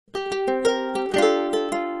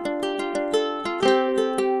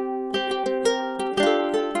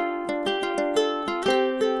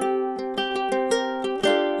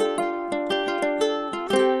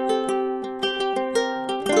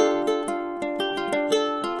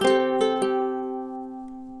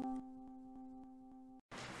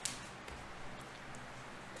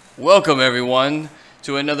Welcome, everyone,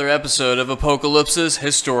 to another episode of Apocalypse's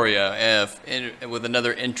Historia, with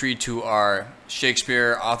another entry to our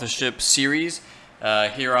Shakespeare authorship series.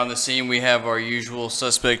 Here on the scene, we have our usual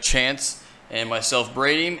suspect, Chance, and myself,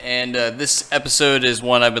 Brady. And this episode is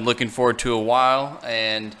one I've been looking forward to a while.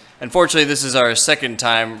 And unfortunately, this is our second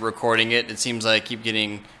time recording it. It seems like I keep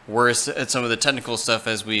getting worse at some of the technical stuff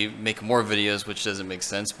as we make more videos, which doesn't make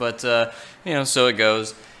sense. But, so it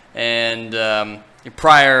goes. And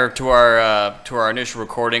prior to our initial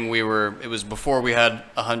recording, it was before we had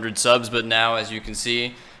 100 subs, but now, as you can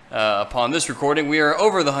see, upon this recording, we are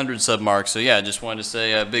over the 100 sub mark. So yeah, just wanted to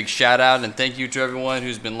say a big shout out and thank you to everyone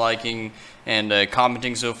who's been liking and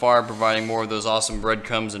commenting so far, providing more of those awesome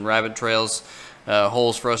breadcrumbs and rabbit trails,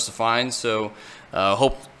 holes for us to find. So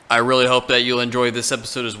I really hope that you'll enjoy this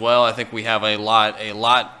episode as well. I think we have a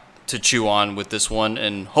lot to chew on with this one,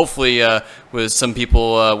 and hopefully with some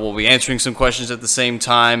people we'll be answering some questions at the same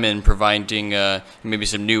time and providing maybe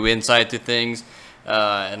some new insight to things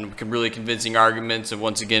and really convincing arguments. And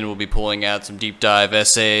once again, we'll be pulling out some deep dive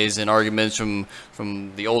essays and arguments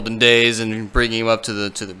from the olden days and bringing them up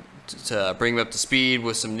bring them up to speed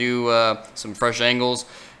with some new some fresh angles.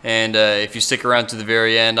 And if you stick around to the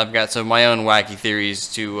very end, I've got some of my own wacky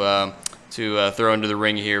theories to throw into the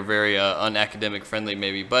ring here, very unacademic friendly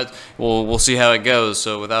maybe, but we'll see how it goes.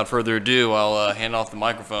 So without further ado, I'll hand off the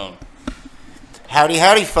microphone.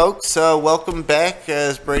 Howdy, folks. Welcome back.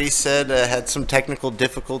 As Brady said, had some technical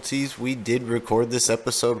difficulties. We did record this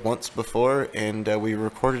episode once before, and we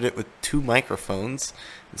recorded it with two microphones,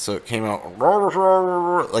 and so it came out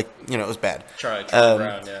like, it was bad. Try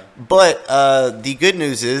around, yeah. But the good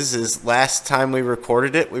news is last time we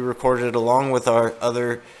recorded it along with our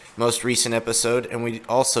other most recent episode, and we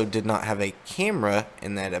also did not have a camera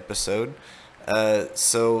in that episode,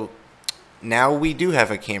 so now we do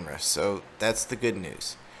have a camera, so that's the good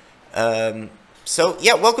news. So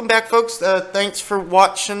yeah, welcome back, folks. Thanks for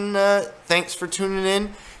watching, thanks for tuning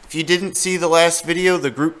in. If you didn't see the last video,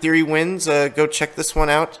 the group theory wins, go check this one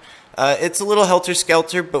out. It's a little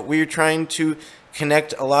helter-skelter, but we're trying to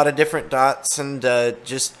connect a lot of different dots and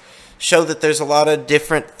just show that there's a lot of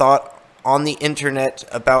different thought on the internet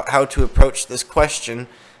about how to approach this question.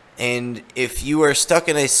 And if you are stuck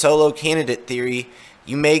in a solo candidate theory,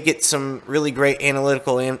 you may get some really great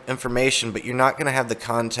analytical information, but you're not going to have the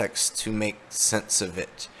context to make sense of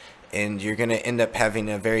it, and you're going to end up having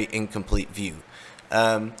a very incomplete view.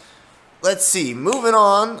 Let's see, moving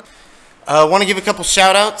on. I want to give a couple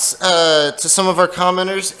shout outs to some of our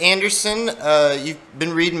commenters. Anderson, you've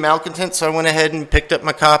been reading Malcontent, so I went ahead and picked up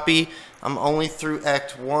my copy. I'm only through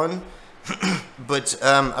Act 1. But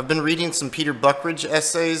I've been reading some Peter Buckridge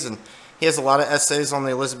essays, and he has a lot of essays on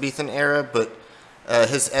the Elizabethan era, but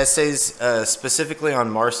his essays specifically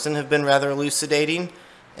on Marston have been rather elucidating,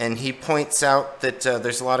 and he points out that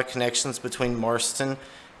there's a lot of connections between Marston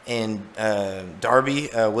and Darby,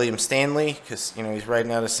 William Stanley, because he's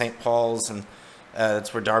writing out of St. Paul's, and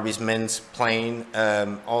that's where Darby's men's playing.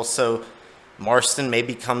 Also, Marston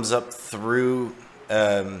maybe comes up through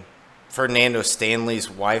Ferdinando Stanley's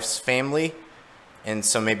wife's family, and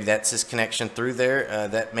so maybe that's his connection through there.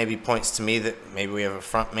 That maybe points to me that maybe we have a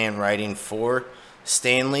front man writing for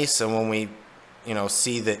Stanley. So when we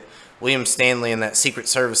see that William Stanley in that Secret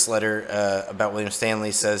Service letter about William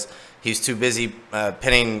Stanley says he's too busy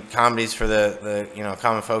penning comedies for the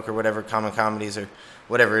common folk, or whatever, common comedies, or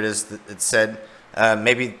whatever it is that it's said,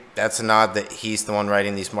 maybe that's a nod that he's the one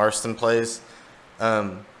writing these Marston plays.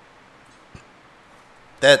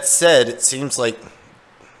 That said, it seems like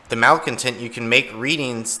the Malcontent, you can make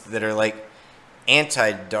readings that are like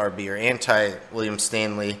anti-Darby or anti-William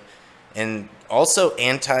Stanley, and also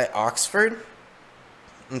anti-Oxford.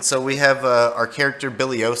 And so we have our character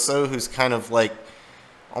Bilioso, who's kind of like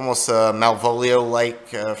almost Malvolio-like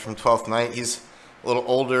from Twelfth Night. He's a little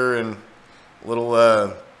older and a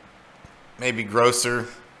little maybe grosser,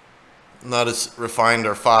 not as refined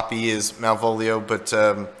or foppy as Malvolio, but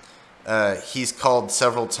he's called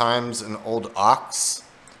several times an old ox.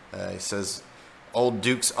 He says, "Old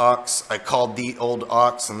Duke's ox, I called thee old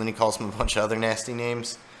ox," and then he calls him a bunch of other nasty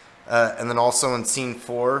names. And then also in scene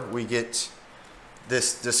 4, we get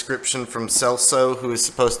this description from Celso, who is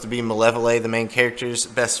supposed to be Malevole, the main character's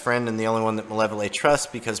best friend, and the only one that Malevole trusts,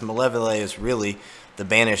 because Malevole is really the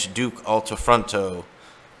banished Duke Altofronto,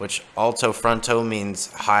 which Altofronto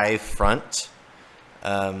means high front,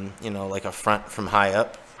 like a front from high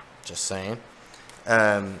up. Just saying.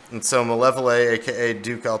 And so Malevole, aka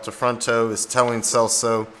Duke Altofronto, is telling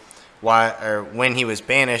Celso when he was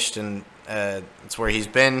banished, and it's where he's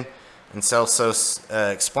been. And Celso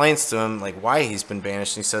explains to him why he's been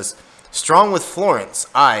banished. And he says, Strong with Florence,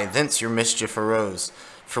 aye, thence your mischief arose.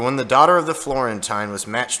 For when the daughter of the Florentine was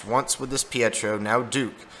matched once with this Pietro, now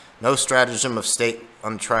Duke, no stratagem of state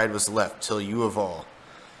untried was left till you of all.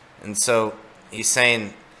 And so he's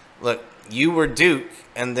saying, look, you were Duke,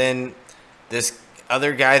 and then this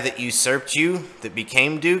other guy that usurped you, that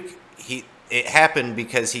became Duke, it happened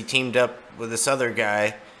because he teamed up with this other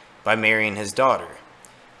guy by marrying his daughter.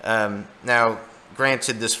 Now,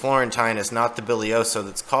 granted, this Florentine is not the Bilioso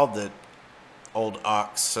that's called the Old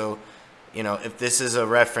Ox, so, you know, if this is a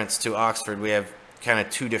reference to Oxford, we have kind of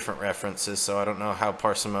two different references, so I don't know how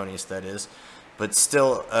parsimonious that is. But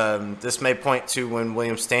still, this may point to when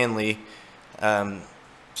William Stanley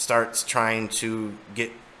starts trying to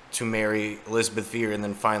get to marry Elizabeth Vere and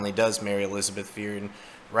then finally does marry Elizabeth Vere. And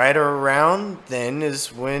right around then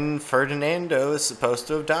is when Ferdinando is supposed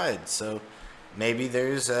to have died. So maybe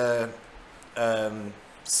there's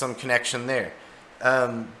some connection there.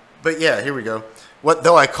 But yeah, here we go. What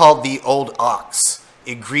though I called the old ox,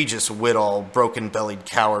 egregious wittol, broken-bellied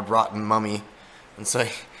coward, rotten mummy. And so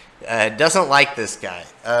doesn't like this guy.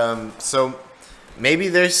 So maybe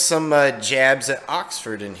there's some jabs at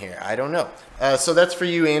Oxford in here. I don't know. So that's for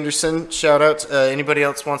you, Anderson. Shout out. Anybody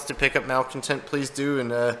else wants to pick up Malcontent, please do.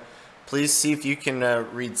 And please see if you can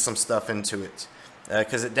read some stuff into it.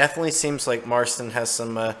 Because it definitely seems like Marston has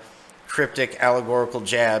some cryptic allegorical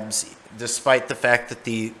jabs, despite the fact that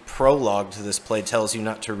the prologue to this play tells you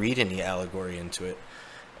not to read any allegory into it.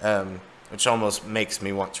 Which almost makes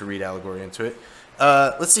me want to read allegory into it.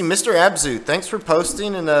 Let's see, Mr. Abzu, thanks for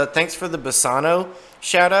posting, and thanks for the Bassano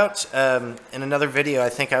shout-out. In another video, I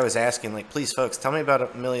think I was asking, like, please, folks, tell me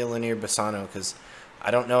about Amelia Lanier Bassano, because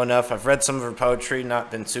I don't know enough. I've read some of her poetry,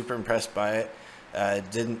 not been super impressed by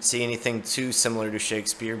it. Didn't see anything too similar to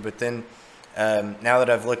Shakespeare, but then now that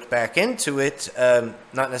I've looked back into it,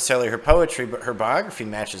 not necessarily her poetry, but her biography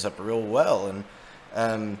matches up real well,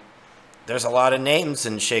 and there's a lot of names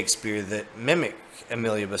in Shakespeare that mimic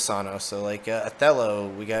Amelia Bassano. So like Othello,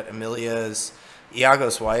 we got Amelia's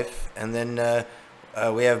Iago's wife, and then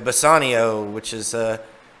we have Bassanio, which is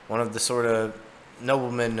one of the sort of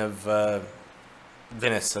noblemen of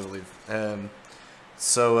Venice, I believe.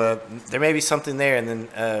 So there may be something there. And then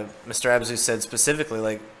Mr. Abzu said specifically,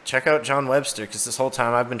 like, check out John Webster, because this whole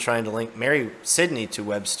time I've been trying to link Mary Sidney to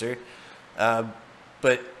Webster.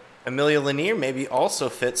 But Amelia Lanier maybe also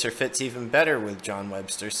fits, or fits even better with John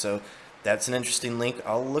Webster. So that's an interesting link.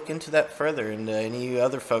 I'll look into that further. And any of you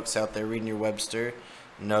other folks out there reading your Webster,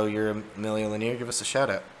 know your Amelia Lanier, give us a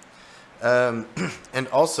shout out. And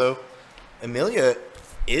also, Amelia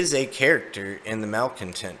is a character in the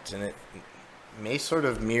Malcontent, and it may sort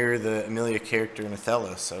of mirror the Amelia character in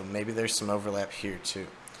Othello, so maybe there's some overlap here too.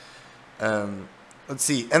 Let's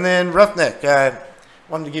see. And then Roughneck,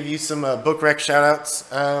 wanted to give you some book rec shout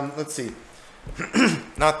outs. Let's see.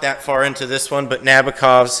 Not that far into this one, but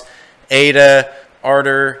Nabokov's Ada,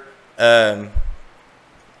 Ardor, and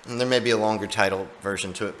there may be a longer title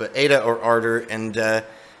version to it, but Ada or Ardor, and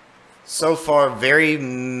so far very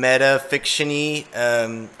meta-fiction-y,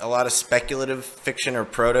 a lot of speculative fiction or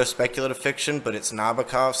proto-speculative fiction, but it's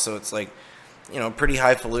Nabokov, so it's like, you know, pretty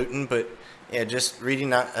highfalutin, but yeah, just reading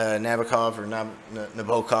Nabokov or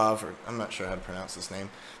Nabokov, or I'm not sure how to pronounce his name,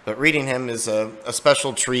 but reading him is a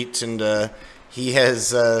special treat, and he has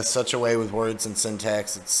such a way with words and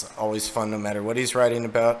syntax. It's always fun no matter what he's writing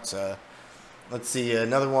about. Let's see,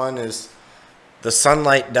 another one is The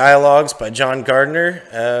Sunlight Dialogues by John Gardner.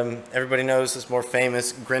 Everybody knows his more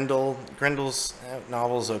famous Grendel. Grendel's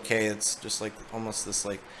novel's okay. It's just like almost this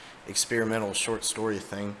like experimental short story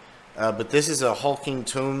thing. But this is a hulking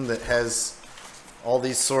tome that has all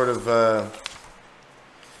these sort of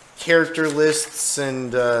character lists,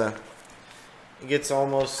 and it gets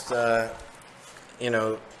almost, you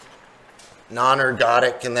know,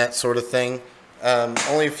 non-ergodic and that sort of thing.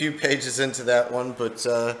 Only a few pages into that one, but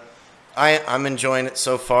I'm enjoying it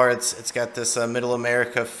so far. It's got this Middle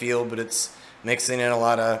America feel, but it's mixing in a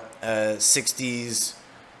lot of 60s,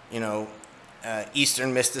 you know,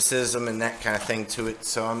 Eastern mysticism and that kind of thing to it.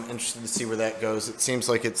 So I'm interested to see where that goes. It seems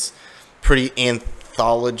like it's pretty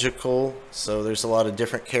anthological, so there's a lot of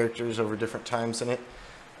different characters over different times in it.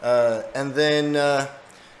 And then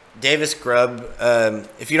Davis Grubb.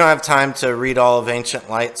 If you don't have time to read all of Ancient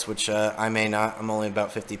Lights, which I may not, I'm only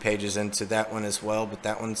about 50 pages into that one as well, but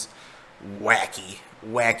that one's wacky.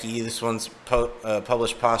 This one's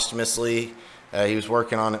published posthumously. He was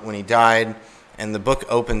working on it when he died, and the book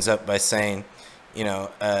opens up by saying, you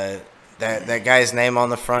know, that guy's name on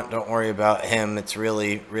the front, don't worry about him. It's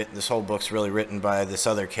really written, this whole book's really written by this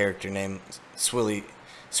other character named Swilly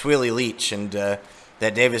Leach, and that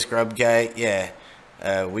Davis Grubb guy, yeah,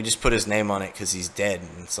 We just put his name on it because he's dead.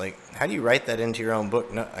 And it's like, how do you write that into your own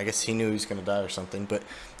book? No, I guess he knew he was going to die or something. But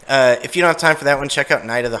if you don't have time for that one, check out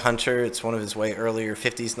Night of the Hunter. It's one of his way earlier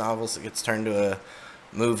 50s novels that gets turned to a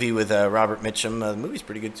movie with Robert Mitchum. The movie's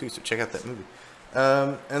pretty good too, so check out that movie.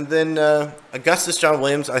 And then Augustus John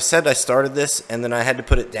Williams. I said I started this, and then I had to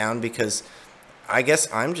put it down because I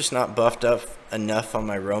guess I'm just not buffed up enough on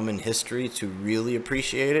my Roman history to really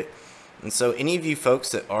appreciate it. And so any of you folks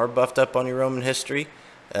that are buffed up on your Roman history,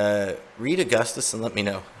 read Augustus and let me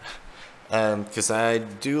know. Because I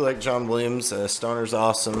do like John Williams. Stoner's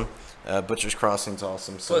awesome. Butcher's Crossing's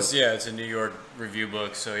awesome. So. Plus, yeah, it's a New York review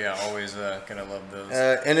book, so yeah, always gonna love those.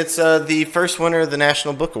 And it's the first winner of the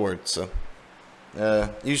National Book Award, so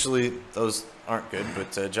usually those aren't good,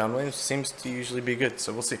 but John Williams seems to usually be good,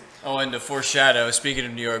 so we'll see. Oh, and to foreshadow, speaking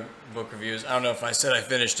of New York book reviews, I don't know if I said I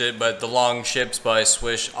finished it, but The Long Ships by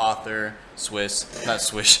Swiss author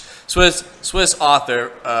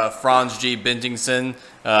Franz G. Bentingson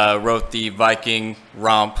wrote the Viking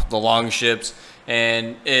romp, The Long Ships,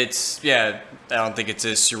 and it's, yeah, I don't think it's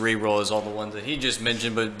as cerebral as all the ones that he just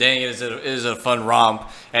mentioned, but dang, it is a fun romp.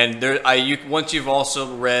 And once you've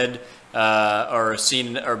also read or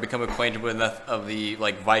seen or become acquainted with enough of the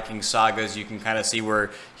like Viking sagas, you can kind of see where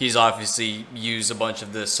he's obviously used a bunch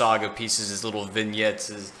of the saga pieces as little vignettes,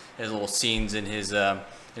 as little scenes in his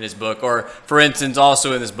book. Or for instance,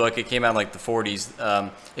 also in this book, it came out in like the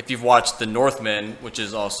 40s. If you've watched The Northman, which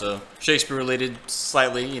is also Shakespeare related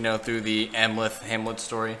slightly, you know, through the Hamlet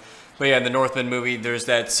story. But yeah, in the Northman movie, there's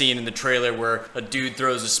that scene in the trailer where a dude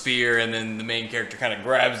throws a spear and then the main character kind of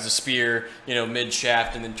grabs the spear, you know,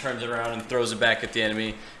 mid-shaft and then turns it around and throws it back at the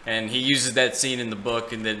enemy. And he uses that scene in the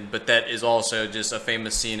book, but that is also just a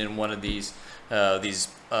famous scene in one of these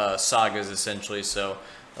sagas, essentially. So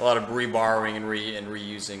a lot of reborrowing and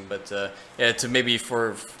reusing. But yeah, to maybe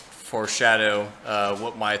foreshadow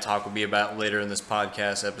what my talk will be about later in this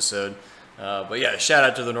podcast episode. But yeah, shout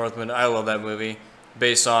out to The Northman. I love that movie.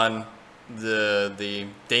 Based on the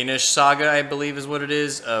Danish saga, I believe is what it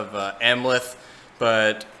is, of Amleth,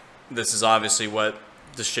 but this is obviously what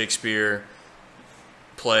the Shakespeare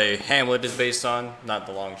play Hamlet is based on, not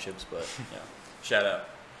The Long Ships, but yeah, shout out.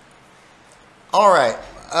 All right,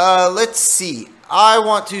 let's see. I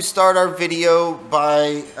want to start our video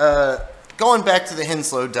by going back to the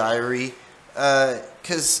Henslowe diary,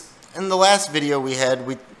 because in the last video we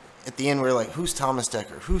had, at the end, we were like, who's Thomas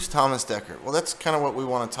Dekker? Who's Thomas Dekker? Well, that's kind of what we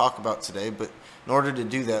want to talk about today, but in order to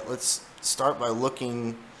do that, let's start by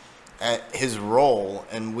looking at his role,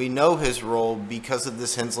 and we know his role because of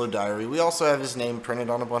this Henslowe diary. We also have his name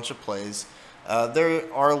printed on a bunch of plays. There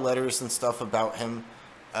are letters and stuff about him,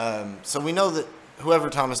 so we know that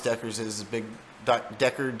whoever Thomas Dekkers is a big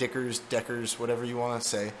Dekkers, whatever you want to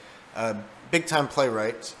say, big-time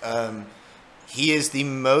playwright. He is the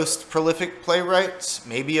most prolific playwright,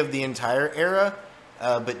 maybe of the entire era,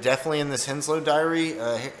 but definitely in this Henslowe diary.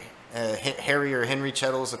 Harry or Henry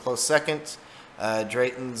Chettle is a close second,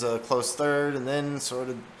 Drayton's a close third, and then sort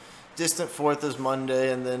of distant fourth is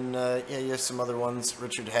Monday, and then yeah, you have some other ones: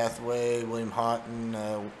 Richard Hathaway, William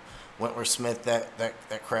Houghton, Wentworth Smith,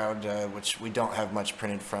 that crowd, which we don't have much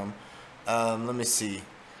printed from. Let me see.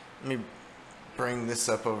 Let me bring this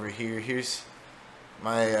up over here. Here's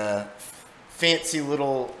my fancy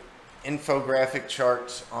little infographic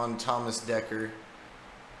chart on Thomas Dekker.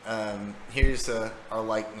 Here's our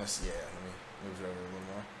likeness. Yeah, let me move it over a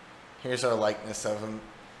little more. Here's our likeness of him.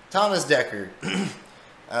 Thomas Dekker,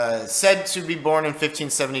 said to be born in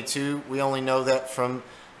 1572. We only know that from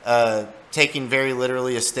taking very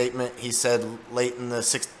literally a statement he said late in the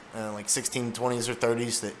 1620s or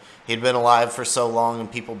 30s that he'd been alive for so long,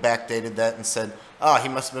 and people backdated that and said, oh, he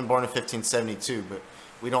must have been born in 1572, but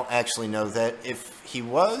we don't actually know that. If he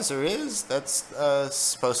was or is, that's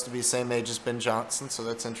supposed to be the same age as Ben Jonson, so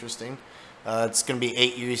that's interesting. It's going to be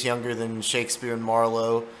 8 years younger than Shakespeare and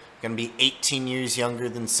Marlowe. Going to be 18 years younger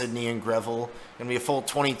than Sidney and Greville. Going to be a full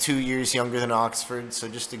 22 years younger than Oxford. So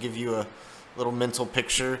just to give you a little mental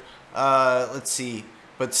picture. Let's see.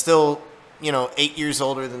 But still, you know, 8 years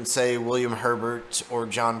older than, say, William Herbert or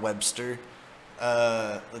John Webster.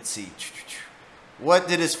 Let's see. What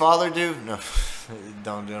did his father do? No,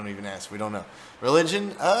 don't even ask. We don't know.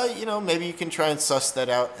 Religion? You know, maybe you can try and suss that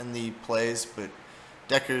out in the plays, but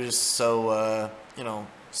Dekker's so, you know,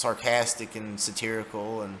 sarcastic and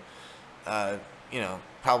satirical, and, you know,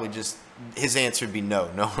 probably just his answer would be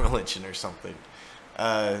no religion or something.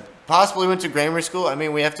 Possibly went to grammar school. I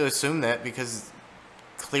mean, we have to assume that because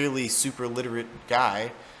clearly super literate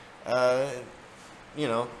guy. You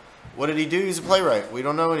know, what did he do? He's a playwright. We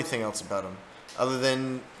don't know anything else about him. Other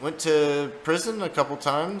than went to prison a couple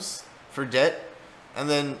times for debt. And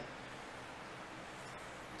then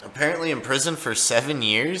apparently in prison for 7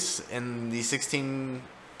 years in the 16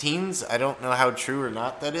 teens. I don't know how true or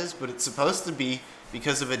not that is, but it's supposed to be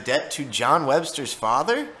because of a debt to John Webster's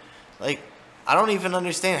father. Like, I don't even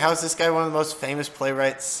understand. How is this guy one of the most famous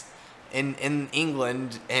playwrights in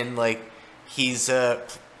England, and like he's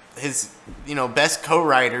his best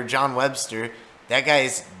co-writer John Webster, that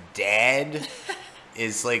guy's dad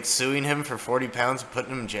is like suing him for 40 pounds and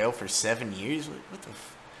putting him in jail for 7 years. What the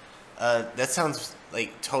that sounds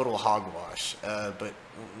like total hogwash, but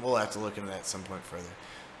we'll have to look into that at some point further.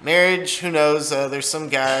 Marriage, who knows? There's some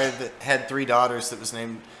guy that had 3 daughters that was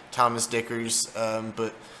named Thomas Dekker,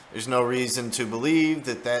 but there's no reason to believe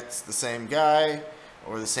that that's the same guy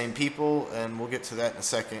or the same people, and we'll get to that in a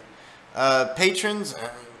second. Patrons,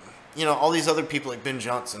 all these other people like Ben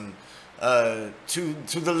Jonson,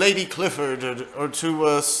 to the Lady Clifford, or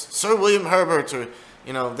to Sir William Herbert, or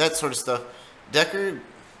that sort of stuff.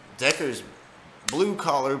 Dekker's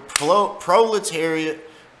blue-collar, proletariat,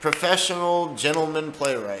 professional gentleman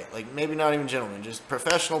playwright. Like, maybe not even gentleman, just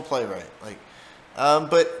professional playwright. Like,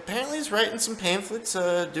 but apparently he's writing some pamphlets,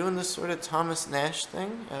 doing this sort of Thomas Nashe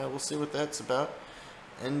thing. We'll see what that's about.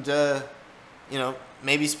 And,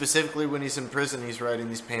 maybe specifically when he's in prison, he's writing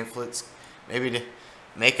these pamphlets, maybe to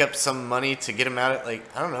make up some money to get him out of, like,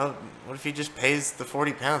 I don't know, what if he just pays the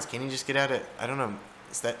 40 pounds? Can he just get out of, I don't know,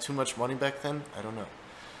 is that too much money back then? I don't know.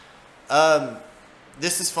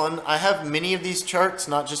 This is fun. I have many of these charts,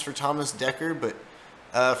 not just for Thomas Dekker, but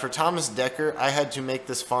for Thomas Dekker, I had to make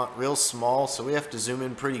this font real small, so we have to zoom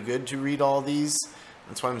in pretty good to read all these.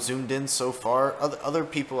 That's why I'm zoomed in so far. Other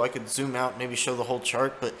people I could zoom out and maybe show the whole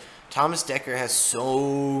chart, but Thomas Dekker has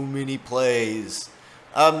so many plays,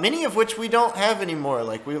 many of which we don't have anymore.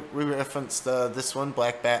 Like we referenced this one,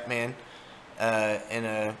 Black Batman, in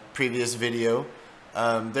a previous video.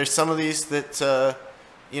 There's some of these that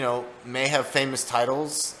may have famous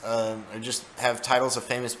titles, or just have titles of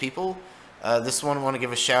famous people. This one I want to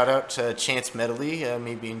give a shout out to Chance Medley,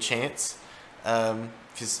 me being Chance,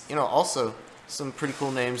 because also some pretty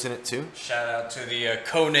cool names in it too. Shout out to the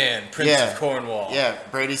Conan, Prince of Cornwall. Yeah,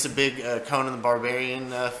 Brady's a big Conan the Barbarian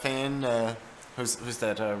fan. Who's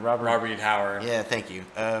that? Robert E. Howard. Yeah, thank you.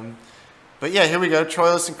 But yeah, here we go.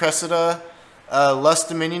 Troilus and Cressida, Lust,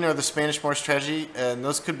 Dominion, or the Spanish Moorish Tragedy, and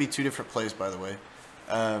those could be 2 different plays, by the way.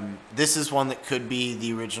 This is one that could be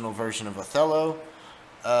the original version of Othello.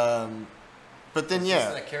 But then, yeah.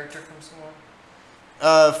 Is that a character from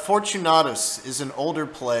somewhere? Fortunatus is an older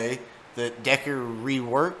play that Dekker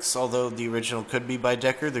reworks, although the original could be by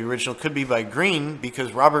Dekker. The original could be by Green,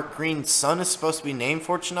 because Robert Greene's son is supposed to be named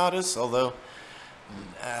Fortunatus, although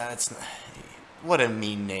it's not, what a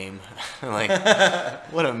mean name. Like,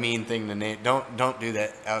 what a mean thing to name. Don't do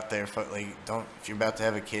that out there. Like, if you're about to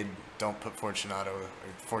have a kid, don't put Fortunato or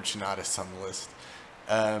Fortunatus on the list.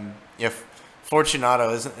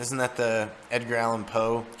 Fortunato, isn't that the Edgar Allan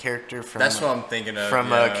Poe character from? That's what I'm thinking of. From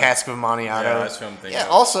Cask of Amontillado. Yeah, that's what I'm thinking of.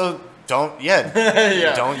 Also, don't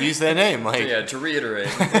use that name. Like, yeah, to reiterate.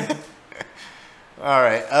 All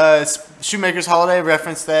right, Shoemaker's Holiday,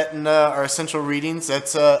 referenced that in our essential readings.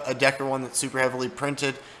 That's a Dekker one that's super heavily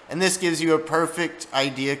printed, and this gives you a perfect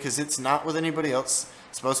idea, because it's not with anybody else.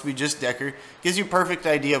 It's supposed to be just Dekker. Gives you a perfect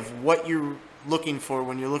idea of what you're looking for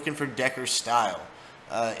when you're looking for Dekker's style.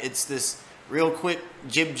 It's this real quick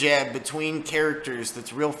jib-jab between characters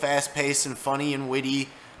that's real fast-paced and funny and witty.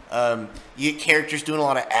 You get characters doing a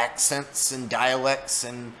lot of accents and dialects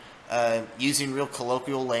and using real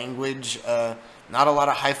colloquial language. Not a lot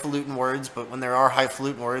of highfalutin words, but when there are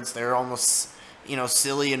highfalutin words, they're almost,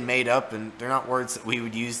 silly and made up, and they're not words that we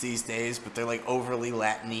would use these days, but they're like overly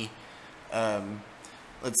Latin-y.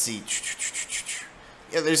 Let's see.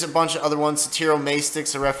 Yeah, there's a bunch of other ones.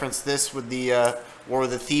 Satyromastics, I referenced this with the War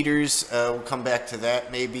of the Theaters. We'll come back to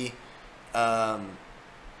that maybe. Let's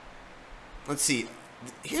see.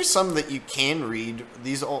 Here's some that you can read.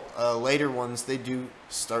 These later ones, they do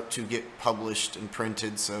start to get published and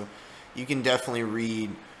printed, so you can definitely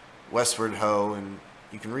read Westward Ho, and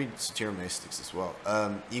you can read Satyromastics as well.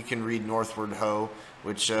 You can read Northward Ho,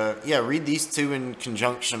 which, read these 2 in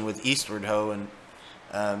conjunction with Eastward Ho, and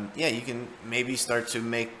you can maybe start to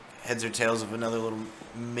make heads or tails of another little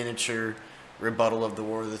miniature rebuttal of the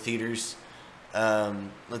War of the Theaters.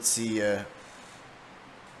 Let's see.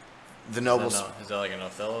 The Nobles. Is that like an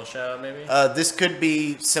Othello shout, maybe? This could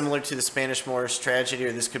be similar to the Spanish Moorish Tragedy,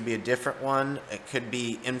 or this could be a different one. It could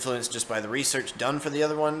be influenced just by the research done for the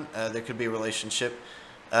other one. There could be a relationship.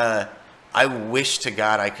 I wish to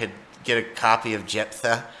God I could get a copy of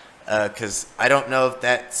Jephthah, because I don't know if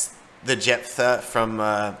that's the Jephthah from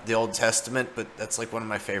the Old Testament, but that's like one of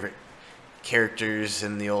my favorite characters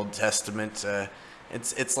in the Old Testament.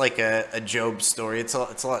 It's like a Job story. It's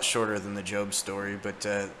a lot shorter than the Job story, but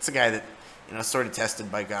it's a guy that sort of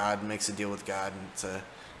tested by God and makes a deal with God, and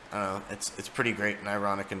I don't know, it's pretty great and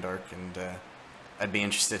ironic and dark, and I'd be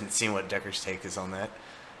interested in seeing what Dekker's take is on that.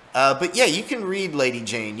 But yeah, you can read Lady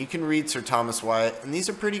Jane, you can read Sir Thomas Wyatt, and these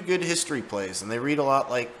are pretty good history plays, and they read a lot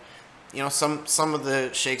like some of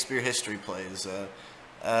the Shakespeare history plays.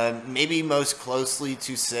 Maybe most closely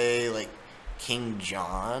to say like King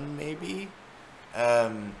John, maybe.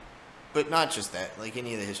 But not just that, like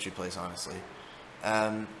any of the history plays, honestly.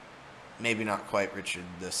 Maybe not quite Richard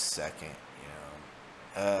II,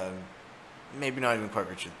 maybe not even quite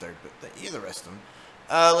Richard III, but the rest of them.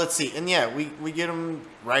 Let's see, and yeah, we get him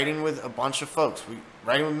writing with a bunch of folks.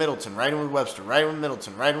 Writing with Middleton, writing with Webster, writing with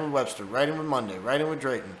Middleton, writing with Webster, writing with Monday, writing with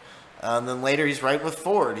Drayton. Then later he's writing with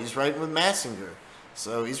Ford, he's writing with Massinger.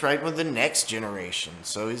 So he's writing with the next generation.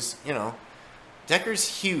 So he's,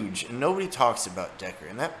 Dekker's huge, and nobody talks about Dekker,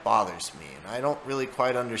 and that bothers me, and I don't really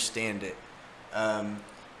quite understand it.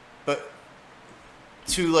 But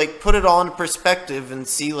to, like, put it all into perspective and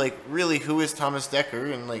see, like, really who is Thomas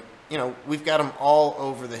Dekker, and, like, we've got him all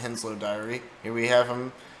over the Henslowe Diary. Here we have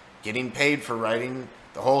him getting paid for writing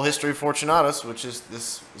the whole history of Fortunatus, which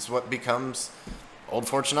is what becomes Old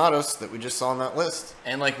Fortunatus that we just saw on that list.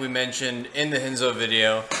 And like we mentioned in the Henslowe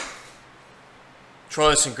video,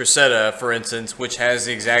 Troilus and Cressida, for instance, which has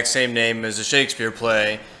the exact same name as a Shakespeare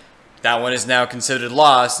play, that one is now considered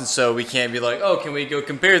lost, and so we can't be like, oh, can we go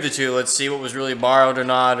compare the two? Let's see what was really borrowed or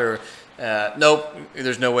not, or nope,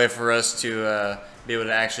 there's no way for us to be able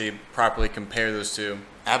to actually properly compare those two.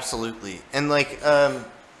 Absolutely. And like,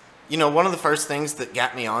 one of the first things that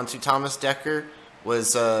got me onto Thomas Dekker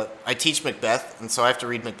was I teach Macbeth, and so I have to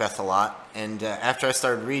read Macbeth a lot. And after I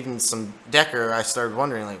started reading some Dekker, I started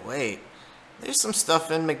wondering, like, wait, there's some stuff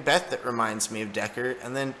in Macbeth that reminds me of Dekker.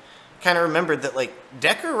 And then kind of remembered that, like,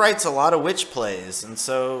 Dekker writes a lot of witch plays, and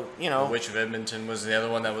so, The Witch of Edmonton was the other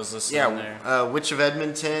one that was listed in there. Yeah, Witch of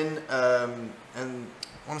Edmonton, and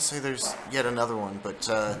I want to say there's yet another one, but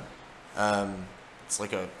it's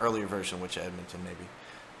like an earlier version of Witch of Edmonton, maybe.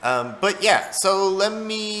 But yeah, so let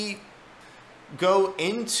me go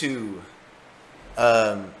into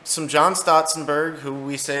some John Stotsenburg, who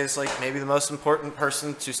we say is like maybe the most important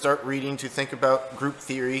person to start reading to think about group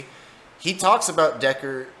theory. He talks about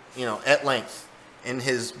Dekker, at length in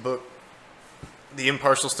his book, The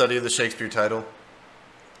Impartial Study of the Shakespeare Title.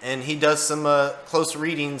 And he does some close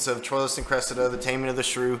readings of Troilus and Cressida, The Taming of the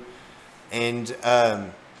Shrew, and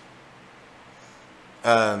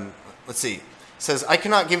let's see. It says, I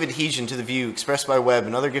cannot give adhesion to the view expressed by Webb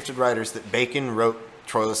and other gifted writers that Bacon wrote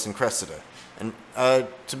Troilus and Cressida. And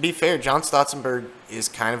to be fair, John Stotsenburg is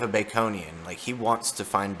kind of a Baconian. Like, he wants to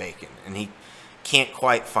find Bacon, and he can't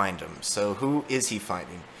quite find him. So who is he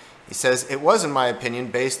finding? He says, it was, in my opinion,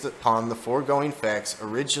 based upon the foregoing facts,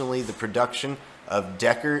 originally the production of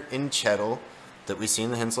Dekker in Chettle, that we see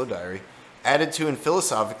in the Henslowe Diary, added to and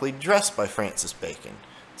philosophically dressed by Francis Bacon.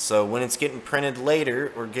 So when it's getting printed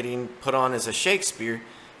later or getting put on as a Shakespeare,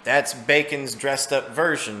 that's Bacon's dressed up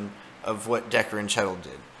version of what Dekker and Chettle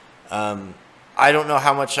did. I don't know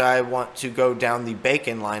how much I want to go down the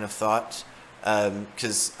Bacon line of thought,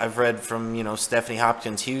 because I've read from, Stephanie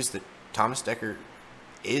Hopkins Hughes that Thomas Dekker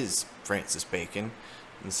is Francis Bacon.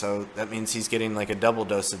 And so that means he's getting like a double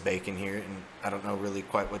dose of Bacon here, and I don't know really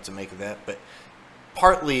quite what to make of that. But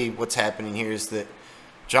partly what's happening here is that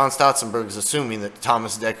John Stotsenburg is assuming that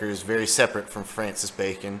Thomas Dekker is very separate from Francis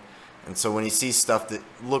Bacon. And so when he sees stuff that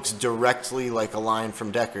looks directly like a line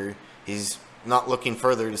from Dekker, he's not looking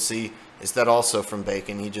further to see, is that also from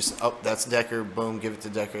Bacon? He just, oh, that's Dekker, boom, give it to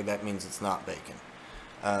Dekker, that means it's not Bacon.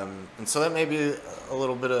 And so that may be a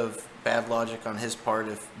little bit of bad logic on his part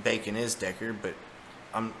if Bacon is Dekker, but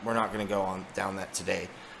we're not going to go on down that today.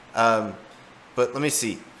 But let me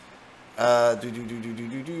see. Let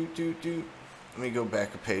me go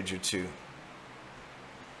back a page or two.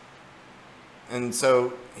 And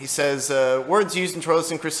so he says, words used in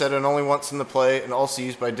Troilus and Cressida and only once in the play and also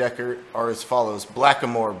used by Dekker are as follows.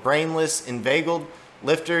 Blackamoor, brainless, inveigled,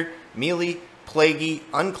 lifter, mealy, plaguey,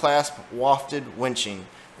 unclasped, wafted, winching.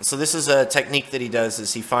 And so this is a technique that he does,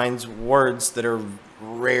 is he finds words that are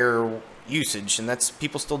rare usage, and that's,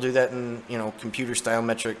 people still do that in, computer style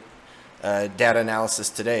metric data analysis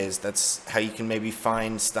today. That's how you can maybe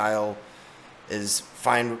find style, is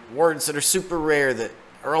find words that are super rare that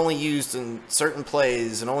are only used in certain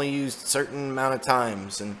plays and only used a certain amount of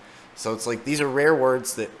times. And so it's like, these are rare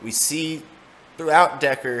words that we see throughout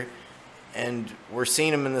Dekker, and we're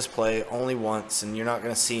seeing them in this play only once, and you're not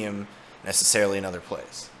going to see them necessarily in other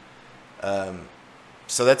plays.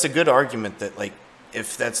 So that's a good argument that, like,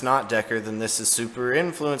 if that's not Dekker, then this is super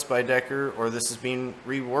influenced by Dekker, or this is being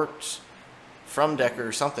reworked from Dekker,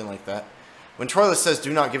 or something like that. When Troilus says,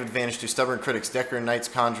 do not give advantage to stubborn critics, Dekker in Knight's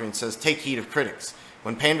Conjuring says, take heed of critics.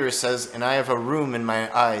 When Pandarus says, and I have a room in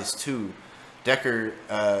my eyes too, Dekker,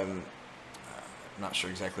 I'm not sure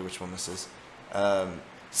exactly which one this is,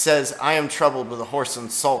 says, I am troubled with a horse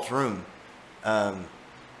and salt room.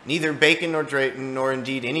 Neither Bacon nor Drayton, nor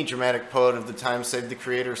indeed any dramatic poet of the time save the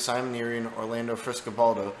creator Simonian Orlando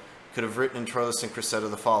Friscobaldo could have written in Troilus and Cressida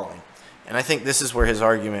the following. And I think this is where his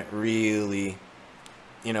argument really,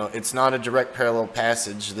 you know, it's not a direct parallel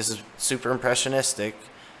passage. This is super impressionistic.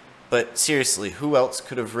 But seriously, who else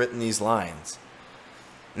could have written these lines?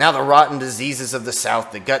 Now the rotten diseases of the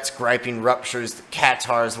south, the guts griping ruptures, the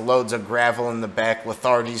catarrhs, loads of gravel in the back,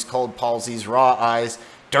 lethargies, cold palsies, raw eyes,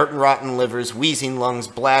 dirt and rotten livers, wheezing lungs,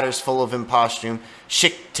 bladders full of impostume,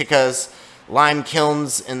 shiktikas, lime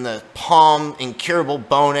kilns in the palm, incurable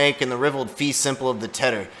bone ache, and the riveled fee simple of the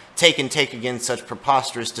tedder. Take and take again such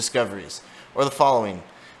preposterous discoveries. Or the following.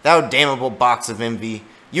 Thou damnable box of envy,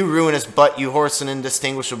 you ruinous butt, you horse and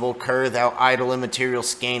indistinguishable cur, thou idle immaterial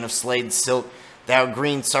skein of slayed silk, thou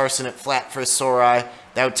green sarcenet flat for a sore eye,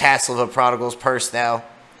 thou tassel of a prodigal's purse, thou.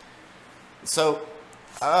 So,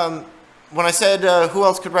 when I said who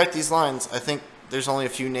else could write these lines, I think there's only a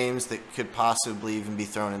few names that could possibly even be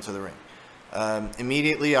thrown into the ring.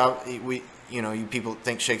 Immediately, you people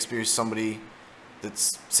think Shakespeare is somebody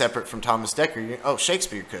that's separate from Thomas Dekker. Oh,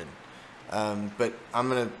 Shakespeare could. But I'm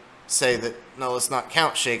going to say that, no, let's not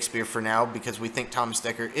count Shakespeare for now because we think Thomas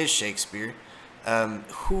Dekker is Shakespeare.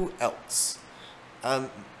 Who else?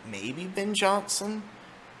 Maybe Ben Jonson?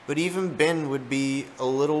 But even Ben would be a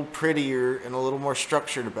little prettier and a little more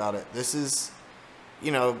structured about it. This is,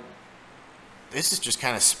 this is just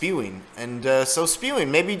kind of spewing. And so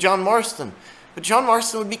spewing, maybe John Marston. But John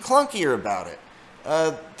Marston would be clunkier about it.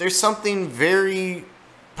 There's something very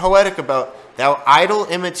poetic about thou idle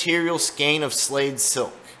immaterial skein of slayed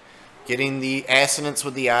silk. Getting the assonance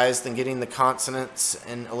with the I's, then getting the consonants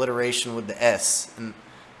and alliteration with the S and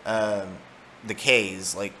the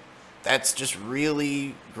K's. Like, that's just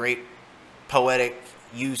really great poetic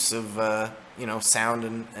use of,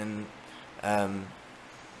 sound and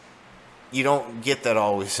you don't get that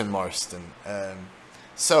always in Marston.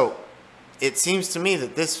 So it seems to me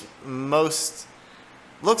that this most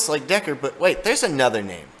looks like Dekker, but wait, there's another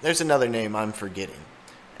name. There's another name I'm forgetting.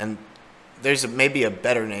 And there's maybe a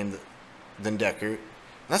better name than Dekker. And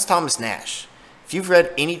that's Thomas Nashe. If you've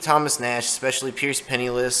read any Thomas Nashe, especially Pierce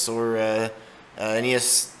Penniless or any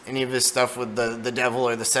of his stuff with the devil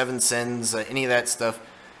or the seven sins, any of that stuff,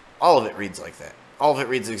 all of it reads like that. All of it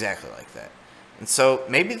reads exactly like that. And so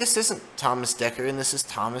maybe this isn't Thomas Dekker and this is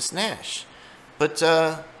Thomas Nashe. But,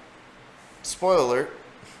 spoiler alert,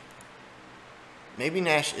 maybe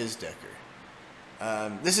Nashe is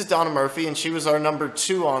Dekker. This is Donna Murphy, and she was our number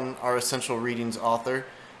 2 on our Essential Readings author.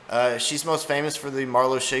 She's most famous for the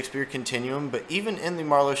Marlowe-Shakespeare Continuum, but even in the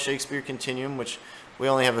Marlowe-Shakespeare Continuum, which we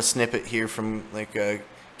only have a snippet here from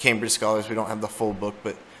Cambridge Scholars, we don't have the full book,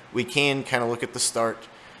 but we can kind of look at the start.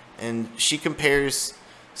 And she compares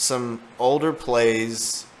some older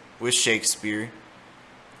plays with Shakespeare,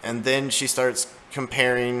 and then she starts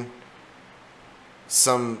comparing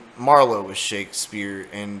some Marlowe with Shakespeare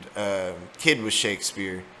and Kyd with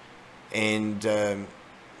Shakespeare. And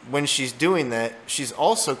when she's doing that, she's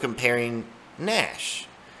also comparing Nashe,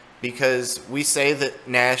 because we say that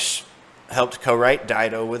Nashe helped co-write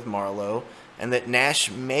Dido with Marlowe, and that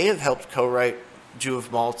Nashe may have helped co-write Jew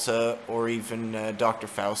of Malta or even Dr.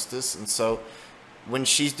 Faustus. And so when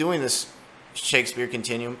she's doing this Shakespeare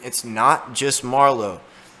Continuum, it's not just Marlowe.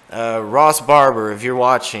 Ross Barber, if you're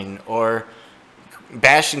watching, or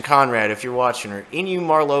Bastian Conrad, if you're watching, or any of you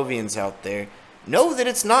Marlovians out there, know that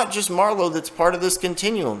it's not just Marlowe that's part of this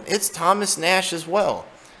continuum. It's Thomas Nashe as well.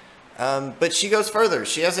 But she goes further.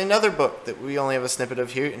 She has another book that we only have a snippet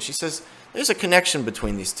of here, and she says there's a connection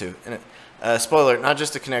between these two. And spoiler, not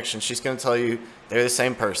just a connection. She's going to tell you they're the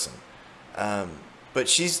same person. But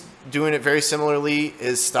she's doing it very similarly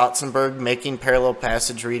as Stotsenburg, making parallel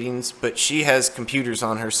passage readings, but she has computers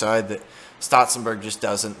on her side that Stotsenburg just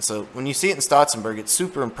doesn't. So when you see it in Stotsenburg, it's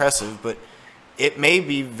super impressive, but it may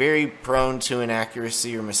be very prone to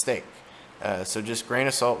inaccuracy or mistake. So just grain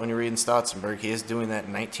of salt when you're reading Stotsenburg. He is doing that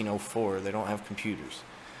in 1904. They don't have computers.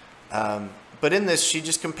 But in this, she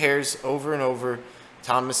just compares over and over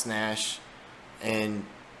Thomas Nashe and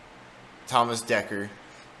Thomas Dekker.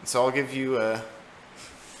 And so I'll give you a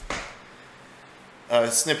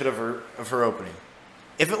snippet of her opening.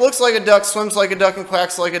 If it looks like a duck, swims like a duck, and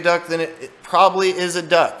quacks like a duck, then it probably is a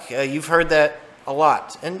duck. You've heard that a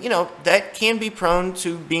lot. And, you know, that can be prone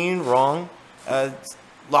to being wrong.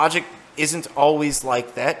 Logic isn't always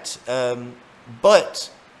like that,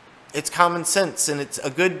 but it's common sense, and it's a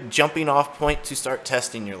good jumping off point to start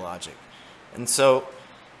testing your logic. And so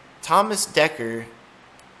Thomas Dekker,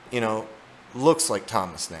 you know, looks like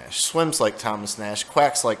Thomas Nashe, swims like Thomas Nashe,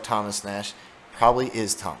 quacks like Thomas Nashe, probably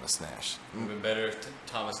is Thomas Nashe. It would have been better if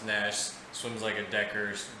Thomas Nashe swims like a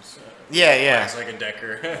Dekker. Yeah. Quacks like a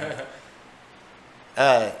Dekker.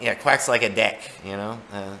 Yeah, quacks like a deck, you know.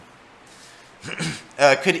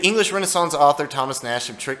 Could English Renaissance author Thomas Nashe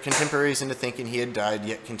have tricked contemporaries into thinking he had died,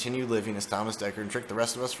 yet continued living as Thomas Dekker and tricked the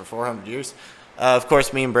rest of us for 400 years? Of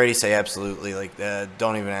course, me and Brady say absolutely. Like,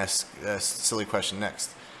 don't even ask a silly question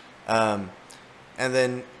next. And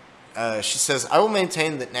then she says, I will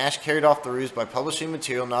maintain that Nashe carried off the ruse by publishing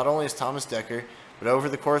material not only as Thomas Dekker, but over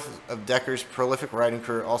the course of Dekker's prolific writing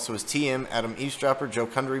career, also as T.M., Adam Eavesdropper, Joe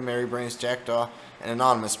Cundry, Mary Brains, Jackdaw, and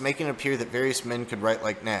Anonymous, making it appear that various men could write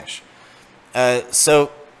like Nashe.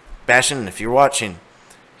 So, Bashan, if you're watching,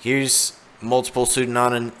 here's multiple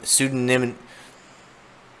pseudonym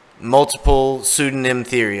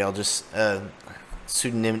theory. I'll just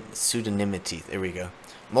pseudonymity. There we go.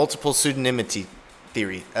 Multiple pseudonymity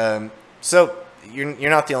theory. So you're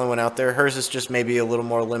not the only one out there. Hers is just maybe a little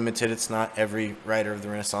more limited. It's not every writer of the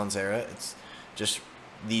Renaissance era. It's just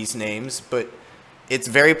these names, but it's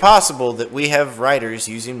very possible that we have writers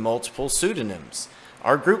using multiple pseudonyms.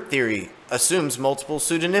 Our group theory assumes multiple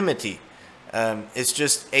pseudonymity. It's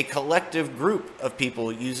just a collective group of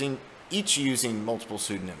people using multiple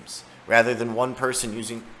pseudonyms, rather than one person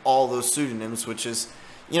using all those pseudonyms, which is,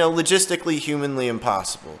 you know, logistically, humanly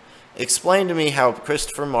impossible. Explain to me how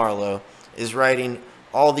Christopher Marlowe is writing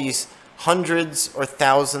all these hundreds or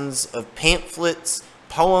thousands of pamphlets,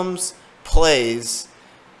 poems, plays,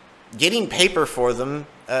 getting paper for them,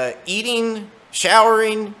 eating,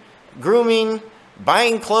 showering, grooming,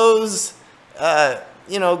 buying clothes,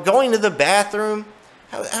 you know, going to the bathroom.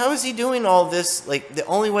 How is he doing all this? Like, the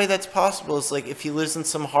only way that's possible is, like, if he lives in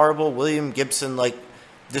some horrible William Gibson, like,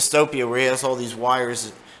 dystopia where he has all these wires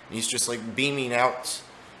and he's just, like, beaming out,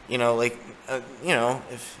 you know, like, you know,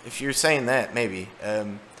 if you're saying that, maybe.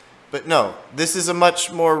 But no, this is a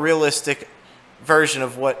much more realistic version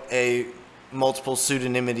of what a multiple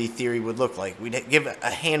pseudonymity theory would look like. We'd give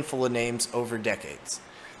a handful of names over decades.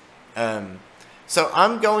 So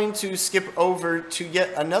I'm going to skip over to yet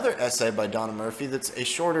another essay by Donna Murphy that's a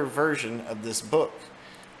shorter version of this book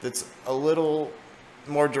that's a little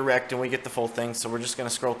more direct, and we get the full thing, so we're just going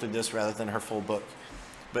to scroll through this rather than her full book.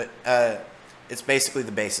 But it's basically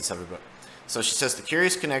the basis of her book. So she says, the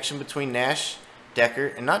curious connection between Nashe,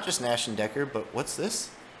 Dekker, and not just Nashe and Dekker, but what's this?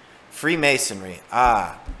 Freemasonry.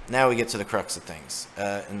 Ah, now we get to the crux of things.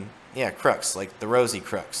 And yeah, crux, like the Rosy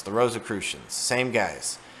Crux, the Rosicrucians, same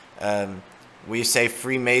guys. We say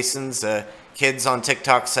Freemasons, kids on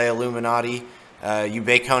TikTok say Illuminati, you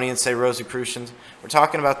Baconians say Rosicrucians. We're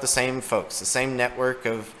talking about the same folks, the same network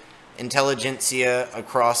of intelligentsia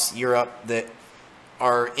across Europe that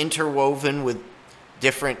are interwoven with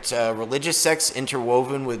different religious sects,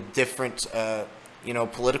 interwoven with different, you know,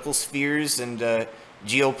 political spheres and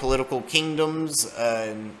geopolitical kingdoms,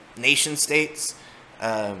 nation states,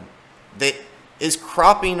 that is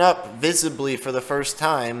cropping up visibly for the first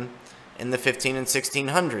time in the 15 and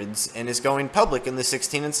 1600s and is going public in the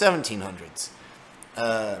 16 and 1700s.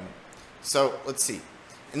 So let's see.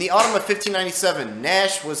 In the autumn of 1597,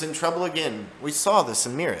 Nashe was in trouble again. We saw this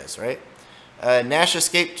in Meares, right? Nashe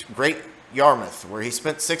escaped Great Yarmouth, where he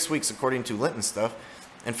spent 6 weeks according to Linton stuff,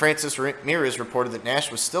 and Francis Meares reported that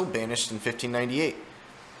Nashe was still banished in 1598.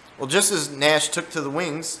 Well, just as Nashe took to the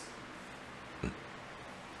wings,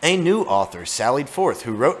 a new author sallied forth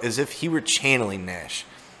who wrote as if he were channeling Nashe.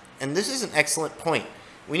 And this is an excellent point.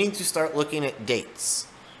 We need to start looking at dates,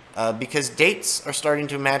 because dates are starting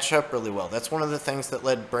to match up really well. That's one of the things that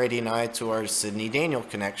led Brady and I to our Sidney-Daniel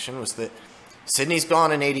connection, was that Sidney's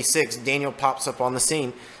gone in 86, Daniel pops up on the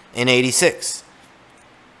scene in 86.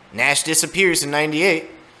 Nashe disappears in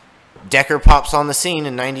 98, Dekker pops on the scene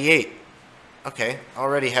in 98. Okay,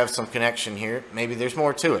 already have some connection here. Maybe there's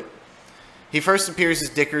more to it. He first appears as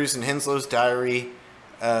Dickers in Henslowe's diary.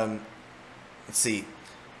 Let's see.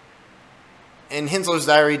 In Henslow's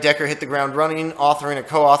diary, Dekker hit the ground running, authoring and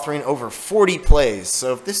co-authoring over 40 plays.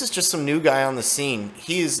 So if this is just some new guy on the scene,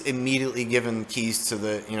 he is immediately given keys to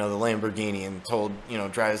the, you know, the Lamborghini and told, you know,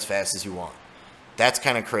 drive as fast as you want. That's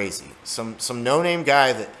kind of crazy. Some no-name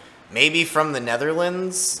guy that maybe from the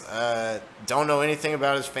Netherlands, don't know anything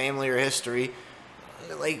about his family or history,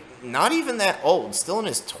 like not even that old, still in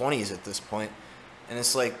his 20s at this point. And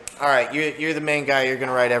it's like, all right, you're the main guy, you're going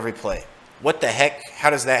to write every play. What the heck? How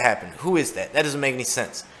does that happen? Who is that? That doesn't make any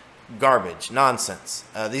sense. Garbage. Nonsense.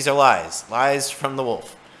 These are lies. Lies from the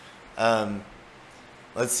wolf.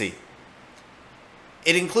 Let's see.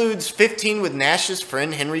 It includes 15 with Nashe's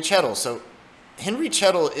friend Henry Chettle. So Henry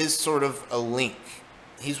Chettle is sort of a link.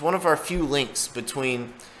 He's one of our few links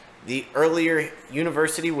between the earlier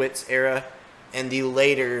University Wits era and the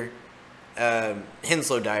later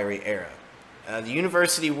Henslowe Diary era. The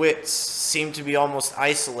University Wits seem to be almost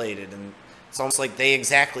isolated, and it's almost like they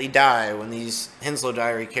exactly die when these Henslowe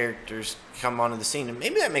Diary characters come onto the scene. And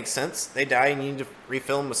maybe that makes sense. They die and you need to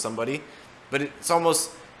refilm with somebody. But it's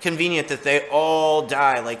almost convenient that they all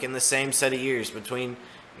die like in the same set of years between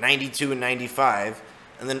 92 and 95.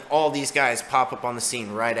 And then all these guys pop up on the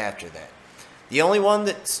scene right after that. The only one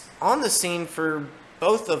that's on the scene for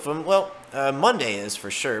both of them, well, Monday is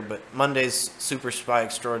for sure, but Monday's super spy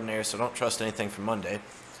extraordinaire, so don't trust anything from Monday.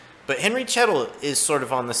 But Henry Chettle is sort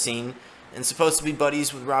of on the scene and supposed to be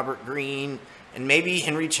buddies with Robert Greene, and maybe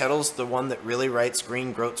Henry Chettle's the one that really writes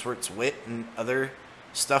Greene Grotsworth's wit and other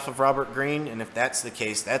stuff of Robert Greene, and if that's the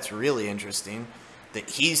case, that's really interesting,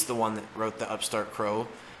 that he's the one that wrote The Upstart Crow,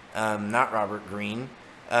 not Robert Greene.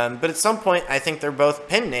 But at some point, I think they're both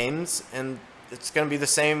pen names, and it's going to be the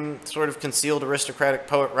same sort of concealed aristocratic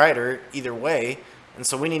poet-writer either way, and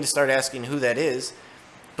so we need to start asking who that is.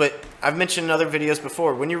 But I've mentioned in other videos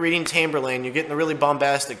before, when you're reading Tamburlaine, you're getting the really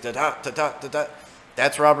bombastic da-da-da-da-da-da.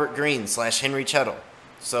 That's Robert Greene / Henry Chettle.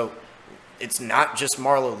 So it's not just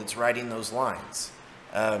Marlowe that's writing those lines.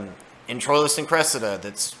 In Troilus and Cressida,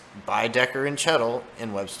 that's by Dekker and Chettle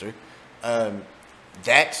in Webster.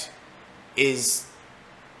 That is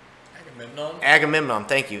Agamemnon? Agamemnon,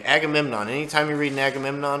 thank you. Agamemnon. Anytime you read an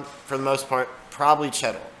Agamemnon, for the most part, probably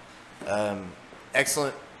Chettle.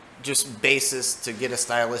 Excellent just basis to get a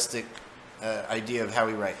stylistic idea of how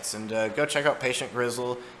he writes. And go check out Patient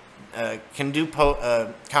Grizzle. Can do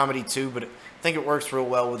comedy too, but I think it works real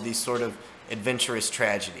well with these sort of adventurous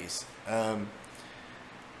tragedies.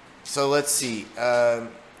 So let's see.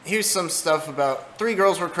 Here's some stuff about 3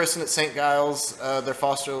 girls were christened at St. Giles. Their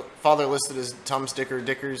father listed as Thomas Dekker,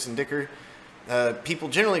 Dickers, and Dicker. People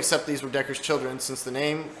generally accept these were Dekker's children since the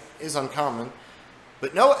name is uncommon,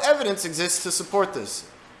 but no evidence exists to support this.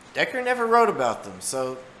 Dekker never wrote about them,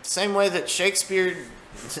 so same way that Shakespeare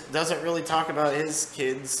doesn't really talk about his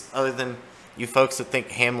kids, other than you folks that think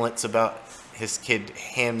Hamlet's about his kid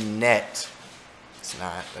Hamnet. It's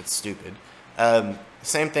not. That's stupid.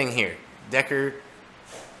 Same thing here. Dekker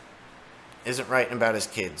isn't writing about his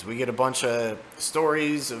kids. We get a bunch of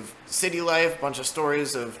stories of city life, a bunch of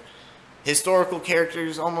stories of historical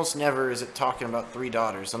characters. Almost never is it talking about 3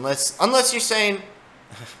 daughters, unless you're saying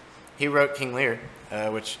he wrote King Lear,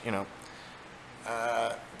 which, you know,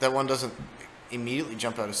 that one doesn't immediately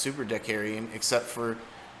jump out as super Deckerian, except for,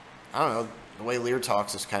 I don't know, the way Lear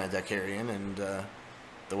talks is kind of Deckerian, and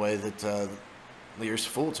the way that Lear's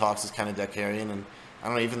fool talks is kind of Deckerian, and I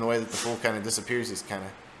don't know, even the way that the fool kind of disappears is kind of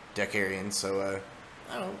Deckerian, so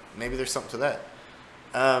I don't know, maybe there's something to that.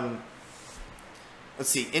 Let's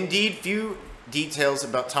see. Indeed, few details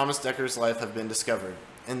about Thomas Dekker's life have been discovered,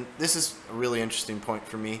 and this is a really interesting point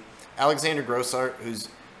for me. Alexander Grossart, who's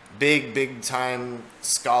big time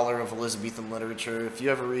scholar of Elizabethan literature, if you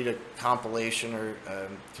ever read a compilation or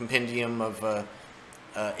compendium of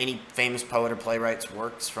any famous poet or playwright's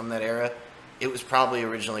works from that era, it was probably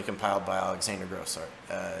originally compiled by Alexander Grossart.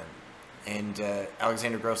 And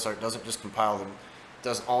Alexander Grossart doesn't just compile them,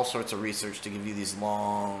 does all sorts of research to give you these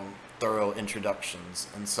long, thorough introductions.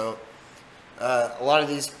 And so a lot of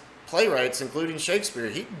these playwrights, including Shakespeare,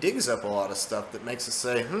 he digs up a lot of stuff that makes us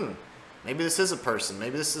say, maybe this is a person,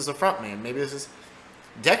 maybe this is a frontman, maybe this is...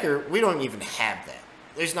 Dekker, we don't even have that.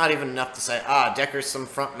 There's not even enough to say, Dekker's some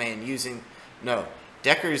frontman using... No,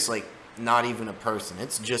 Dekker's like not even a person,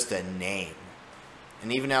 it's just a name.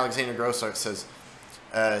 And even Alexander Grossart says,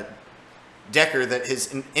 Dekker, that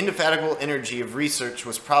his indefatigable energy of research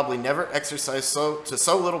was probably never exercised to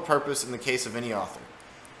so little purpose in the case of any author.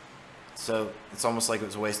 So it's almost like it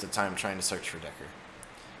was a waste of time trying to search for Dekker.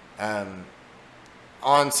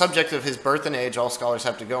 On subject of his birth and age, all scholars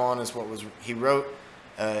have to go on is what he wrote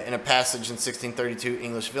in a passage in 1632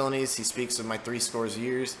 English Villainies. He speaks of my 70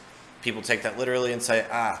 years. People take that literally and say,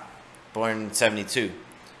 born in 72.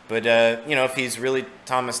 But, you know, if he's really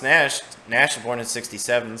Thomas Nashe, Nashe was born in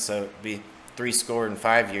 67, so it'd be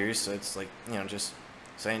 65 years. So it's like, you know, just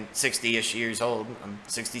saying 60-ish years old. I'm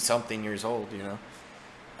 60-something years old, you know.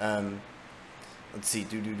 Let's see.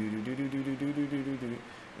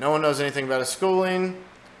 No one knows anything about his schooling,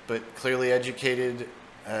 but clearly educated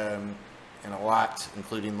in a lot,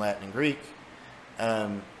 including Latin and Greek.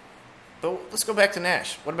 But let's go back to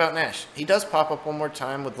Nashe. What about Nashe? He does pop up one more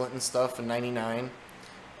time with Linton stuff in 99.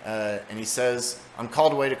 And he says, I'm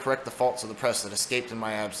called away to correct the faults of the press that escaped in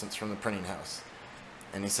my absence from the printing house.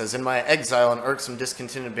 And he says, in my exile and irksome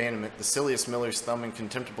discontented abandonment, the silliest miller's thumb and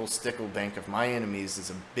contemptible sticklebank of my enemies is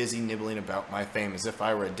a busy nibbling about my fame as if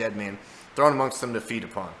I were a dead man thrown amongst them to feed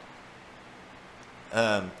upon.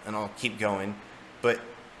 And I'll keep going. But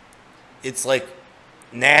it's like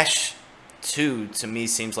Nashe 2 to me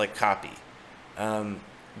seems like copy.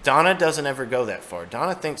 Donna doesn't ever go that far.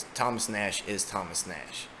 Donna thinks Thomas Nashe is Thomas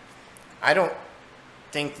Nashe. I don't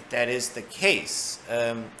think that is the case.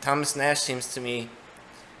 Thomas Nashe seems to me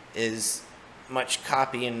is much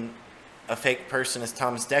copying a fake person as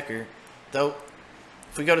Thomas Dekker, though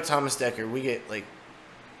if we go to Thomas Dekker, we get like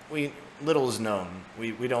little is known.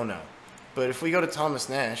 We don't know. But if we go to Thomas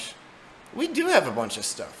Nashe, we do have a bunch of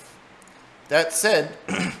stuff. That said,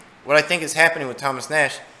 what I think is happening with Thomas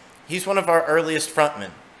Nashe, he's one of our earliest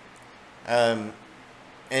frontmen.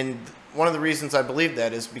 And one of the reasons I believe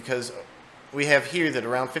that is because we have here that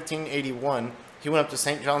around 1581, he went up to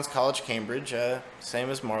St. John's College, Cambridge, same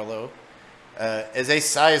as Marlowe, as a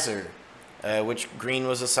sizer, which Green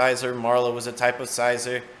was a sizer, Marlowe was a type of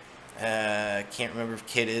sizer. Can't remember if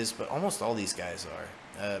Kidd is, but almost all these guys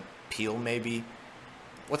are. Peel, maybe.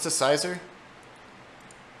 What's a sizer?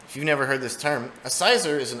 If you've never heard this term, a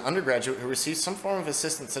sizer is an undergraduate who receives some form of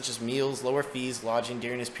assistance such as meals, lower fees, lodging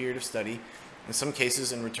during his period of study, in some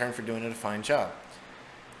cases in return for doing a fine job.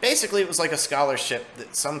 Basically, it was like a scholarship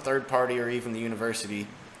that some third party or even the university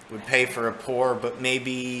would pay for a poor but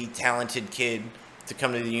maybe talented kid to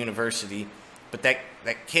come to the university. But that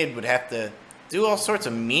kid would have to do all sorts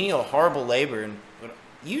of menial, horrible labor and would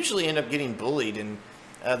usually end up getting bullied. And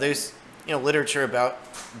there's literature about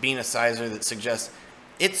being a sizer that suggests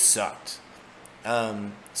it sucked.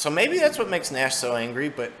 So maybe that's what makes Nashe so angry,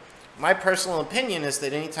 but my personal opinion is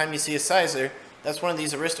that anytime you see a sizer, that's one of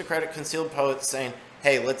these aristocratic concealed poets saying,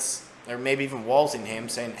 hey, or maybe even Walsingham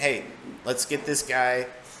saying, hey, let's get this guy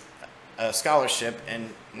a scholarship, and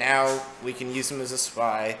now we can use him as a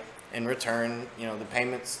spy in return, the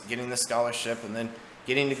payments, getting the scholarship, and then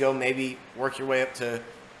getting to go maybe work your way up to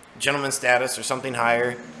gentleman status or something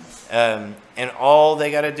higher. And all they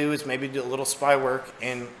got to do is maybe do a little spy work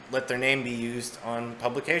and let their name be used on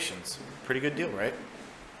publications. Pretty good deal, right?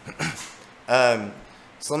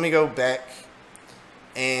 So let me go back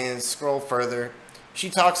and scroll further. She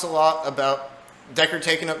talks a lot about Dekker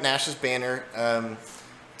taking up Nashe's banner.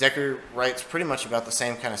 Dekker writes pretty much about the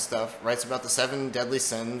same kind of stuff. Writes about the 7 deadly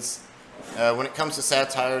sins. When it comes to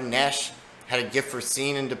satire, Nashe had a gift for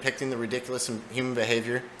seeing and depicting the ridiculous in human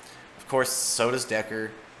behavior. Of course, so does Dekker.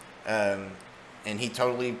 And he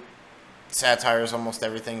totally satires almost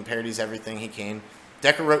everything, parodies everything he can.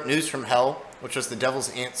 Dekker wrote News from Hell, which was the devil's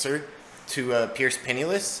answer to Pierce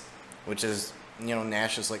Penniless, which is,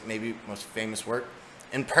 Nashe's maybe most famous work.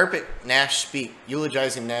 And perfect Nashe speak,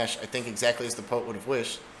 eulogizing Nashe, I think exactly as the poet would have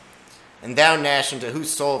wished. And thou, Nashe, into whose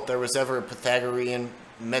soul if there was ever a Pythagorean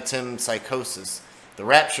metempsychosis, the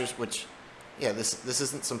raptures, which, this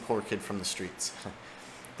isn't some poor kid from the streets.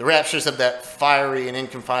 The raptures of that fiery and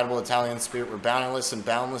inconfidable Italian spirit were boundless and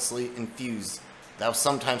boundlessly infused. Thou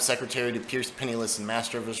sometimes secretary to Pierce Penniless and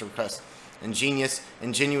master of his request, ingenuous,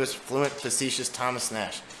 fluent, facetious Thomas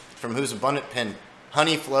Nashe, from whose abundant pen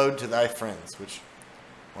honey flowed to thy friends,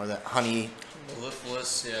 or that honey...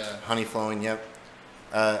 Mellifluous, yeah. Honey flowing, yep.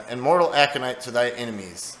 And mortal aconite to thy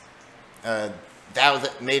enemies. Thou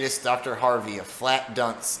that madest Dr. Harvey a flat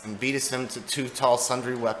dunce, and beatest him to 2 tall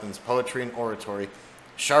sundry weapons, poetry and oratory,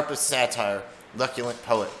 sharpest satire, luculent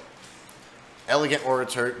poet. Elegant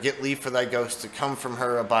orator, get leave for thy ghost to come from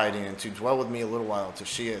her abiding, and to dwell with me a little while, till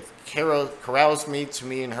she hath caroused me to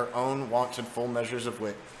me in her own wonted full measures of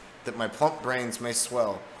wit, that my plump brains may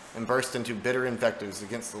swell, and burst into bitter invectives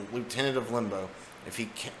against the lieutenant of limbo, if he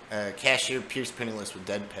cashier Pierce Penniless with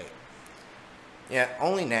dead pay. Yeah,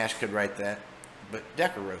 only Nashe could write that, but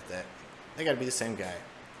Dekker wrote that. They got to be the same guy.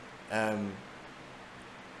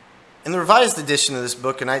 In the revised edition of this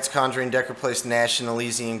book, A Knight's Conjuring, Dekker placed Nashe in an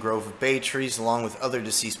Elysian grove of bay trees, along with other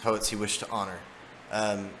deceased poets he wished to honor.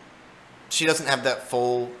 She doesn't have that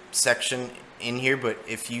full section in here, but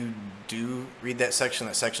if you do read that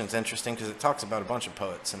section's interesting because it talks about a bunch of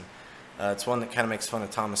poets, and it's one that kind of makes fun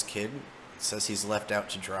of Thomas Kidd. It says he's left out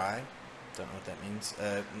to dry. Don't know what that means.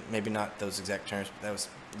 Maybe not those exact terms, but that was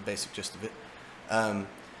the basic gist of it. And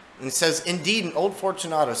it says, indeed, in Old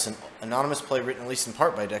Fortunatus, an anonymous play written at least in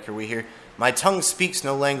part by Dekker, we hear, my tongue speaks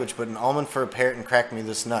no language but an almond for a parrot and crack me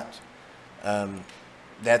this nut.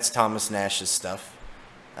 That's Thomas Nashe's stuff.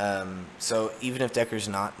 So even if Dekker's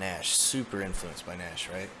not Nashe, super influenced by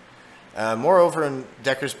Nashe, right? Moreover, in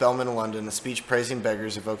Dekker's Bellman in London, a speech praising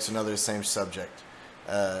beggars evokes another same subject.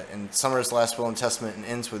 In Summer's Last Will and Testament, and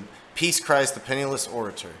ends with, "Peace cries the penniless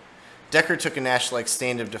orator." Dekker took a Nashe-like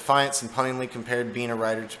stand of defiance and punningly compared being a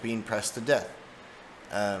writer to being pressed to death.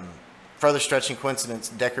 Further stretching coincidence,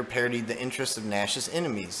 Dekker parodied the interests of Nashe's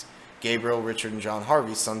enemies, Gabriel, Richard, and John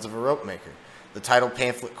Harvey, sons of a rope maker. The title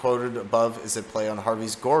pamphlet quoted above is a play on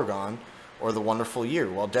Harvey's Gorgon, or The Wonderful Year,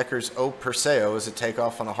 while Dekker's O Perseo is a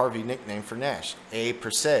takeoff on a Harvey nickname for Nashe, A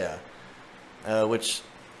Persea, which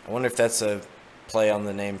I wonder if that's a play on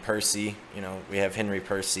the name Percy. You know, we have Henry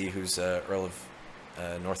Percy, who's Earl of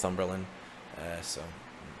Northumberland, so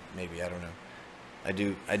maybe, I don't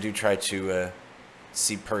know. I do try to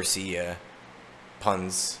see Percy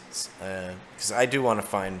puns, because I do want to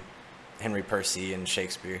find Henry Percy in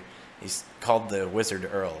Shakespeare. He's called the Wizard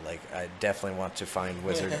Earl. Like, I definitely want to find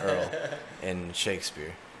Wizard Earl in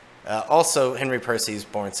Shakespeare. Also, Henry Percy's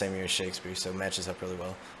born same year as Shakespeare, so it matches up really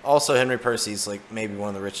well. Also, Henry Percy's like maybe one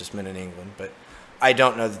of the richest men in England, but I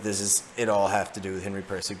don't know that this is it all have to do with Henry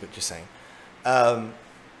Percy, but just saying.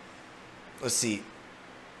 Let's see.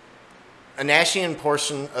 A Nashian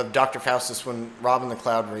portion of Dr. Faustus when Robin the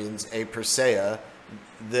Cloud reads A Persea,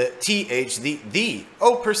 the TH, the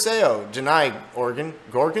O Perseo, deny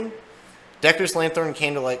Gorgon. Dekker's Lanthorn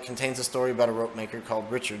Candlelight contains a story about a rope maker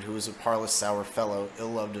called Richard, who was a parlous, sour fellow,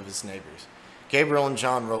 ill-loved of his neighbors. Gabriel and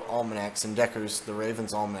John wrote almanacs, and Dekker's The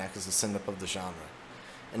Raven's Almanac is the send-up of the genre.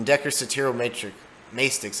 In Dekker's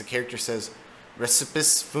Satiro-Mastix, a character says,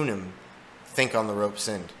 "Recipis funum," think on the rope's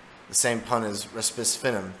end. The same pun as "Respis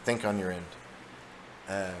finum," think on your end.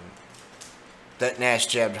 That Nashe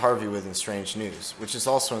jabbed Harvey with in Strange News, which is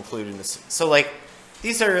also included in this. So, like,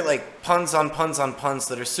 these are like puns on puns on puns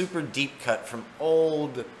that are super deep cut from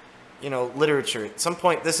old, you know, literature. At some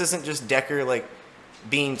point, this isn't just Dekker like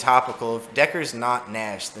being topical. If Dekker's not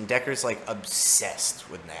Nashe, then Dekker's like obsessed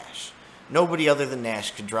with Nashe. Nobody other than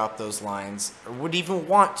Nashe could drop those lines or would even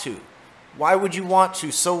want to. Why would you want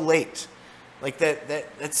to so late? Like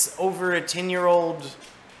that's over a 10-year-old,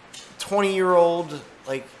 20-year-old,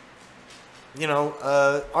 like, you know,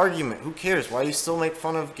 argument. Who cares? Why do you still make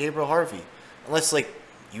fun of Gabriel Harvey? Unless, like,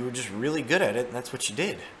 you were just really good at it, and that's what you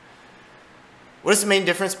did. What is the main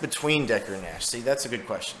difference between Dekker and Nashe? See, that's a good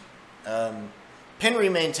question.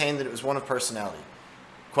 Penry maintained that it was one of personality.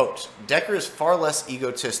 Quote, Dekker is far less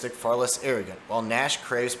egotistic, far less arrogant. While Nashe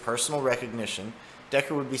craves personal recognition,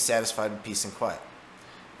 Dekker would be satisfied with peace and quiet.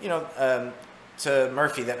 You know, to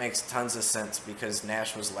Murphy, that makes tons of sense because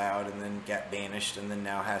Nashe was loud and then got banished and then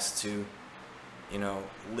now has to, you know,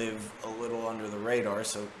 live a little under the radar,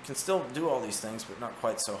 so can still do all these things, but not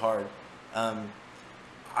quite so hard.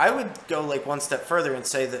 I would go like one step further and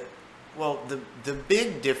say that, well, the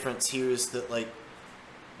big difference here is that, like,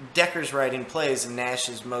 Dekker's writing plays and Nashe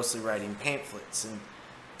is mostly writing pamphlets, and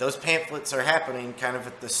those pamphlets are happening kind of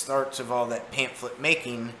at the start of all that pamphlet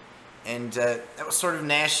making, and that was sort of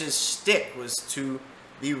Nashe's shtick, was to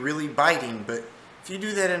be really biting, but if you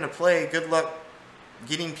do that in a play, good luck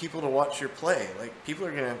getting people to watch your play. Like, people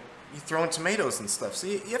are gonna be throwing tomatoes and stuff, so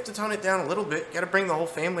you have to tone it down a little bit. You gotta bring the whole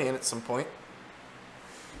family in at some point.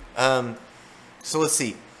 So let's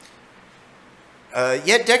see.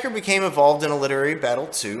 Yet Dekker became involved in a literary battle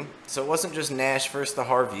too, so it wasn't just Nashe versus the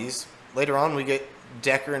Harveys. Later on we get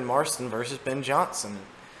Dekker and Marston versus Ben Jonson.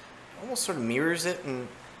 It almost sort of mirrors it, and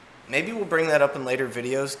maybe we'll bring that up in later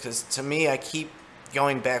videos, because to me, I keep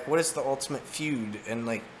going back, what is the ultimate feud? And,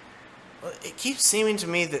 like, it keeps seeming to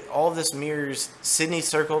me that all this mirrors Sydney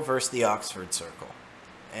Circle versus the Oxford Circle.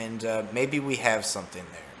 And maybe we have something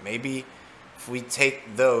there. Maybe if we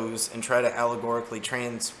take those and try to allegorically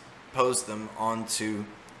transpose them onto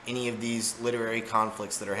any of these literary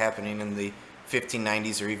conflicts that are happening in the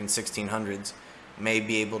 1590s or even 1600s, may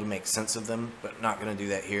be able to make sense of them, but not going to do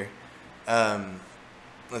that here.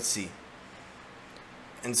 Let's see.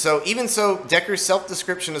 And so, even so, Dekker's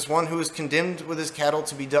self-description as one who is condemned with his cattle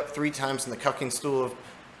to be ducked 3 times in the cucking stool of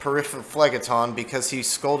Periphephlegeton because he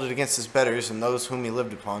scolded against his betters and those whom he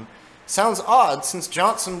lived upon, sounds odd, since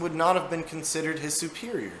Jonson would not have been considered his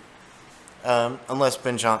superior. Unless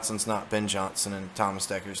Ben Jonson's not Ben Jonson and Thomas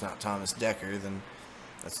Dekker's not Thomas Dekker, then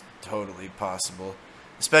that's totally possible.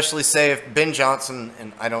 Especially, say, if Ben Jonson,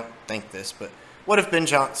 and I don't think this, but what if Ben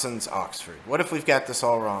Jonson's Oxford? What if we've got this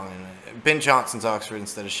all wrong and Ben Jonson's Oxford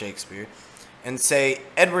instead of Shakespeare? And say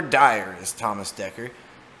Edward Dyer is Thomas Dekker.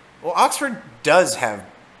 Well, Oxford does have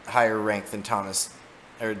higher rank than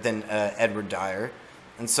Edward Dyer.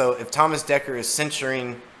 And so if Thomas Dekker is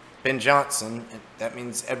censuring Ben Jonson, that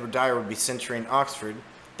means Edward Dyer would be censuring Oxford.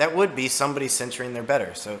 That would be somebody censuring their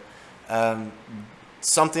better. So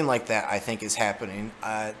something like that, I think, is happening.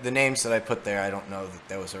 The names that I put there, I don't know that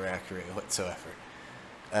those are accurate whatsoever.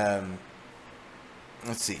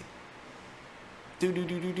 Let's see.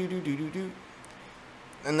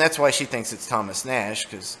 And that's why she thinks it's Thomas Nashe,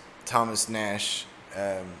 because Thomas Nashe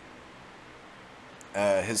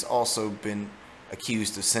has also been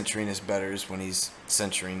accused of censoring his betters when he's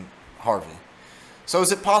censoring Harvey. So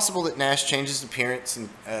is it possible that Nashe changed his appearance and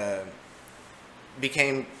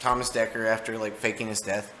became Thomas Dekker after, like, faking his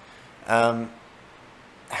death?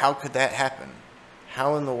 How could that happen?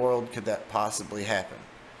 How in the world could that possibly happen?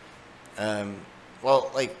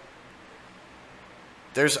 Well, like,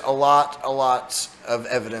 there's a lot of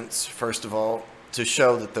evidence, first of all, to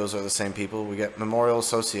show that those are the same people. We get memorial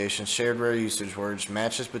associations, shared rare usage words,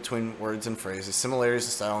 matches between words and phrases, similarities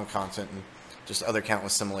in style and content, and just other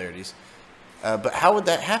countless similarities. But how would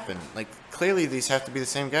that happen? Like, clearly these have to be the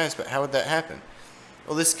same guys, but how would that happen?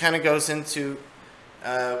 Well, this kind of goes into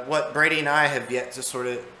what Brady and I have yet to sort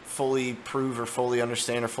of fully prove or fully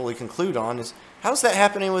understand or fully conclude on, is how's that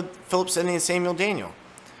happening with Philip Sidney and Samuel Daniel?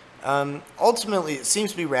 Ultimately, it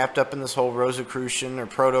seems to be wrapped up in this whole Rosicrucian or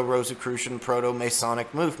Proto-Rosicrucian,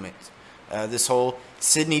 Proto-Masonic movement. This whole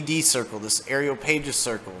Sidney D circle, this Ariel Pages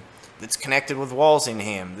circle, that's connected with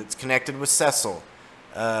Walsingham, that's connected with Cecil,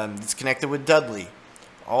 that's connected with Dudley.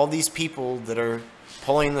 All these people that are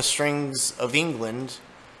pulling the strings of England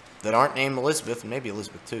that aren't named Elizabeth, maybe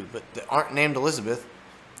Elizabeth too, but that aren't named Elizabeth,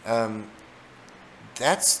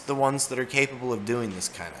 that's the ones that are capable of doing this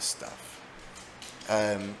kind of stuff.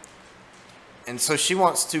 And so she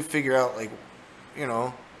wants to figure out, like, you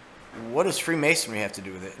know, what does Freemasonry have to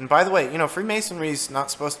do with it? And by the way, you know, Freemasonry is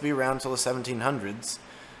not supposed to be around until the 1700s,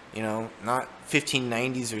 you know, not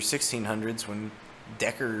 1590s or 1600s when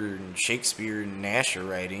Dekker and Shakespeare and Nashe are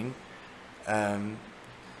writing. And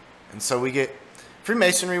so we get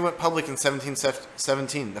Freemasonry went public in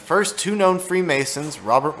 1717. The first two known Freemasons,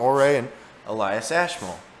 Robert Moray and Elias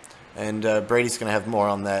Ashmole. And Brady's going to have more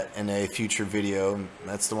on that in a future video.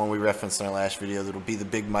 That's the one we referenced in our last video. That'll be the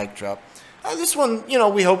big mic drop. This one, you know,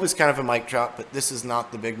 we hope is kind of a mic drop, but this is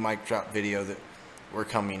not the big mic drop video that we're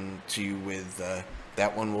coming to you with.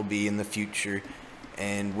 That one will be in the future,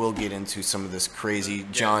 and we'll get into some of this crazy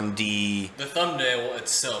John D. The thumbnail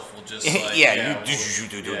itself will just like like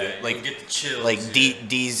you'll get the chills, like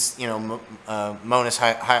D's, you know, Monas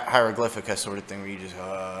hieroglyphica sort of thing, where you just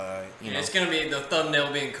you know. It's gonna be the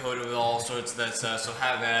thumbnail being coated with all sorts of that stuff. So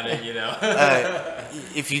have at it, you know.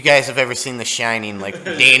 If you guys have ever seen The Shining, like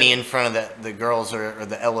Danny in front of the girls or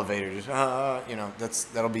the elevator, just you know,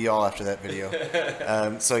 that'll be all after that video.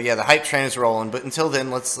 So yeah, the hype train is rolling. But until then,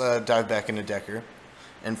 let's dive back into Dekker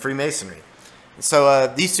and Freemasonry. So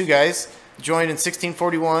these two guys joined in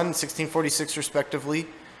 1641 and 1646 respectively.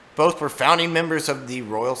 Both were founding members of the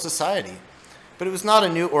Royal Society, but it was not a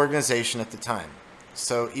new organization at the time.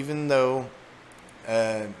 So even though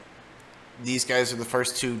these guys are the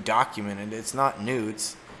first two documented, it's not new.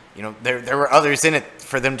 It's, you know, there were others in it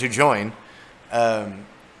for them to join. And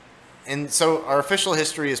so our official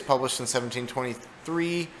history is published in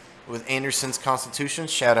 1723 with Anderson's Constitution.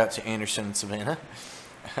 Shout out to Anderson and Savannah.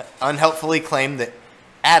 Unhelpfully claimed that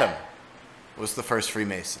Adam was the first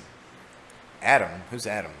Freemason. Adam? Who's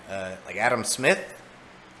Adam? Like Adam Smith?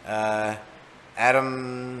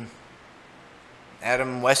 Adam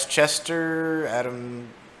Westchester?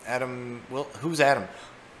 Who's Adam?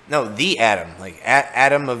 No, the Adam. Like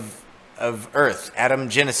Adam of Earth. Adam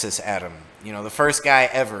Genesis Adam. You know, the first guy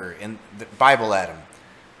ever in the Bible Adam.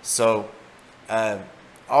 So,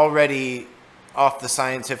 already off the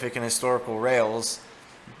scientific and historical rails.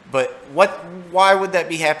 But why would that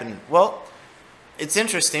be happening? Well, it's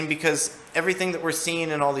interesting because everything that we're seeing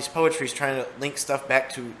in all these poetry is trying to link stuff back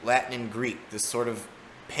to Latin and Greek, this sort of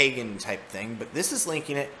pagan type thing. But this is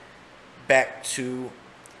linking it back to,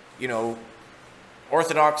 you know,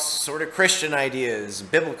 Orthodox sort of Christian ideas,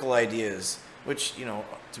 biblical ideas, which, you know,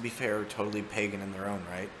 to be fair, are totally pagan in their own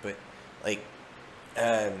right. But, like,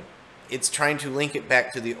 it's trying to link it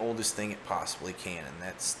back to the oldest thing it possibly can. And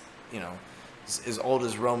that's, you know, as old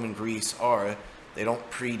as Rome and Greece are, they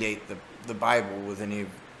don't predate the Bible with any of,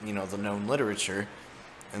 you know, the known literature.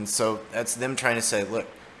 And so that's them trying to say, look,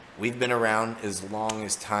 we've been around as long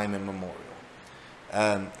as time immemorial.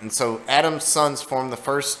 And so Adam's sons formed the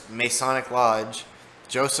first Masonic lodge.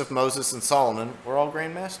 Joseph, Moses, and Solomon were all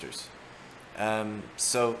Grand Masters.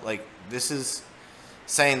 So, like, this is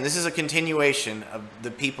saying this is a continuation of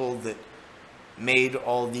the people that made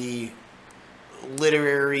all the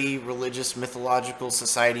literary, religious, mythological,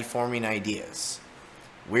 society-forming ideas.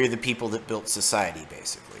 We're the people that built society,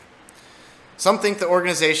 basically. Some think the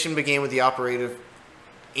organization began with the operative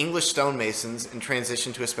English stonemasons and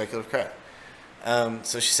transitioned to a speculative craft.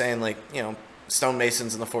 So she's saying, like, you know,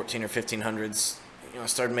 stonemasons in the 14 or 1500s, you know,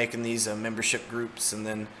 started making these membership groups, and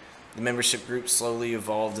then the membership groups slowly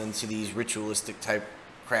evolved into these ritualistic type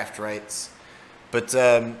craft rites. But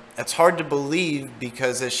it's hard to believe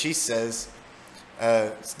because, as she says,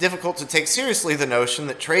 it's difficult to take seriously the notion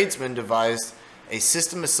that tradesmen devised a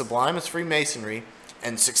system as sublime as Freemasonry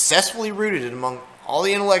and successfully rooted it among all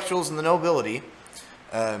the intellectuals and the nobility.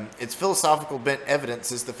 Its philosophical bent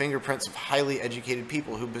evidence is the fingerprints of highly educated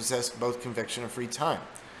people who possess both conviction and free time.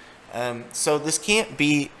 So this can't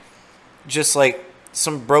be just like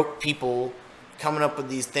some broke people coming up with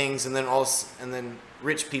these things and then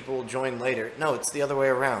rich people join later. No, it's the other way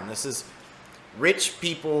around. This is rich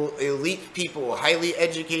people, elite people, highly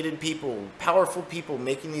educated people, powerful people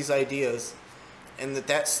making these ideas, and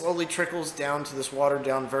that slowly trickles down to this watered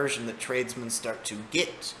down version that tradesmen start to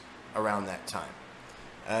get around that time.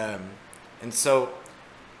 And so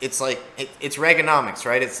it's like it's Reaganomics,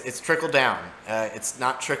 right? It's trickle down. It's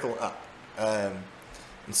not trickle up. And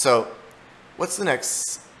so what's the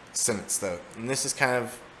next sentence though? And this is kind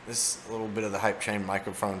of this little bit of the hype train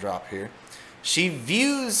microphone drop here. She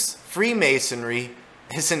views Freemasonry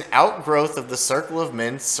as an outgrowth of the circle of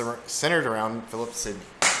men centered around Philip Sidney.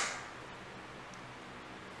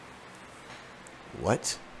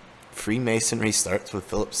 What? Freemasonry starts with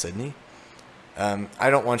Philip Sidney? I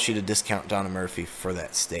don't want you to discount Donna Murphy for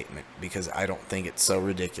that statement because I don't think it's so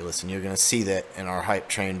ridiculous, and you're going to see that in our hype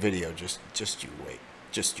train video. Just you wait.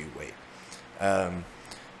 Just you wait.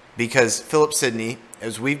 Because Philip Sidney,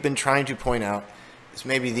 as we've been trying to point out, is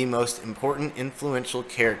maybe the most important, influential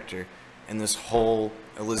character in this whole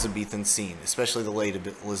Elizabethan scene, especially the late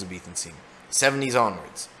Elizabethan scene, 70s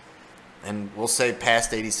onwards, and we'll say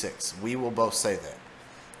past 86. We will both say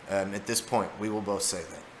that. At this point, we will both say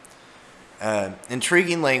that.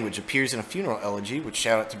 Intriguing language appears in a funeral elegy, which,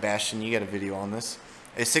 shout out to Bastion, you got a video on this,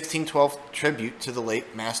 a 1612 tribute to the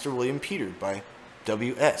late Master William Peter by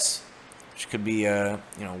W.S., which could be,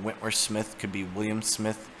 Wentworth Smith, could be William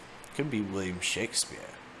Smith, could be William Shakespeare.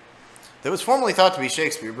 That was formerly thought to be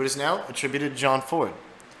Shakespeare, but is now attributed to John Ford.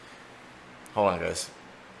 Hold on, guys.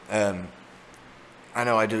 I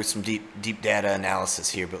know I do some deep data analysis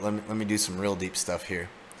here, but let me do some real deep stuff here.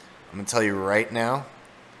 I'm going to tell you right now,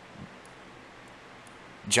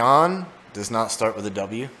 John does not start with a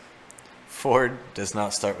W. Ford does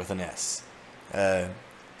not start with an S.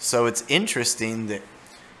 So it's interesting that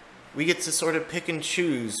we get to sort of pick and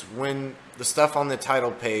choose when the stuff on the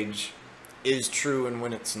title page is true and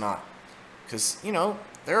when it's not. Because, you know,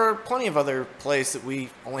 there are plenty of other plays that we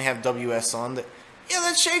only have WS on that, yeah,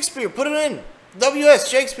 that's Shakespeare, put it in. WS,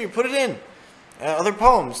 Shakespeare, put it in. Other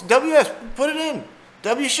poems, WS, put it in.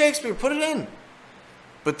 W. Shakespeare, put it in.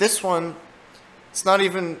 But this one, it's not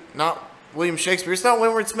William Shakespeare, it's not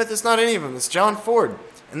Wentworth Smith, it's not any of them, it's John Ford.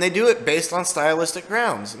 And they do it based on stylistic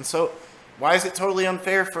grounds. And so why is it totally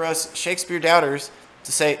unfair for us Shakespeare doubters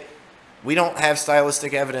to say we don't have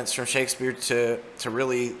stylistic evidence from Shakespeare to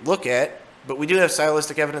really look at, but we do have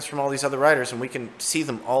stylistic evidence from all these other writers and we can see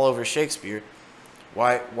them all over Shakespeare?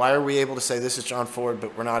 Why are we able to say this is John Ford,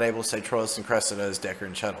 but we're not able to say Troilus and Cressida is Dekker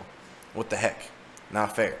and Chettle? What the heck?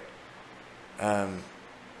 Not fair.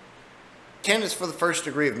 Candidates for the first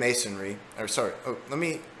degree of Masonry, let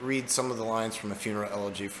me read some of the lines from a funeral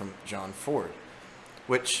elegy from John Ford,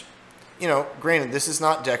 which, you know, granted, this is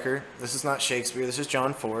not Dekker, this is not Shakespeare, this is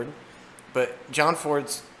John Ford, but John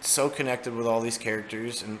Ford's so connected with all these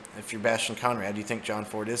characters, and if you're Bastian Conrad, you think John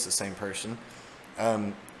Ford is the same person.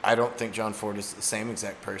 I don't think John Ford is the same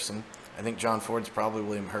exact person. I think John Ford's probably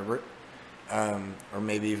William Herbert, or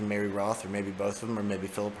maybe even Mary Roth, or maybe both of them, or maybe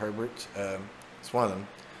Philip Herbert. It's one of them.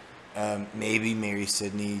 Maybe Mary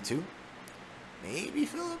Sidney too. Maybe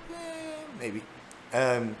Philip, maybe.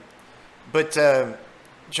 But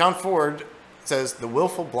John Ford says, the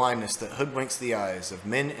willful blindness that hoodwinks the eyes of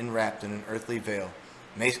men enwrapped in an earthly veil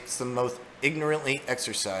makes them most ignorantly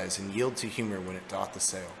exercise and yield to humor when it doth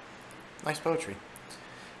assail. Nice poetry.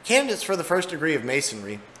 Candidates for the first degree of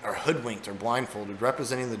Masonry are hoodwinked or blindfolded,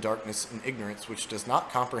 representing the darkness and ignorance which does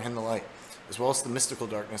not comprehend the light, as well as the mystical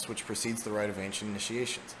darkness which precedes the rite of ancient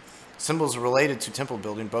initiations. Symbols related to temple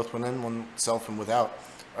building, both within oneself and without,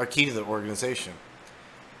 are key to the organization.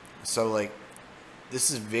 So, like, this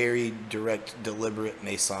is very direct, deliberate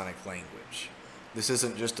Masonic language. This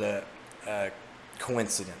isn't just a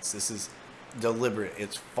coincidence. This is deliberate.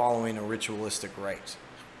 It's following a ritualistic rite.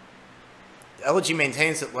 The elegy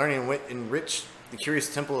maintains that learning and wit enrich the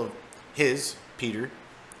curious temple of his, Peter,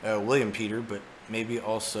 William Peter, but maybe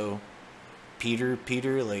also Peter,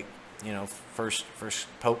 like, you know, first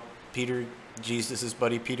Pope Peter, Jesus'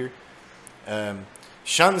 buddy Peter,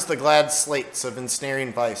 shuns the glad slates of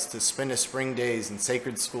ensnaring vice to spend his spring days in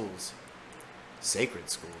sacred schools. Sacred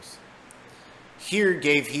schools. Here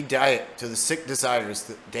gave he diet to the sick desires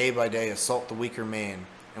that day by day assault the weaker man,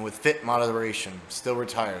 and with fit moderation still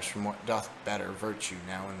retires from what doth batter virtue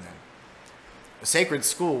now and then. A sacred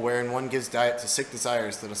school wherein one gives diet to sick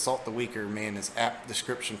desires that assault the weaker man is apt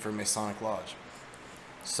description for Masonic lodge.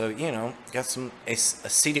 So, you know, got some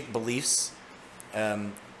ascetic beliefs,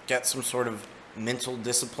 got some sort of mental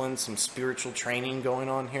discipline, some spiritual training going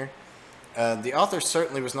on here. The author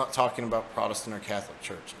certainly was not talking about Protestant or Catholic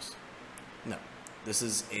churches. No, this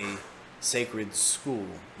is a sacred school.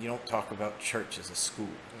 You don't talk about church as a school.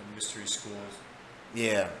 Mystery schools.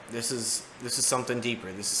 Yeah, this is something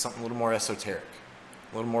deeper. This is something a little more esoteric,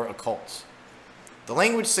 a little more occult. The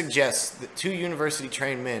language suggests that 2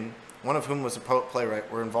 university-trained men, one of whom was a poet-playwright,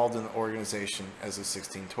 were involved in the organization as of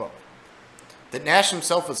 1612. That Nashe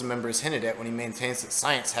himself was a member is hinted at when he maintains that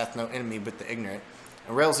science hath no enemy but the ignorant,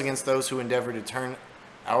 and rails against those who endeavor to turn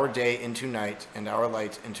our day into night and our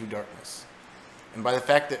light into darkness. And by the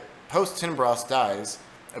fact that Post Tenebras dies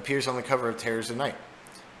appears on the cover of Terrors of Night.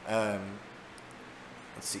 Let's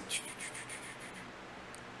see.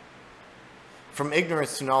 From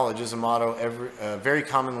ignorance to knowledge is a motto very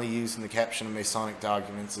commonly used in the caption of Masonic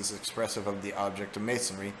documents as expressive of the object of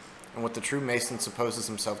Masonry and what the true Mason supposes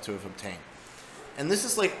himself to have obtained. And this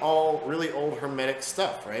is like all really old hermetic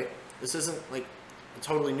stuff, right? This isn't like a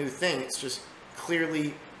totally new thing. It's just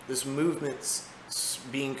clearly this movement's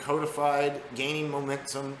being codified, gaining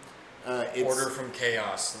momentum. Order from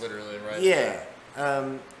chaos, literally, right? Yeah.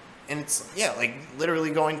 And it's, yeah, like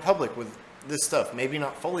literally going public with this stuff. Maybe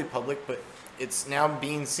not fully public, but it's now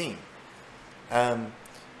being seen.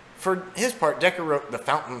 For his part, Dekker wrote, "The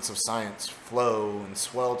fountains of science flow and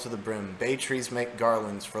swell to the brim. Bay trees make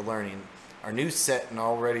garlands for learning. Our new set and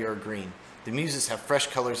already are green. The muses have fresh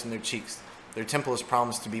colors in their cheeks. Their temple is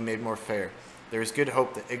promised to be made more fair. There is good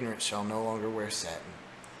hope that ignorance shall no longer wear satin."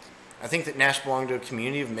 I think that Nashe belonged to a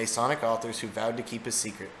community of Masonic authors who vowed to keep his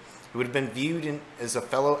secret, who would have been viewed as a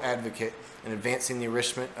fellow advocate in advancing the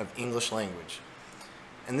enrichment of English language.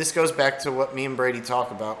 And this goes back to what me and Brady talk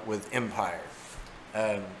about with empire.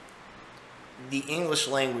 The English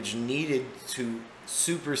language needed to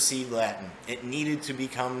supersede Latin. It needed to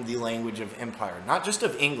become the language of empire, not just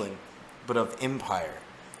of England, but of empire,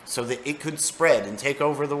 so that it could spread and take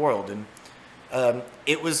over the world. And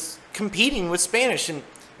it was competing with Spanish. And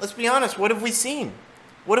let's be honest, what have we seen?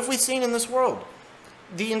 What have we seen in this world?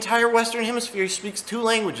 The entire Western Hemisphere speaks 2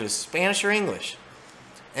 languages, Spanish or English.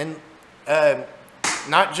 And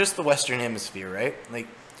not just the Western Hemisphere, right? Like,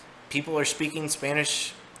 people are speaking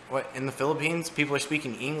Spanish in the Philippines. People are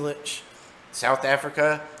speaking English, South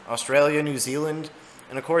Africa, Australia, New Zealand.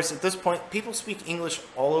 And of course, at this point, people speak English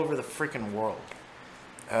all over the freaking world.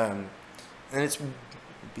 And it's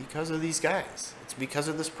because of these guys. It's because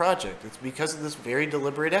of this project. It's because of this very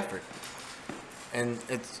deliberate effort. And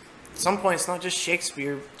it's, at some point, it's not just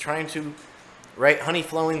Shakespeare trying to write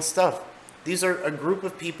honey-flowing stuff. These are a group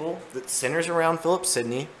of people that centers around Philip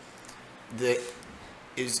Sidney that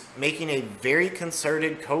is making a very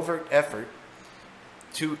concerted, covert effort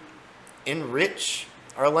to enrich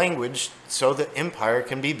our language so that empire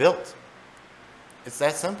can be built. It's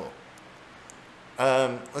that simple.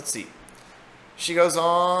 Let's see. She goes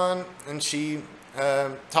on and she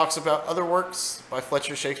talks about other works by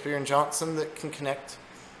Fletcher, Shakespeare, and Johnson that can connect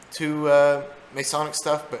to Masonic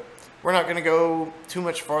stuff, but we're not going to go too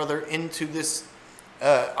much farther into this.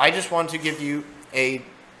 I just want to give you a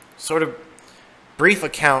sort of brief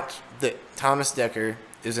account that Thomas Dekker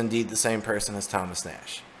is indeed the same person as Thomas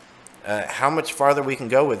Nashe. How much farther we can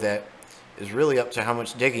go with that is really up to how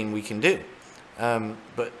much digging we can do.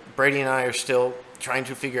 But Brady and I are still trying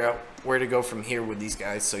to figure out where to go from here with these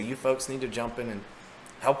guys, so you folks need to jump in and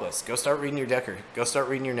help us. Go start reading your Dekker. Go start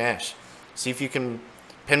reading your Nashe. See if you can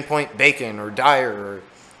pinpoint Bacon or Dyer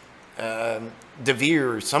or De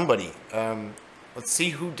Vere or somebody. Let's see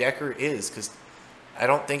who Dekker is, because I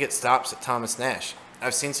don't think it stops at Thomas Nashe.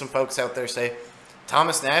 I've seen some folks out there say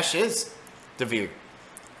Thomas Nashe is De Vere.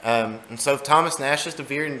 And so if Thomas Nashe is De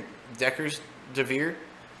Vere and Dekker's De Vere,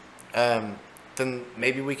 then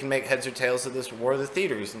maybe we can make heads or tails of this War of the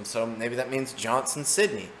Theaters. And so maybe that means Johnson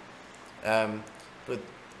Sidney. And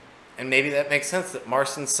maybe that makes sense that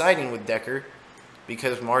Marston's siding with Dekker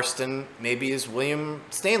because Marston maybe is William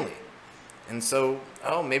Stanley. And so,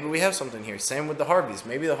 oh, maybe we have something here. Same with the Harveys.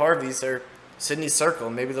 Maybe the Harveys are Sidney's circle.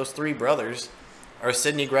 Maybe those 3 brothers are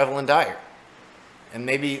Sidney, Greville, and Dyer. And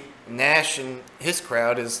maybe Nashe and his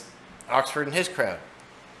crowd is Oxford and his crowd.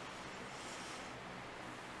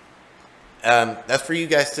 That's for you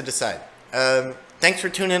guys to decide. Thanks for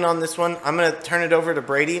tuning in on this one. I'm going to turn it over to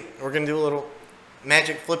Brady. We're going to do a little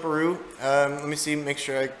magic flipperoo. Let me see, make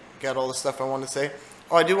sure I got all the stuff I want to say.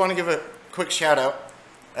 Oh, I do want to give a quick shout out.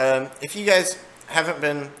 If you guys haven't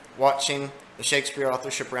been watching the Shakespeare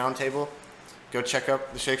Authorship Roundtable, go check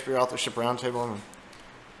out the Shakespeare Authorship Roundtable.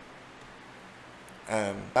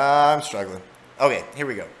 I'm struggling. Okay, here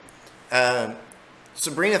we go.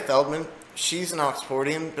 Sabrina Feldman, she's an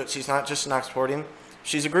Oxfordian, but she's not just an Oxfordian.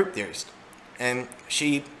 She's a group theorist. And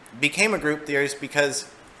she became a group theorist because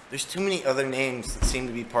there's too many other names that seem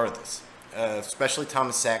to be part of this. Especially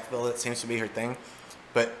Thomas Sackville, that seems to be her thing.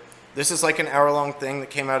 But this is like an hour-long thing that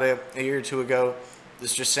came out a year or two ago.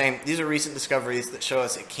 It's just saying, these are recent discoveries that show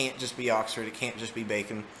us it can't just be Oxford, it can't just be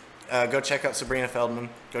Bacon. Go check out Sabrina Feldman.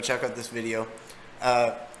 Go check out this video.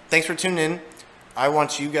 Thanks for tuning in. I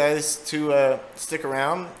want you guys to stick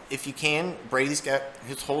around if you can. Brady's got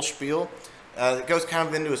his whole spiel. It goes kind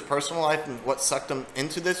of into his personal life and what sucked him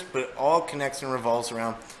into this, but it all connects and revolves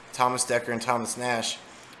around Thomas Dekker and Thomas Nashe,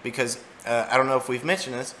 because I don't know if we've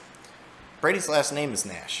mentioned this, Brady's last name is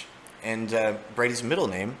Nashe, and Brady's middle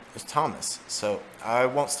name is Thomas. So I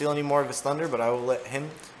won't steal any more of his thunder, but I will let him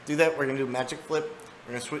do that. We're going to do a magic flip.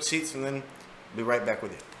 We're going to switch seats, and then be right back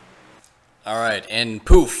with you. All right, and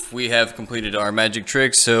poof, we have completed our magic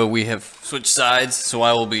trick, so we have switched sides, so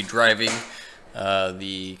I will be driving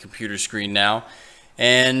the computer screen now.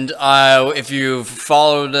 And if you've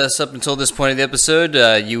followed us up until this point of the episode,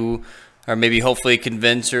 you are maybe hopefully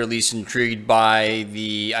convinced or at least intrigued by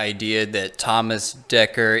the idea that Thomas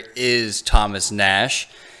Dekker is Thomas Nashe.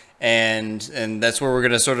 And that's where we're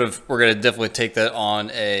gonna definitely take that on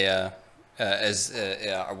as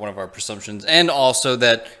one of our presumptions, and also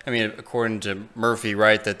that, I mean, according to Murphy,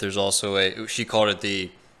 right, that there's also she called it the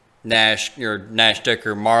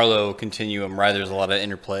Nashe-Dekker-Marlowe continuum, right? There's a lot of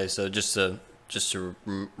interplay, so just to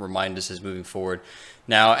remind us as moving forward.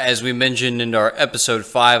 Now, as we mentioned in our episode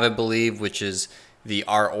 5, I believe, which is the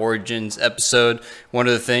Our Origins episode, one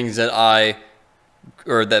of the things that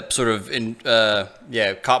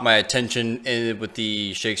caught my attention with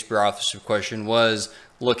the Shakespeare authorship question was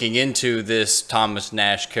looking into this Thomas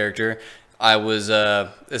Nashe character. I was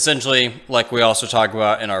essentially, like we also talked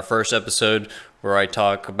about in our first episode, where I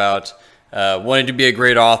talk about wanting to be a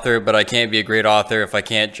great author, but I can't be a great author if I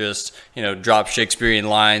can't just, drop Shakespearean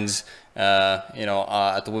lines, at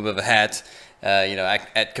the whim of a hat,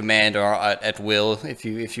 at command or at will, if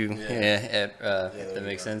that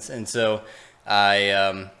makes sense. And so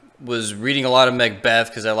I was reading a lot of Macbeth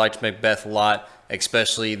because I liked Macbeth a lot,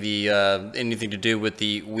 especially the anything to do with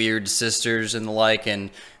the weird sisters and the like. And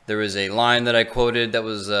there was a line that I quoted that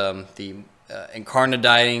was the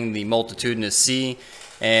incarnadine the multitudinous sea,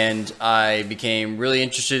 and I became really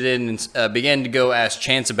interested in and began to go ask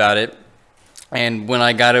Chance about it. And when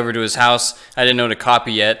I got over to his house, I didn't own a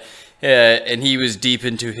copy yet, and he was deep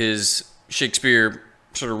into his Shakespeare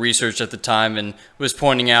sort of research at the time, and was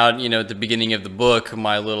pointing out, at the beginning of the book,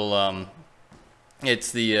 my little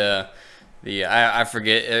it's I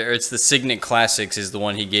forget, or it's the Signet Classics is the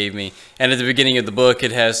one he gave me. And at the beginning of the book,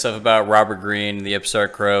 it has stuff about Robert Greene and the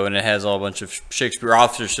Epistolic Crow, and it has all a bunch of Shakespeare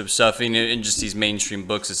authorship stuff in just these mainstream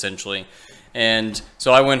books, essentially. And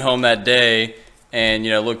so I went home that day and,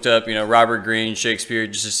 looked up, Robert Greene, Shakespeare,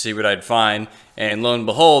 just to see what I'd find. And lo and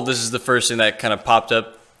behold, this is the first thing that kind of popped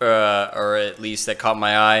up, or at least that caught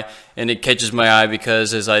my eye. And it catches my eye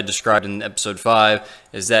because, as I described in episode 5,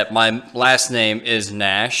 is that my last name is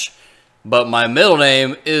Nashe, but my middle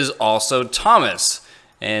name is also Thomas.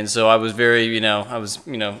 And so I was very,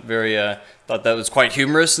 thought that was quite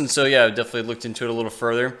humorous. And so, yeah, I definitely looked into it a little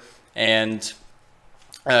further. And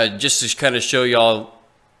just to kind of show y'all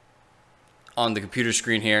on the computer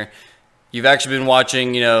screen here, you've actually been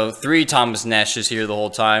watching, 3 Thomas Nashes here the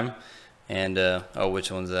whole time. And,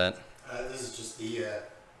 which one's that? This is just a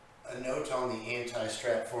note on the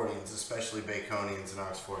anti-Stratfordians, especially Baconians and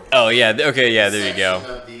Oxfordians. Oh, yeah. Okay, yeah, there you go.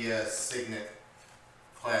 Of the Signet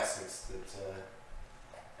Classics that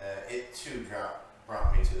it too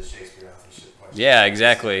brought me to the Shakespeare authorship question. Yeah,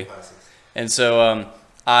 exactly. And so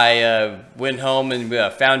I went home and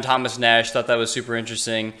found Thomas Nashe, thought that was super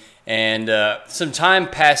interesting. And some time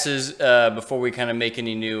passes before we kind of make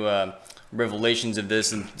any new revelations of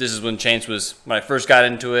this, and this is when Chance was, when I first got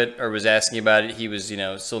into it or was asking about it, he was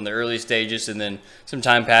still in the early stages, and then some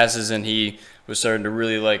time passes and he was starting to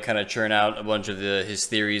really kind of churn out a bunch of his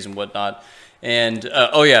theories and whatnot. And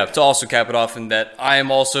to also cap it off, in that I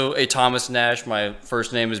am also a Thomas Nashe. My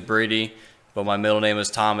first name is Brady, but my middle name is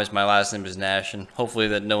Thomas, my last name is Nashe, and hopefully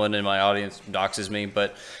that no one in my audience doxes me.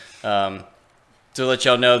 But to let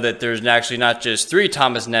y'all know that there's actually not just 3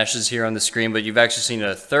 Thomas Nashes here on the screen, but you've actually seen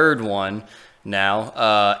a 3rd one now.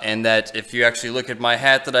 And that if you actually look at my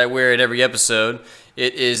hat that I wear at every episode,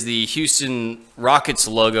 it is the Houston Rockets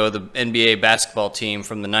logo, the NBA basketball team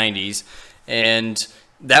from the 90s. And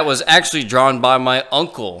that was actually drawn by my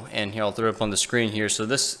uncle. And here, I'll throw it up on the screen here. So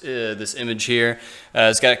this image here,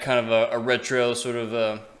 it's got kind of a retro sort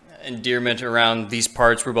of endearment around these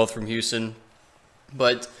parts. We're both from Houston.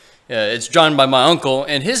 But it's drawn by my uncle,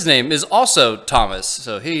 and his name is also Thomas.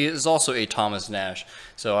 So he is also a Thomas Nashe.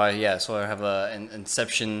 So I have an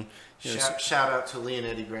inception. Shout out to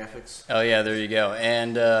Leonetti Graphics. Oh yeah, there you go.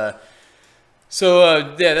 And yeah,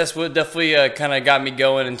 that's what definitely kind of got me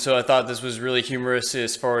going. And so I thought this was really humorous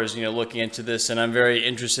as far as looking into this. And I'm very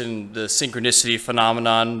interested in the synchronicity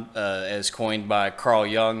phenomenon as coined by Carl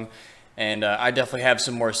Jung. And I definitely have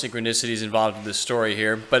some more synchronicities involved in this story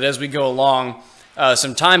here. But as we go along,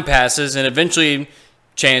 some time passes, and eventually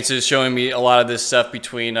Chance is showing me a lot of this stuff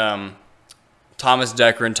between Thomas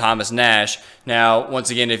Dekker and Thomas Nashe. Now, once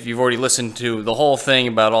again, if you've already listened to the whole thing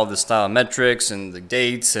about all the stylometrics and the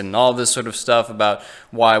dates and all this sort of stuff about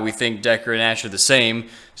why we think Dekker and Nashe are the same,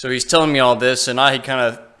 so he's telling me all this, and I had kind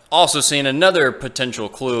of also seen another potential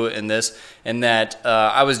clue in this, in that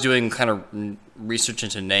I was doing kind of research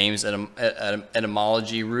into names and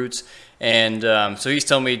etymology roots. And so he's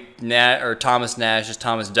telling me Thomas Nashe is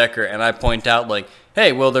Thomas Dekker, and I point out like,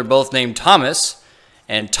 hey, well, they're both named Thomas,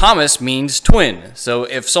 and Thomas means twin. So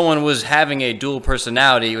if someone was having a dual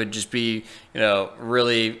personality, it would just be,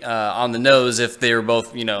 really on the nose if they were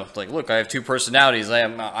both, like, look, I have 2 personalities.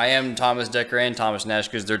 I am Thomas Dekker and Thomas Nashe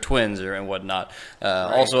because they're twins and whatnot. Right.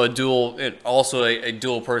 Also a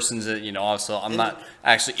dual person's, also I'm not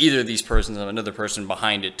actually either of these persons. I'm another person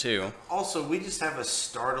behind it too. Also, we just have a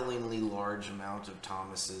startlingly large amount of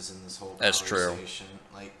Thomases in this whole conversation. That's true.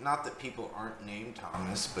 Like, not that people aren't named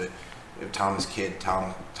Thomas, but we have Thomas Kidd,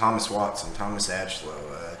 Thomas Watson, Thomas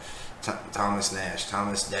Ashlow, Thomas Nashe,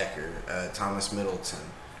 Thomas Dekker, Thomas Middleton.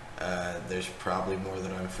 There's probably more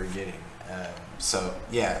that I'm forgetting. So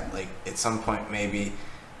yeah, like at some point maybe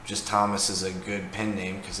just Thomas is a good pen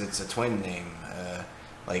name because it's a twin name.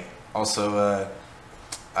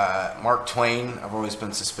 Mark Twain. I've always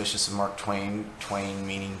been suspicious of Mark Twain. Twain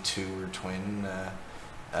meaning 2 or twin.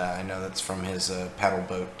 I know that's from his paddle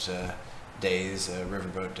boat days,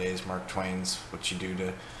 riverboat days. Mark Twain's what you do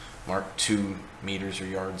to mark 2 meters or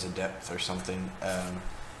yards of depth or something.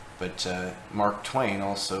 But Mark Twain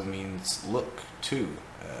also means look too,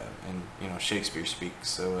 and Shakespeare speaks.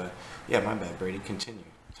 So yeah, my bad, Brady. Continue.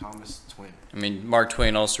 Thomas Twin. I mean, Mark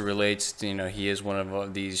Twain also relates. He is one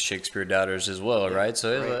of these Shakespeare doubters as well, yeah, right?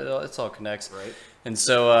 So right. It's all connects. Right. And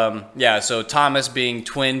so so Thomas being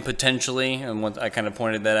twin potentially, and what I kind of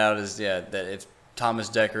pointed that out is that if Thomas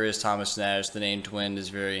Dekker is Thomas Nashe, the name twin is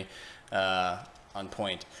very on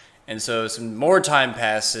point. And so some more time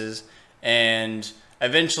passes, and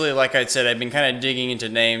eventually, like I said, I've been kind of digging into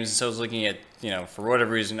names, and so I was looking at, for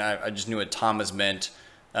whatever reason, I just knew what Thomas meant.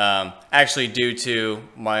 Actually, due to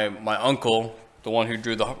my uncle, the one who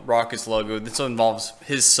drew the Rockets logo. This involves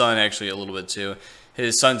his son actually a little bit too.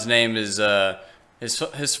 His son's name is his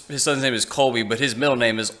son's name is Colby, but his middle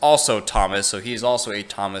name is also Thomas, so he's also a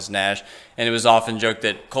Thomas Nashe. And it was often joked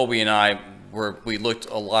that Colby and I we looked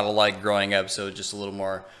a lot alike growing up, so just a little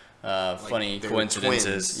more funny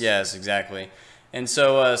coincidences. Yes, exactly. And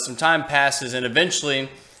so some time passes, and eventually,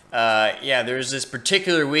 there's this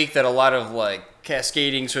particular week that a lot of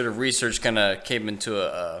cascading sort of research kind of came into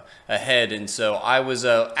a head. And so I was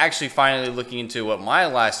actually finally looking into what my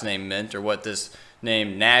last name meant, or what this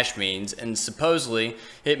name Nashe means. And supposedly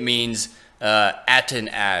it means at an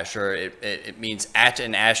ash, or it means at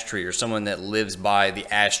an ash tree, or someone that lives by the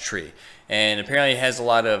ash tree. And apparently it has a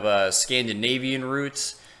lot of Scandinavian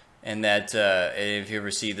roots. And that if you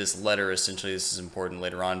ever see this letter, essentially, this is important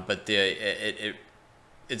later on, but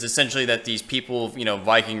it's essentially that these people,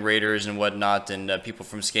 Viking raiders and whatnot, and people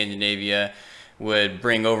from Scandinavia would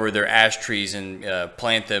bring over their ash trees and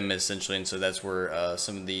plant them, essentially, and so that's where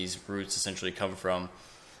some of these roots essentially come from.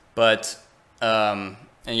 But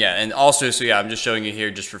and also, I'm just showing you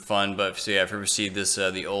here just for fun. But so yeah, if you ever see this,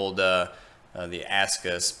 the old the Ask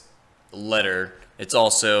Us letter, it's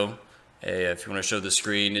also if you want to show the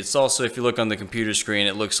screen, it's also, if you look on the computer screen,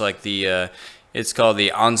 it looks like it's called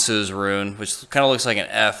the Ansuz rune, which kind of looks like an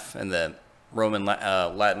F in the Roman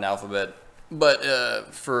Latin alphabet.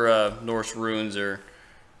 But for Norse runes or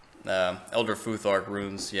Elder Futhark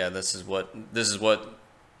runes, yeah, this is what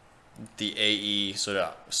the AE sort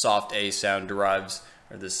of soft A sound derives,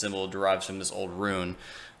 or this symbol derives from this old rune.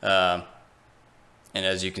 And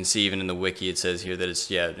as you can see, even in the wiki, it says here that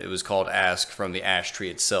it was called ask from the ash tree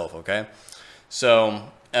itself, okay? So,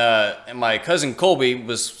 and my cousin Colby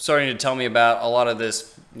was starting to tell me about a lot of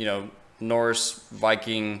this, Norse,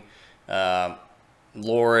 Viking,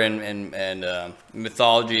 lore and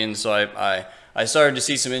mythology, and so I started to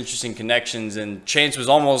see some interesting connections, and Chance was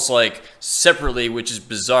almost like separately, which is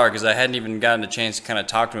bizarre because I hadn't even gotten a chance to kind of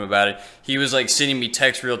talk to him about it. He was like sending me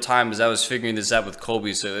text real time as I was figuring this out with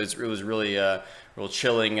Colby, so it was really real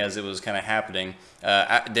chilling as it was kind of happening.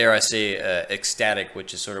 Dare I say ecstatic,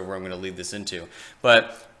 which is sort of where I'm going to lead this into.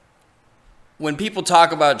 But when people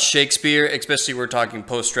talk about Shakespeare, especially we're talking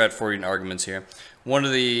post-Stratfordian arguments here, one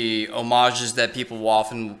of the homages that people will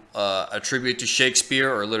often attribute to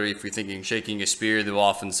Shakespeare, or literally if you're thinking shaking a spear, they'll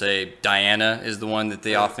often say Diana is the one that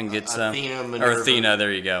they often get, or Athena,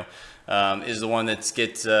 there you go, is the one that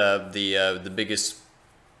gets the biggest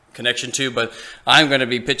connection to. But I'm going to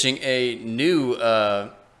be pitching a new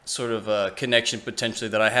sort of connection potentially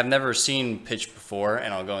that I have never seen pitched before,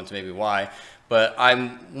 and I'll go into maybe why. But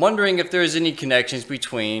I'm wondering if there's any connections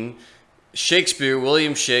between Shakespeare,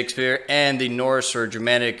 William Shakespeare, and the Norse or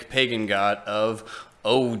Germanic pagan god of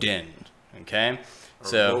Odin. Okay,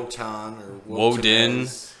 or Wotan or Woden.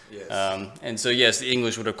 Yes. And so yes, the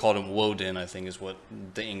English would have called him Woden, I think is what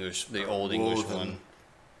the old English one.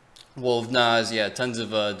 Wolfnaz, yeah, tons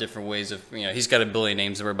of different ways of, he's got a billion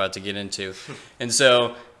names that we're about to get into. And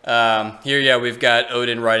so here, yeah, we've got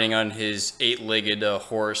Odin riding on his 8-legged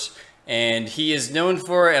horse. And he is known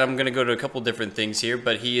for, and I'm going to go to a couple different things here,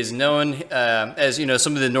 but he is known as,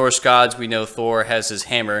 some of the Norse gods. We know Thor has his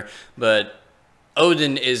hammer, but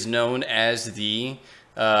Odin is known as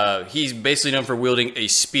he's basically known for wielding a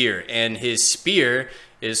spear, and his spear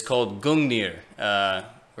is called Gungnir.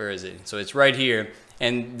 Where is it? So it's right here,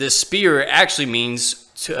 and the spear actually means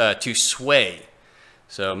to sway.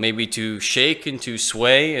 So maybe to shake and to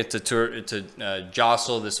sway, to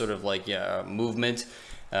jostle, this sort of like movement.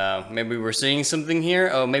 Maybe we're seeing something here.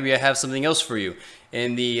 Oh, maybe I have something else for you.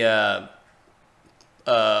 In the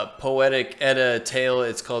poetic Edda tale,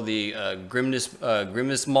 it's called the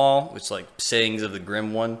Grimnismal, which is like sayings of the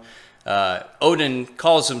Grim One. Odin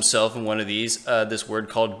calls himself in one of these this word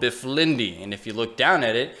called Biflindi, and if you look down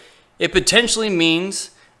at it, it potentially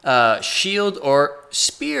means shield or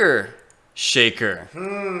spear shaker.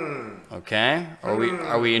 Okay,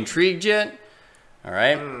 are we intrigued yet? All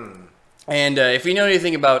right. And if you know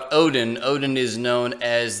anything about Odin, Odin is known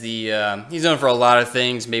as he's known for a lot of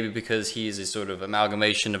things, maybe because he's a sort of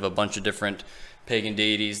amalgamation of a bunch of different pagan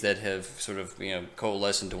deities that have sort of,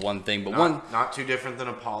 coalesced into one thing. But not too different than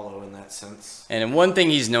Apollo in that sense. And one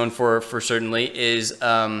thing he's known for certainly is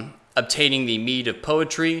obtaining the mead of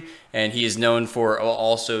poetry, and he is known for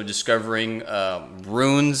also discovering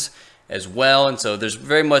runes as well. And so there's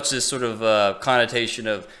very much this sort of connotation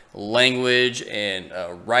of language and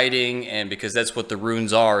writing, and because that's what the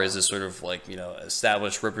runes are, is a sort of like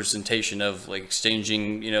established representation of like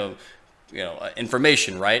exchanging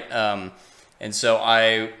information, right? And so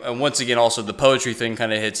once again also the poetry thing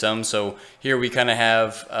kind of hits them. So here we kind of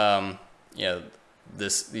have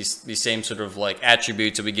these same sort of like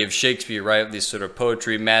attributes that we give Shakespeare, right? This sort of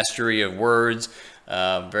poetry, mastery of words,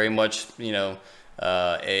 very much the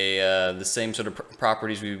same sort of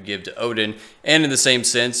properties we would give to Odin, and in the same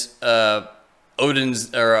sense, Odin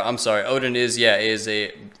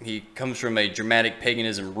he comes from a Germanic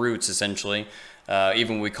paganism roots essentially.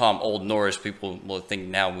 Even when we call him Old Norse, people will think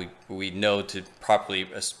now we know to properly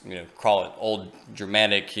call it Old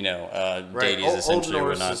Germanic deities essentially.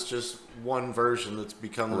 Old Norse is just one version that's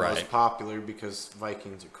become the most popular because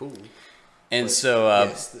Vikings are cool. And but so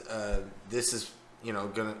yes, this is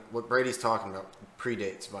what Brady's talking about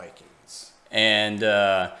predates Vikings. And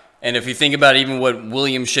if you think about even what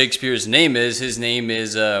William Shakespeare's name is, his name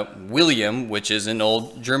is William, which is an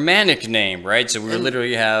old Germanic name, right? So we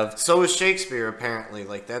literally have... So is Shakespeare, apparently.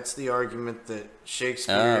 Like, that's the argument that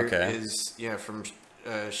Shakespeare is, from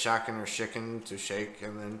shaken or shicken to shake,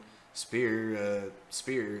 and then spear.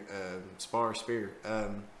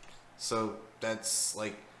 So that's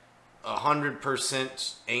like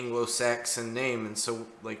 100% Anglo-Saxon name, and so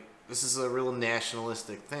like this is a real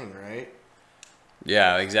nationalistic thing, right?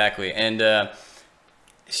 Yeah, exactly. And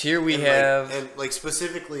here we have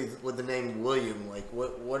specifically with the name William, like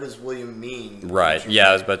what does William mean? Right. Yeah,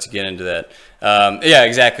 I was about to get into that. Yeah,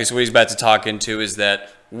 exactly. So what he's about to talk into is that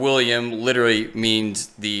William literally means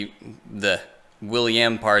the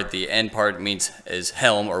William part, the end part is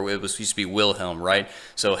helm, or it used to be Wilhelm, right?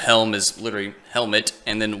 So helm is literally helmet,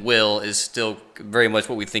 and then will is still very much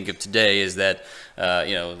what we think of today, is that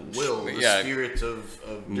will, the spirit of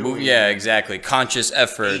doing. Yeah, exactly. Conscious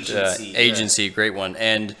effort, agency, great one.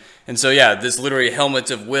 And so yeah, this literally helmet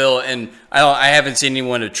of will, and I haven't seen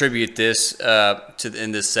anyone attribute this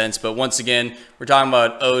in this sense, but once again, we're talking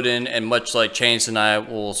about Odin, and much like Chance and I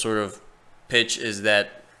will sort of pitch, is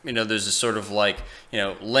that there's a sort of like,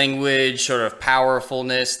 language, sort of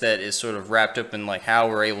powerfulness that is sort of wrapped up in like how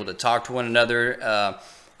we're able to talk to one another.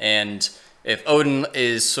 And if Odin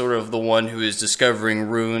is sort of the one who is discovering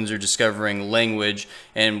runes or discovering language,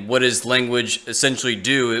 and what does language essentially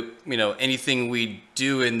do? Anything we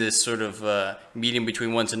do in this sort of meeting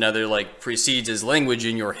between one another like precedes as language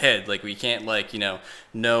in your head. Like we can't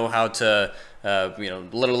know how to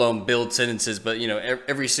let alone build sentences, but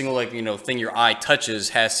every single thing your eye touches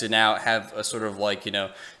has to now have a sort of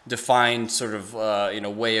defined sort of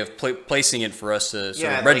way of placing it for us to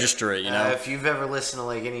sort of register it. If you've ever listened to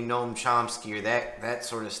like any Noam Chomsky or that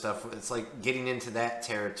sort of stuff, it's like getting into that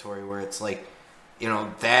territory where it's like,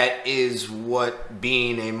 that is what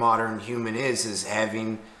being a modern human is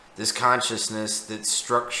having this consciousness that's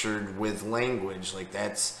structured with language. Like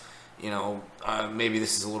that's, maybe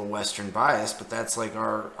this is a little Western bias, but that's like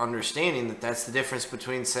our understanding that's the difference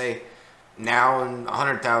between, say, now and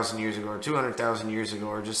 100,000 years ago or 200,000 years ago,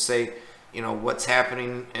 or just say, what's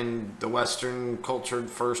happening in the Western cultured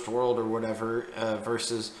first world or whatever,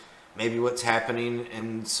 versus maybe what's happening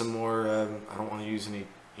in some more, I don't want to use any,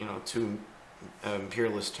 too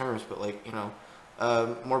imperialist terms, but like,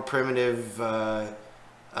 more primitive,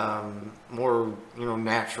 more,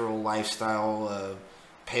 natural lifestyle,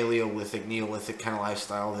 Paleolithic, Neolithic kind of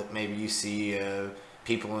lifestyle that maybe you see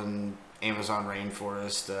people in Amazon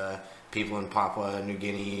rainforest, people in Papua New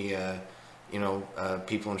Guinea,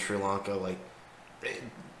 people in Sri Lanka. Like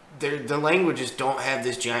their languages don't have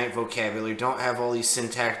this giant vocabulary, don't have all these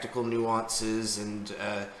syntactical nuances, and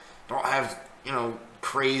don't have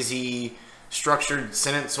crazy structured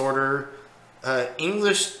sentence order.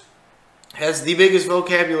 English has the biggest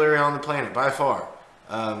vocabulary on the planet by far.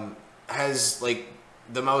 Has like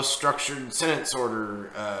the most structured sentence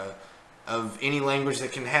order of any language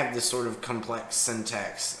that can have this sort of complex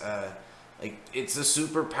syntax. Like it's a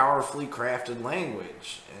super powerfully crafted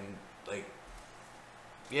language, and like,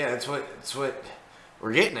 yeah, it's what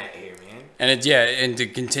we're getting at here, man. And and to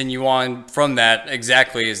continue on from that,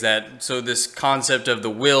 exactly, is that so this concept of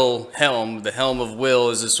the helm of will,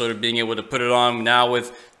 is this sort of being able to put it on now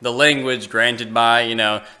with the language granted by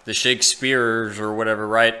the Shakespeareans or whatever,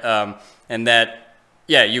 right? And that.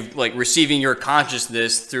 Yeah, you've like receiving your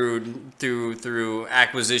consciousness through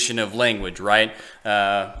acquisition of language, right?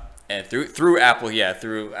 And through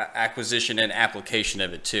acquisition and application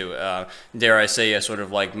of it too. Dare I say a sort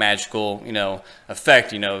of like magical,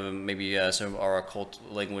 effect. Maybe some of our occult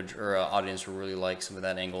language or audience will really like some of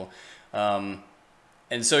that angle. And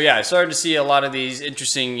so yeah, I started to see a lot of these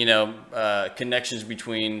interesting, connections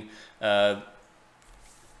between.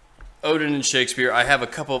 Odin and Shakespeare. I have a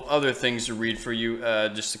couple of other things to read for you,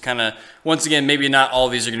 just to kind of, once again, maybe not all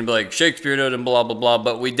of these are going to be like Shakespeare and Odin, blah, blah, blah,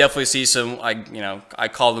 but we definitely see some, I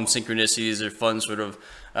call them synchronicities. They're fun sort of,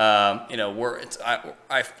 where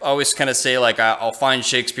I always kind of say, like, I'll find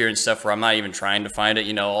Shakespeare and stuff where I'm not even trying to find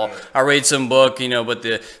it, I'll read some book,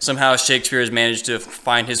 but somehow Shakespeare has managed to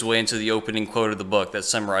find his way into the opening quote of the book that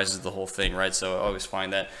summarizes the whole thing, right? So I always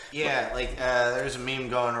find that. Yeah, like, there's a meme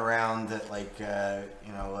going around that, like,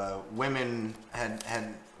 women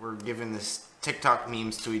were given this TikTok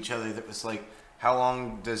memes to each other that was like, how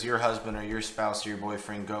long does your husband or your spouse or your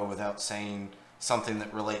boyfriend go without saying something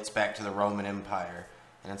that relates back to the Roman Empire?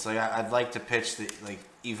 And it's like, I'd like to pitch that, like,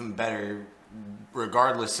 even better,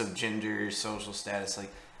 regardless of gender, social status,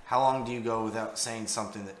 like, how long do you go without saying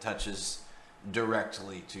something that touches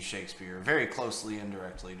directly to Shakespeare, very closely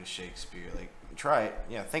indirectly to Shakespeare? Like, try it.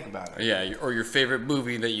 Yeah, think about it. Yeah, or your favorite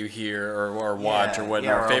movie that you hear or watch or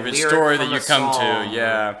whatnot, or favorite story that you come to.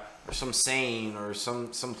 Yeah. Or some saying or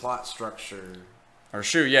some plot structure. Or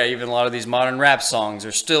shoot, yeah, even a lot of these modern rap songs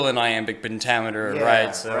are still in iambic pentameter,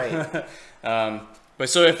 right? So, right. But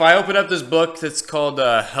so if I open up this book that's called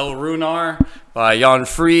Helrunar by Jan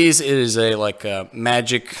Fries, it is a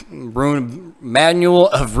magic rune manual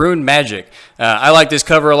of rune magic. I like this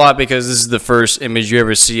cover a lot because this is the first image you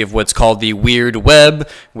ever see of what's called the Weird Web,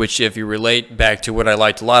 which if you relate back to what I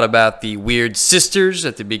liked a lot about the Weird Sisters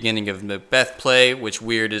at the beginning of the Macbeth play, which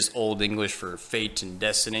weird is Old English for fate and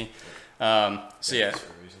destiny. So yeah.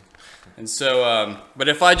 And so, but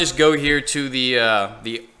if I just go here to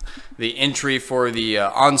the the entry for the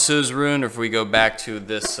Ansu's rune, or if we go back to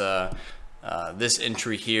this this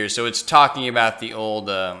entry here. So it's talking about the old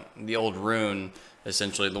rune,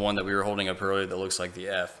 essentially the one that we were holding up earlier that looks like the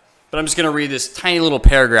F. But I'm just going to read this tiny little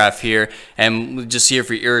paragraph here, and we'll just see if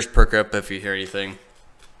your ears perk up if you hear anything.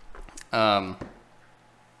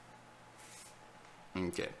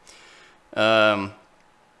 Okay.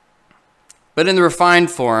 But in the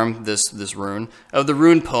refined form, this rune, of the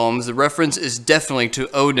rune poems, the reference is definitely to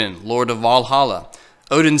Odin, Lord of Valhalla.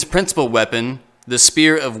 Odin's principal weapon, the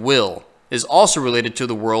Spear of Will, is also related to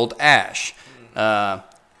the world ash.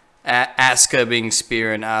 Aska being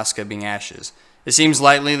spear and Aska being ashes. It seems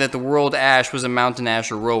likely that the world ash was a mountain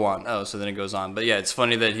ash or Rowan. Oh, so then it goes on. But yeah, it's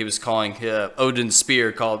funny that he was calling Odin's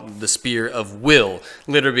spear called the Spear of Will,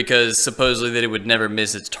 literally because supposedly that it would never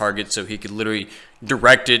miss its target, so he could literally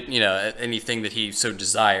direct it, at anything that he so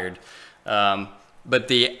desired. But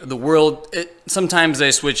the world, sometimes they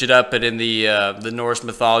switch it up, but in the Norse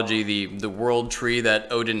mythology, the world tree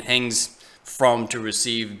that Odin hangs from to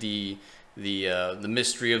receive the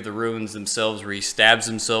mystery of the runes themselves, where he stabs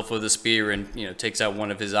himself with a spear and takes out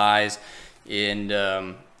one of his eyes, and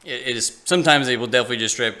it is sometimes they will definitely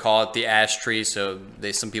just straight up call it the ash tree. So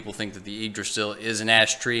some people think that the Yggdrasil is an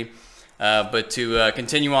ash tree, but to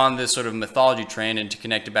continue on this sort of mythology train and to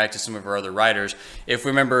connect it back to some of our other writers, if we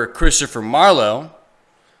remember Christopher Marlowe,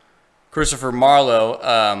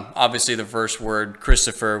 obviously the first word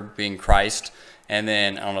Christopher being Christ. And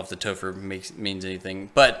then, I don't know if the Topher means anything,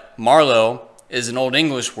 but Marlowe is an Old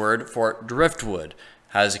English word for driftwood.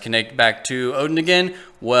 How does it connect back to Odin again?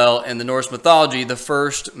 Well, in the Norse mythology, the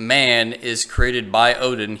first man is created by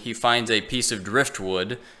Odin. He finds a piece of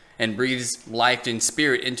driftwood and breathes life and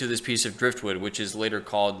spirit into this piece of driftwood, which is later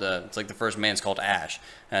called, it's like the first man's called Ash,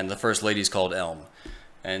 and the first lady's called Elm.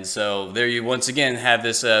 And so there you once again have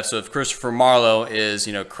this, so if Christopher Marlowe is,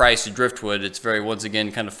 Christ driftwood, it's very, once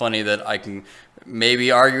again, kind of funny that I can maybe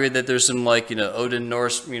argue that there's some Odin,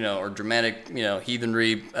 Norse, or Germanic,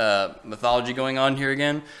 heathenry mythology going on here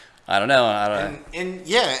again. I don't know.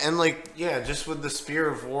 Just with the Spear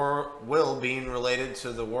of Will being related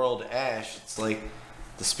to the world ash, it's like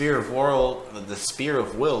the Spear of Will,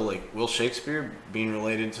 like Will Shakespeare being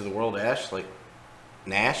related to the world ash, like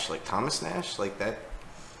Nashe, like Thomas Nashe, like that.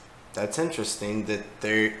 That's interesting that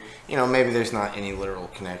there, maybe there's not any literal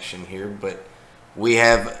connection here, but we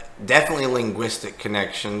have definitely linguistic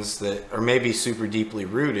connections that are maybe super deeply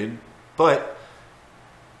rooted. But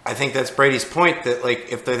I think that's Brady's point, that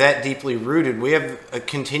if they're that deeply rooted, we have a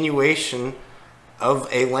continuation of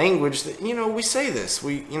a language that, we say this.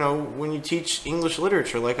 When you teach English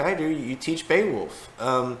literature like I do, you teach Beowulf.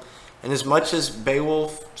 And as much as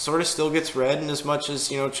Beowulf sort of still gets read, and as much as,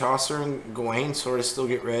 Chaucer and Gawain sort of still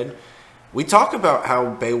get read, we talk about how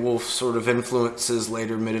Beowulf sort of influences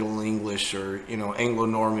later Middle English, or,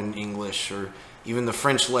 Anglo-Norman English, or even the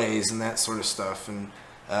French lays and that sort of stuff, and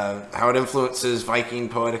how it influences Viking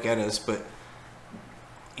poetic eddas. But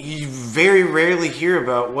you very rarely hear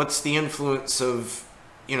about what's the influence of,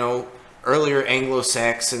 earlier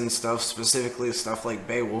Anglo-Saxon stuff, specifically stuff like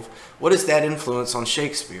Beowulf. What is that influence on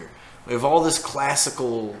Shakespeare? We have all this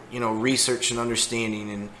classical, research and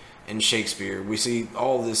understanding in Shakespeare. We see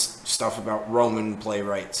all this stuff about Roman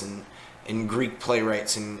playwrights and Greek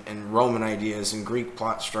playwrights and Roman ideas and Greek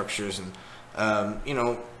plot structures, and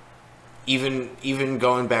even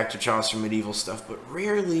going back to Chaucer medieval stuff. But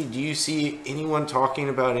rarely do you see anyone talking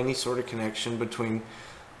about any sort of connection between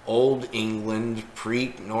Old England,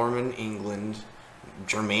 pre-Norman England,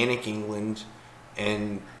 Germanic England,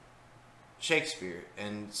 and Shakespeare.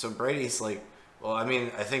 And so Brady's like, well, I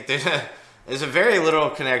think there's a very literal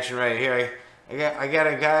connection right here. I got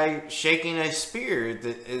a guy shaking a spear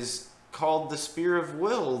that is called the Spear of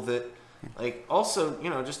Will, that also,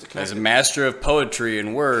 just to connect as a master of poetry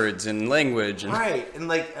and words and language. Right. And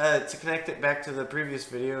to connect it back to the previous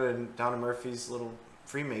video and Donna Murphy's little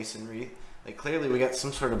Freemasonry, clearly we got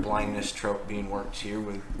some sort of blindness trope being worked here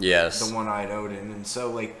with the one-eyed Odin. And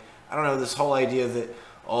so, I don't know, this whole idea that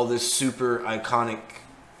all this super iconic,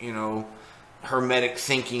 hermetic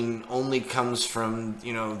thinking only comes from,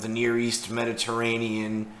 the Near East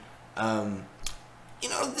Mediterranean. There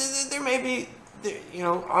may be,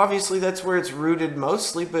 obviously that's where it's rooted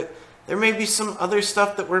mostly, but there may be some other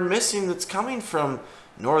stuff that we're missing that's coming from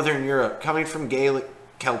Northern Europe, coming from Gaelic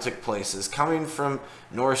Celtic places, coming from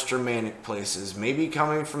Norse Germanic places, maybe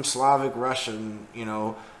coming from Slavic Russian,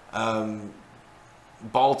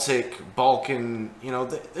 Baltic, Balkan,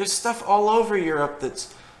 there's stuff all over Europe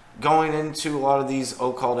that's going into a lot of these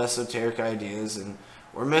occult esoteric ideas, and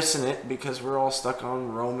we're missing it because we're all stuck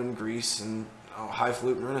on Rome and Greece and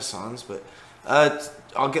highfalutin Renaissance. But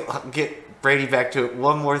I'll get Brady back to it.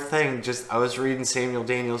 One more thing. I was reading Samuel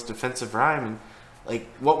Daniels' defensive rhyme, and like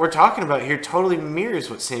what we're talking about here totally mirrors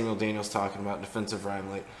what Samuel Daniels talking about in defensive rhyme.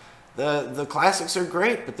 Like the classics are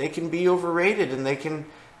great, but they can be overrated and they can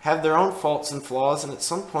have their own faults and flaws. And at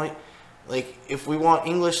some point, like if we want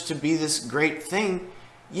English to be this great thing,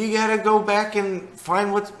 you gotta go back and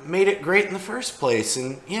find what made it great in the first place.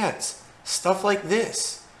 And yeah, it's stuff like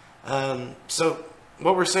this. So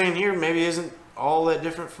what we're saying here maybe isn't all that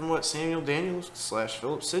different from what Samuel Daniels /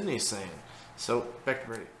 Philip Sidney is saying. So back to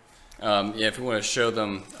Brady. Yeah, if we want to show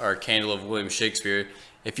them our candle of William Shakespeare,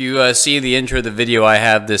 if you see the intro of the video, I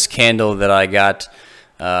have this candle that I got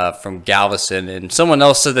from Galveston, and someone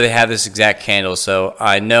else said that they have this exact candle, so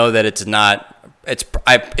I know that it's not. It's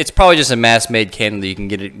probably just a mass-made candle that you can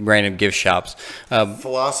get at random gift shops.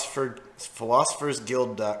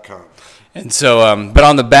 Philosophersguild.com. And so, but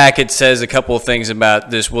on the back it says a couple of things about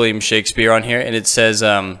this William Shakespeare on here, and it says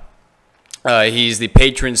he's the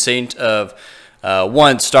patron saint of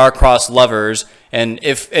one, star-crossed lovers, and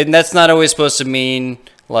that's not always supposed to mean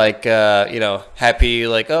like happy,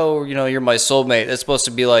 like, oh, you're my soulmate. That's supposed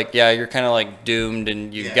to be like, yeah, you're kind of like doomed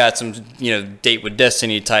and you've got some date with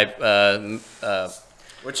destiny type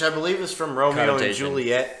which I believe is from Romeo and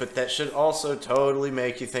Juliet, but that should also totally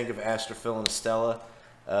make you think of Astrophil and Stella.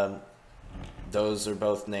 Those are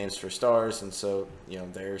both names for stars, and so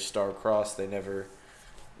they're star-crossed. They never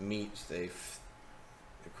meet. They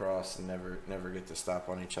cross and never get to stop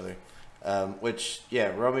on each other. Which,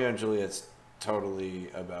 yeah, Romeo and Juliet's totally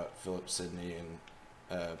about Philip Sidney and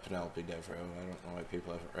Penelope Devereux. I don't know why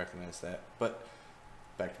people haven't recognized that. But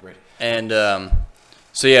back to Brady. And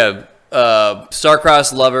so yeah,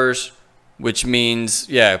 star-crossed lovers, which means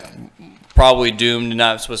probably doomed,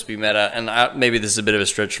 not supposed to be meta. And maybe this is a bit of a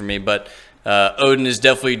stretch for me, but Odin is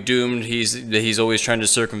definitely doomed. He's always trying to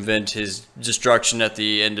circumvent his destruction at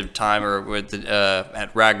the end of time, or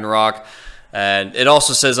at Ragnarok. And it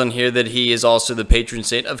also says on here that he is also the patron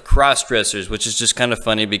saint of cross-dressers, which is just kind of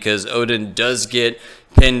funny because Odin does get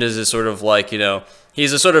pinned as a sort of like,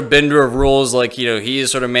 he's a sort of bender of rules. Like, he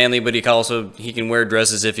is sort of manly, but he can wear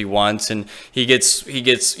dresses if he wants. And he gets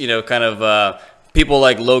kind of people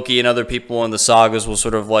like Loki and other people in the sagas will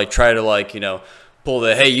sort of like try to like, pull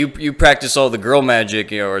the, hey, you practice all the girl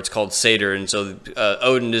magic, or it's called satyr. And so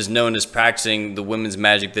Odin is known as practicing the women's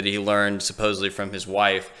magic that he learned supposedly from his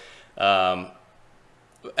wife.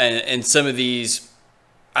 And some of these,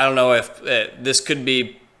 I don't know if this could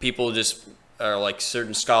be people just, or like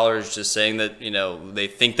certain scholars just saying that, they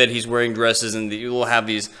think that he's wearing dresses, and you will have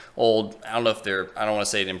these old, I don't know if they're, I don't want to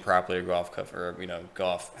say it improperly or go off cuff or, go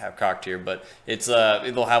off half cocked here, but it's,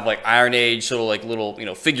 they'll have like Iron Age sort of like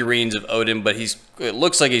little, figurines of Odin, but it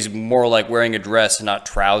looks like he's more like wearing a dress and not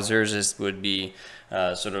trousers. This would be,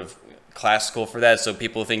 sort of classical for that. So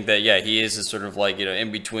people think that, yeah, he is a sort of like,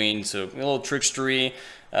 in between, so a little trickstery,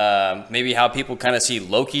 maybe how people kind of see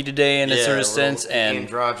Loki today in a certain sense, and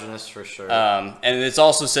androgynous for sure. And it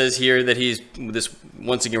also says here that he's this,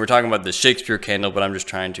 once again, we're talking about the Shakespeare candle, but I'm just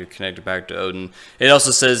trying to connect it back to Odin. It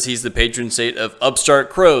also says he's the patron saint of upstart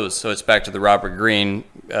crows, so it's back to the Robert Greene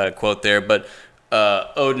quote there. But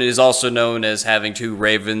Odin is also known as having 2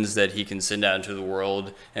 ravens that he can send out into the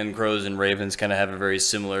world, and crows and ravens kind of have a very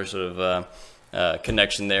similar sort of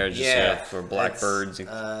connection there, just for blackbirds.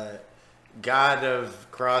 God of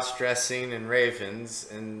cross-dressing and ravens,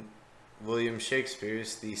 and William Shakespeare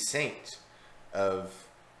is the saint of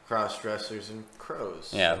cross-dressers and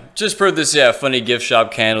crows. Yeah, just for this funny gift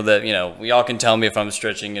shop candle that, y'all can tell me if I'm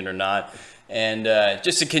stretching it or not. And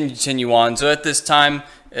just to continue on, so at this time,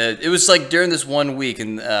 it was like during this one week,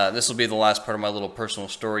 and this will be the last part of my little personal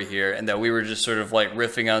story here, and that we were just sort of like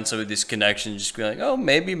riffing on some of these connections, just being like, oh,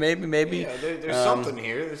 maybe. Yeah, there's something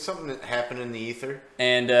here. There's something that happened in the ether.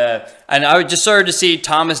 And I just started to see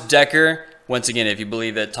Thomas Dekker. Once again, if you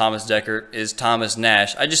believe that Thomas Dekker is Thomas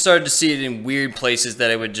Nashe, I just started to see it in weird places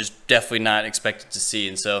that I would just definitely not expect it to see.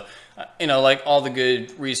 And so, like all the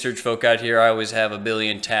good research folk out here, I always have a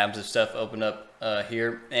billion tabs of stuff open up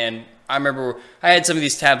here. And I remember I had some of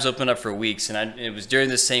these tabs open up for weeks, and it was during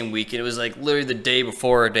the same week. It was like literally the day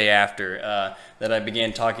before or day after that I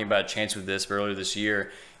began talking about Chance with this earlier this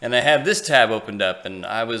year. And I had this tab opened up, and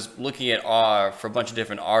I was looking at for a bunch of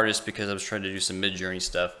different artists because I was trying to do some Midjourney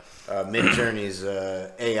stuff. Midjourney's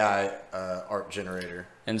AI art generator.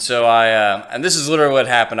 And so and this is literally what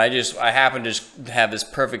happened. I happened to just have this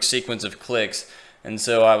perfect sequence of clicks. And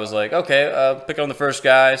so I was like, okay, pick on the first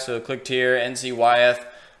guy. So clicked here, NCYF,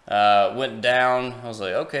 went down. I was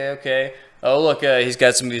like, okay. oh look, he's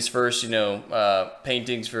got some of these first,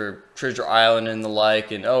 paintings for Treasure Island and the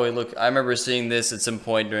like, and oh look, I remember seeing this at some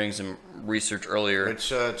point during some research earlier.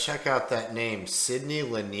 Which check out that name, Sidney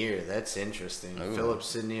Lanier. That's interesting. Ooh. Philip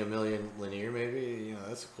Sidney Emilian Lanier, maybe.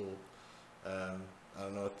 That's cool. I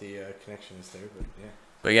don't know what the connection is there, but yeah.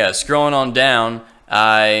 But yeah, scrolling on down,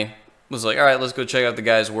 I was like, all right, let's go check out the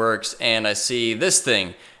guy's works, and I see this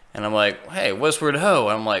thing. And I'm like, hey, Westward Ho.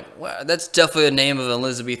 And I'm like, wow, that's definitely a name of an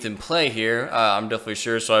Elizabethan play here. I'm definitely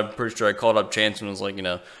sure. So I'm pretty sure I called up Chance and was like,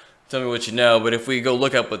 tell me what you know. But if we go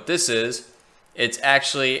look up what this is, it's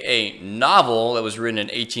actually a novel that was written in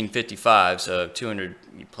 1855, so 200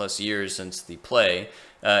 plus years since the play.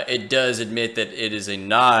 It does admit that it is a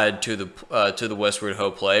nod to the Westward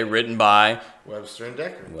Ho play, written by Webster and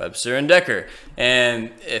Dekker. Webster and Dekker.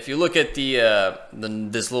 And if you look at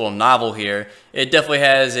this little novel here, it definitely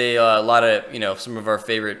has a lot of some of our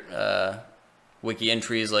favorite wiki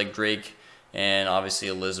entries like Drake and obviously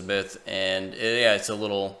Elizabeth. And it's a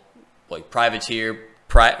little like privateer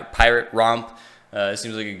pirate romp. It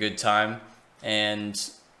seems like a good time. And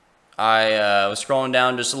I was scrolling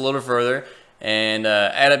down just a little further. And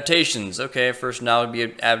adaptations. Okay, first novel would be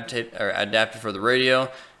adapted for the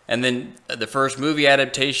radio. And then the first movie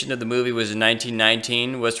adaptation of the movie was in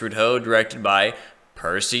 1919, Westward Ho, directed by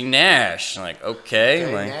Percy Nashe. I'm like, okay.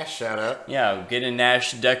 Nashe, shout out. Yeah, getting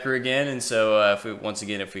Nashe Dekker again. And so if we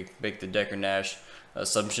make the Dekker Nashe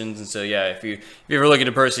assumptions. And so yeah, if you ever look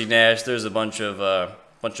into Percy Nashe, there's a bunch of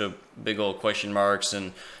big old question marks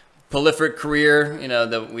and prolific career,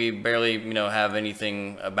 that we barely, have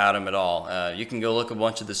anything about him at all. You can go look a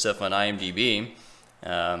bunch of the stuff on IMDb,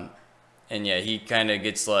 and yeah, he kind of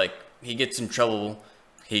gets in trouble.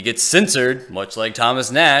 He gets censored, much like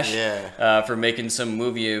Thomas Nashe, for making some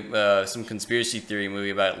movie, some conspiracy theory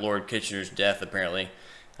movie about Lord Kitchener's death, apparently.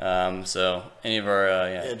 So any of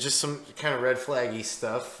our, just some kind of red flaggy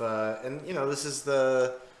stuff, and this is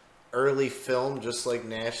the early film, just like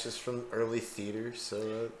Nashe is from early theater.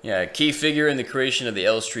 So a key figure in the creation of the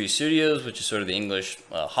Elstree Studios, which is sort of the English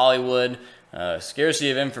Hollywood.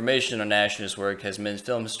 Scarcity of information on Nashe and his work has meant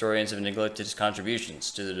film historians have neglected his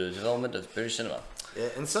contributions to the development of British cinema. Yeah,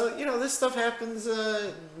 and so this stuff happens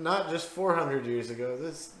not just 400 years ago.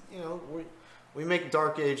 This we make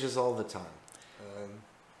dark ages all the time.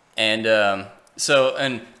 I'm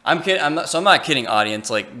not kidding, audience.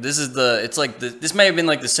 Like this may have been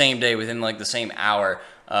like the same day within like the same hour.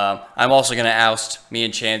 I'm also gonna oust me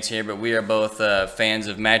and Chance here, but we are both fans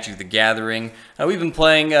of Magic the Gathering. We've been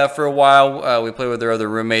playing for a while. We play with our other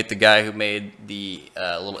roommate, the guy who made the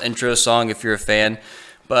little intro song. If you're a fan,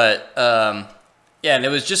 but and it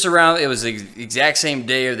was just around. It was the exact same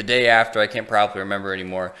day or the day after. I can't probably remember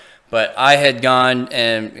anymore. But I had gone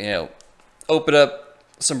and opened up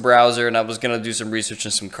some browser, and I was going to do some research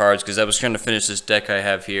on some cards because I was trying to finish this deck I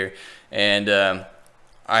have here. And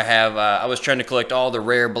I was trying to collect all the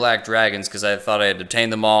rare black dragons because I thought I had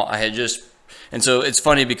obtained them all. And so it's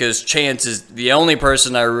funny because Chance is the only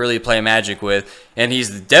person I really play Magic with, and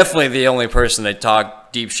he's definitely the only person I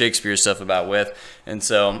talk deep Shakespeare stuff about with. And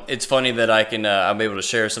so it's funny that I'm able to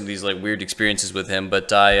share some of these like weird experiences with him.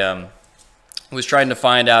 But I was trying to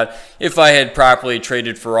find out if I had properly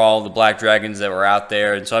traded for all the black dragons that were out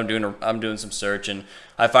there, and so I'm doing some search, and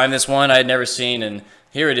I find this one I had never seen, and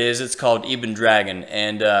here it is. It's called Eben Dragon,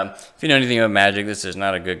 and if you know anything about Magic, this is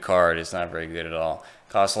not a good card. It's not very good at all.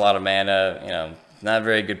 Costs a lot of mana, not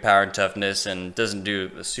very good power and toughness, and doesn't do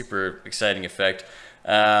a super exciting effect.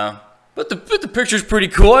 But the picture's pretty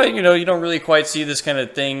cool. You don't really quite see this kind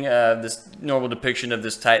of thing, this normal depiction of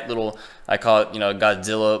this tight little, I call it,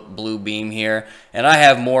 Godzilla blue beam here. And I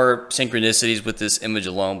have more synchronicities with this image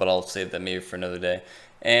alone, but I'll save that maybe for another day.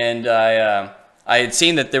 And I had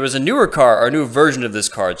seen that there was a newer card, or a new version of this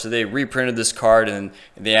card. So they reprinted this card, and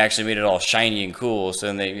they actually made it all shiny and cool. So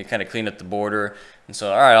then they kind of cleaned up the border. And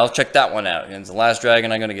so, all right, I'll check that one out. And it's the last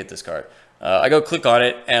dragon, I'm going to get this card. I go click on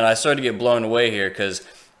it, and I started to get blown away here because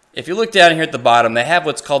if you look down here at the bottom, they have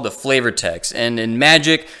what's called the flavor text. And in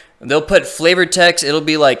Magic, they'll put flavor text. It'll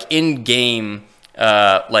be like in-game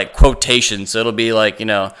like quotations. So it'll be like,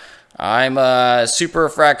 I'm Super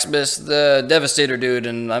Fraxbus the Devastator dude,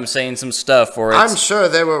 and I'm saying some stuff. Or I'm sure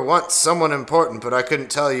they were once someone important, but I couldn't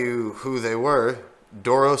tell you who they were.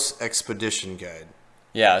 Doros Expedition Guide.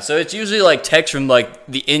 Yeah, so it's usually like text from like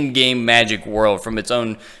the in-game Magic world, from its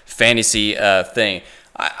own fantasy thing.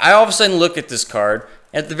 I all of a sudden look at this card.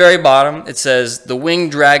 At the very bottom, it says, the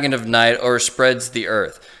winged dragon of night o'erspreads the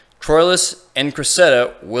earth. Troilus and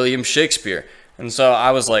Cressida, William Shakespeare. And so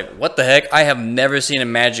I was like, what the heck? I have never seen a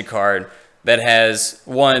Magic card that has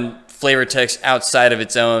one flavor text outside of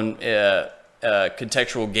its own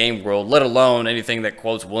contextual game world, let alone anything that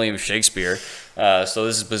quotes William Shakespeare. So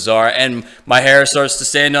this is bizarre, and my hair starts to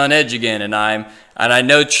stand on edge again. And I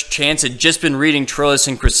know Chance had just been reading Troilus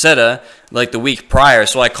and Cressida like the week prior,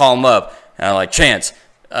 so I call him up and I'm like, Chance,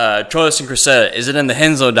 Troilus and Cressida, is it in the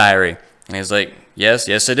Henslowe diary? And he's like, yes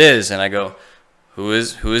it is. And I go, who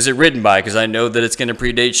is it written by? Because I know that it's going to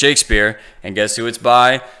predate Shakespeare, and guess who it's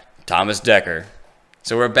by? Thomas Dekker.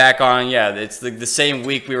 So we're back on, it's the same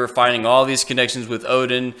week we were finding all these connections with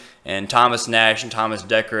Odin and Thomas Nashe and Thomas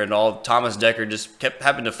Dekker, and all Thomas Dekker just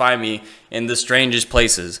happened to find me in the strangest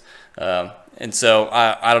places. And so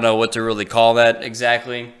I don't know what to really call that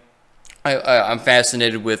exactly. I'm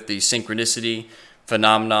fascinated with the synchronicity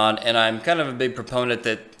phenomenon, and I'm kind of a big proponent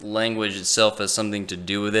that language itself has something to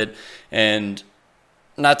do with it. And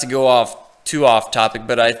not to go too off topic,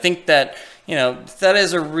 but I think that, that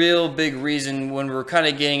is a real big reason when we're kind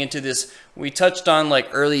of getting into this. We touched on like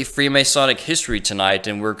early Freemasonic history tonight,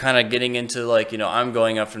 and we're kind of getting into like, I'm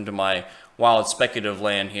going up into my wild speculative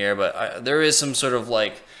land here, but there is some sort of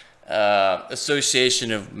like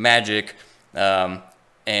association of magic and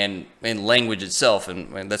language itself,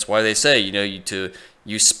 and that's why they say,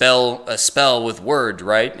 you spell a spell with words,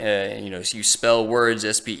 right? You spell words,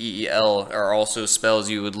 S-P-E-E-L, are also spells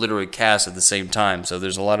you would literally cast at the same time. So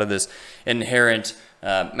there's a lot of this inherent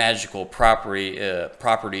magical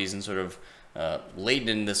properties and sort of latent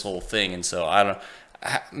in this whole thing. And so I don't.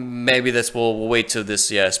 Maybe we'll wait till this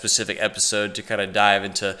specific episode to kind of dive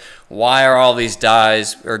into why are all these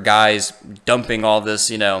guys dumping all this,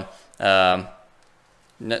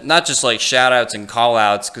 not just like shout-outs and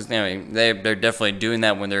call-outs, because they're definitely doing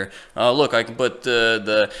that when they're, oh, look, I can put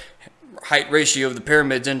the height ratio of the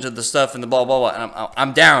pyramids into the stuff and the blah, blah, blah. And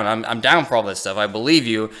I'm down. I'm down for all this stuff. I believe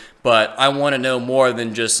you, but I want to know more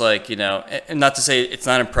than just like, and not to say it's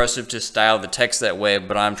not impressive to style the text that way,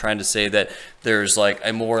 but I'm trying to say that there's like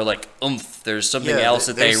a more like oomph. There's something else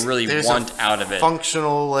that they really want out of it.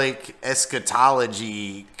 Functional like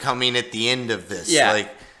eschatology coming at the end of this. Yeah.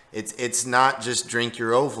 Like, it's not just drink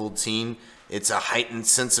your Ovaltine. It's a heightened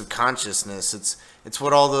sense of consciousness. It's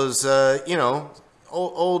what all those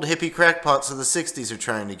old hippie crackpots of the '60s are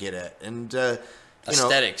trying to get at. And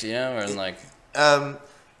aesthetics, and like.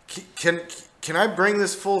 Can I bring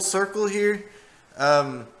this full circle here?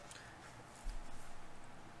 I'm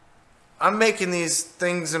making these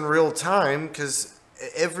things in real time because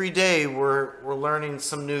every day we're learning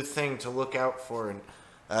some new thing to look out for. And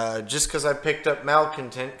just because I picked up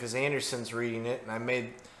Malcontent because Anderson's reading it, and I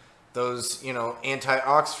made those,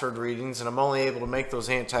 anti-Oxford readings, and I'm only able to make those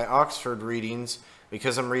anti-Oxford readings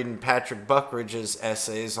because I'm reading Patrick Buckridge's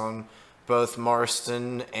essays on both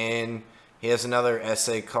Marston, and he has another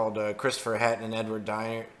essay called Christopher Hatton and Edward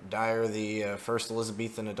Dyer, the First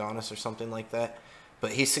Elizabethan Adonis or something like that.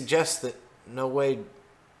 But he suggests that no way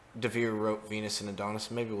De Vere wrote Venus and Adonis.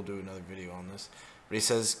 Maybe we'll do another video on this. But he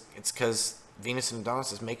says it's because Venus and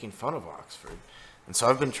Adonis is making fun of Oxford. And so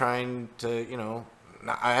I've been trying to,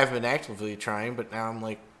 I haven't been actively trying, but now I'm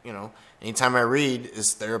like, anytime I read,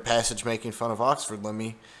 is there a passage making fun of Oxford? Let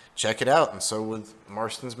me check it out. And so with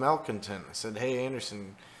Marston's Malcontent, I said, hey,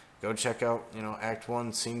 Anderson, go check out, Act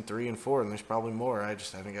 1, Scene 3 and 4, and there's probably more. I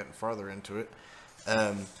just haven't gotten farther into it.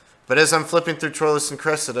 But as I'm flipping through Troilus and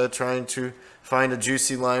Cressida, trying to find a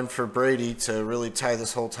juicy line for Brady to really tie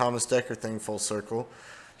this whole Thomas Dekker thing full circle,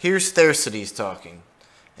 here's Thersites talking.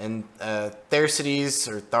 And Thersites,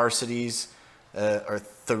 or Tharsites, or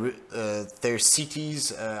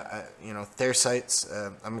Thersites, Thersites,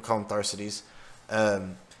 I'm going to call him Tharsites.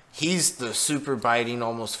 He's the super biting,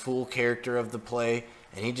 almost fool character of the play,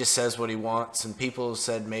 and he just says what he wants, and people have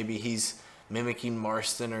said maybe he's mimicking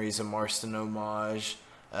Marston or he's a Marston homage.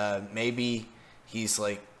 Maybe he's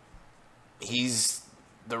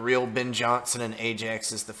the real Ben Jonson and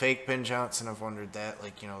Ajax is the fake Ben Jonson. I've wondered that,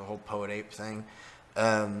 the whole poet ape thing.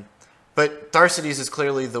 But Tharsites is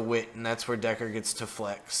clearly the wit, and that's where Dekker gets to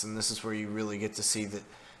flex, and this is where you really get to see that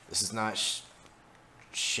this is not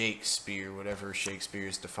Shakespeare, whatever Shakespeare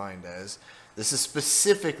is defined as. This is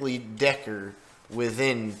specifically Dekker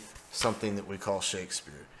within something that we call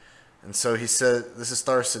Shakespeare. And so he said, this is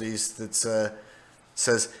Tharsites that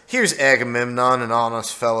says, here's Agamemnon, an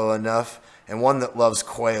honest fellow enough, and one that loves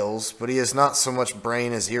quails, but he has not so much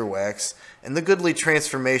brain as earwax, and the goodly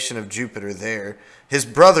transformation of Jupiter there. His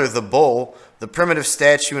brother, the bull, the primitive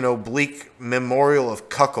statue and oblique memorial of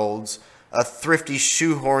cuckolds, a thrifty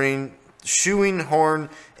shoeing horn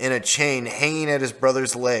in a chain hanging at his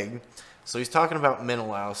brother's leg. So he's talking about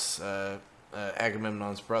Menelaus,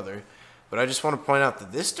 Agamemnon's brother. But I just want to point out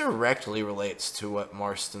that this directly relates to what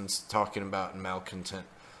Marston's talking about in Malcontent.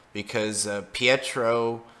 Because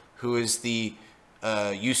Pietro, who is the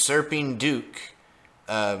usurping duke,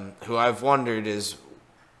 who I've wondered is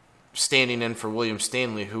standing in for William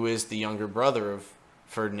Stanley, who is the younger brother of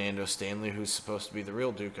Ferdinando Stanley, who's supposed to be the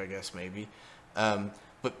real duke, I guess, maybe.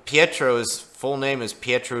 But Pietro's full name is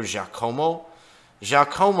Pietro Giacomo.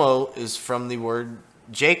 Giacomo is from the word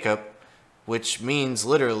Jacob, which means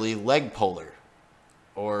literally leg puller,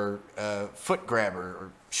 or foot grabber,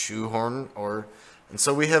 or shoehorn, and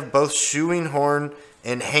so we have both shoeing horn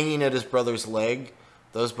and hanging at his brother's leg.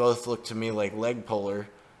 Those both look to me like leg puller.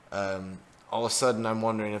 All of a sudden, I'm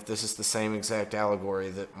wondering if this is the same exact allegory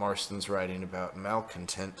that Marston's writing about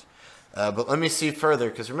malcontent. But let me see further,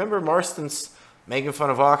 because remember, Marston's making fun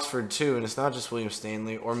of Oxford too, and it's not just William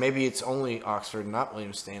Stanley, or maybe it's only Oxford, not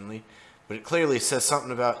William Stanley, but it clearly says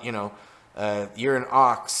something about, you're an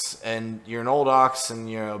ox, and you're an old ox, and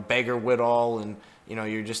you're a beggar wittol, and,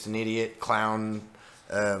 you're just an idiot, clown,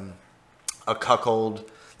 a cuckold.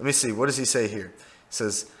 Let me see, what does he say here? He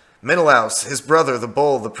says, Menelaus, his brother, the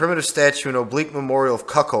bull, the primitive statue and oblique memorial of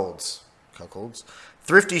cuckolds.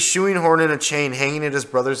 Thrifty shoeing horn in a chain hanging at his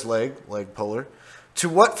brother's leg puller. To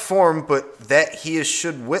what form but that he is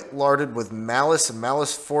should wit larded with malice and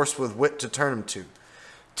malice forced with wit to turn him to?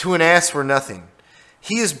 To an ass were nothing.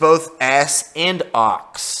 He is both ass and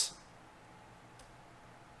ox.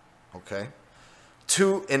 Okay.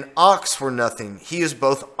 To an ox were nothing. He is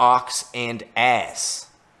both ox and ass.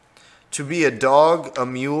 To be a dog, a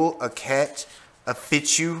mule, a cat, a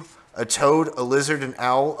fichu, a toad, a lizard, an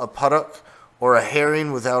owl, a puttock, or a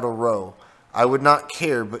herring without a roe. I would not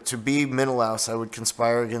care, but to be Menelaus I would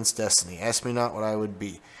conspire against destiny. Ask me not what I would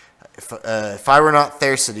be. If I were not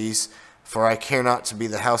Thersites, for I care not to be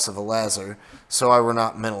the house of Elazar, so I were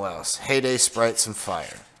not Menelaus. Heyday, sprites, and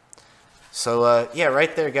fire. So, yeah,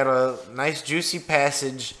 right there, got a nice juicy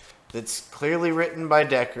passage that's clearly written by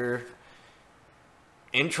Dekker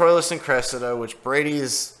in Troilus and Cressida, which Brady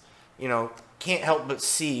is, can't help but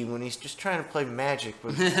see when he's just trying to play magic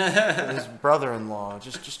with his brother-in-law,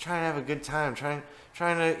 just trying to have a good time, trying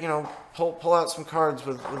to pull out some cards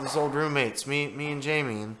with his old roommates, me and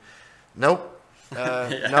Jamie, and nope,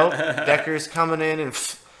 Dekker's coming in,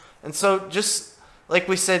 and so just like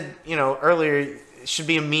we said earlier, it should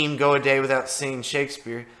be a meme, go a day without seeing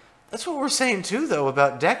Shakespeare. That's what we're saying too, though,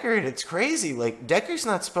 about Dekker, and it's crazy. Like, Dekker's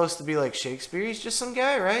not supposed to be like Shakespeare. He's just some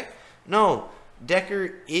guy, right? No,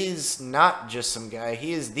 Dekker is not just some guy.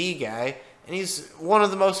 He is the guy, and he's one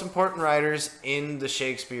of the most important writers in the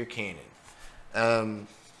Shakespeare canon.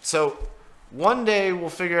 So one day we'll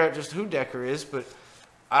figure out just who Dekker is, but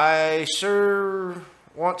I sure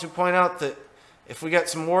want to point out that if we got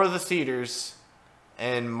some more of the theaters,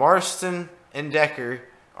 and Marston and Dekker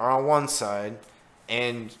are on one side,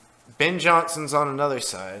 and Ben Jonson's on another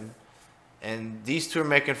side, and these two are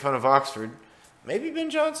making fun of Oxford, maybe Ben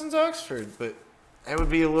Jonson's Oxford, but that would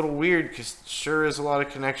be a little weird because sure is a lot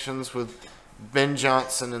of connections with Ben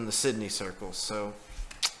Jonson and the Sydney circles. So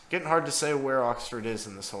getting hard to say where Oxford is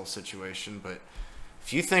in this whole situation. But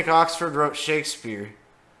if you think Oxford wrote Shakespeare,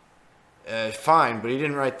 fine, but he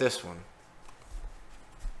didn't write this one.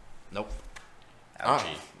 Nope.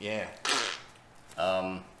 Ouchie. Yeah.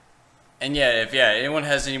 And yeah, if anyone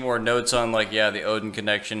has any more notes on the Odin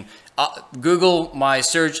connection, Google, my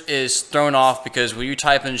search is thrown off because when you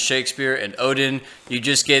type in Shakespeare and Odin, you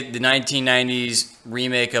just get the 1990s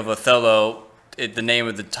remake of Othello. The name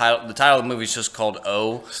of the title of the movie is just called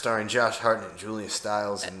O. Starring Josh Hartnett, Julia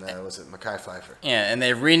Stiles, and was it Mekhi Phifer? Yeah, and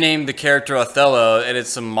they renamed the character Othello, and it's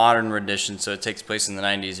some modern rendition, so it takes place in the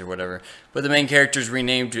 90s or whatever. But the main character is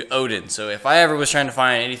renamed to Odin. So if I ever was trying to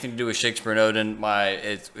find anything to do with Shakespeare and Odin,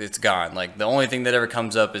 it's gone. Like, the only thing that ever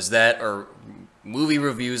comes up is that or movie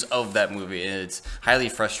reviews of that movie, and it's highly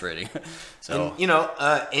frustrating. So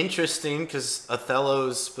and, interesting because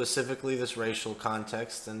Othello's specifically this racial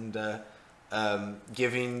context and.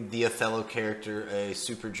 Giving the Othello character a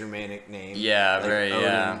super Germanic name. Yeah, like very, Odin.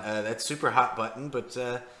 Yeah. That's super hot button. But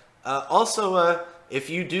also, if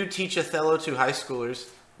you do teach Othello to high schoolers,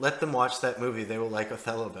 let them watch that movie. They will like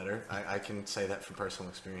Othello better. I can say that from personal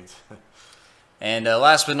experience. And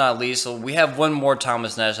last but not least, so we have one more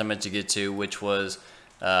Thomas Nashe I meant to get to, which was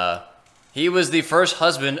he was the first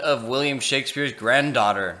husband of William Shakespeare's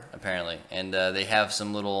granddaughter, apparently. And they have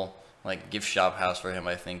some little gift shop house for him,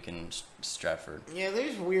 I think, in Stratford. Yeah,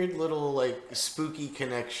 there's weird little spooky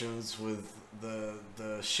connections with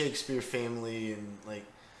the Shakespeare family and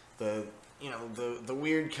the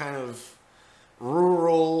weird kind of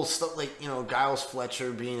rural stuff, Giles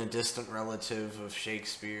Fletcher being a distant relative of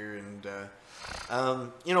Shakespeare, and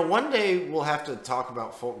one day we'll have to talk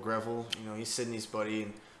about Fulk Greville. He's Sidney's buddy,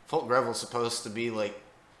 and Fulk Greville's supposed to be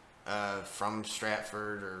from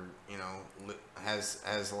Stratford, or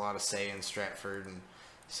has a lot of say in Stratford, and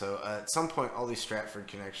so at some point all these Stratford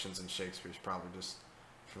connections in Shakespeare's probably just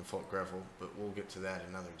from folk revel, but we'll get to that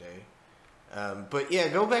another day. But yeah,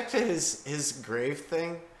 go back to his grave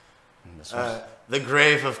thing. The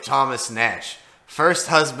grave of Thomas Nashe, first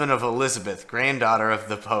husband of Elizabeth, granddaughter of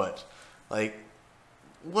the poet. Like,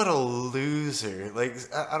 what a loser! Like,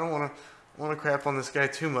 I don't want to crap on this guy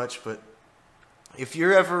too much, but if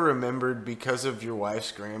you're ever remembered because of your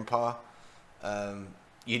wife's grandpa,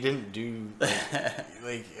 you didn't do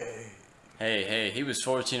like hey, he was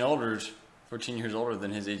 14 years older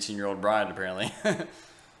than his 18-year-old bride, apparently.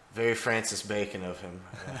 Very Francis Bacon of him.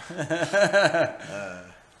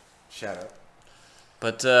 Shout out.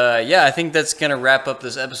 But yeah, I think that's going to wrap up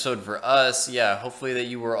this episode for us. Yeah, hopefully that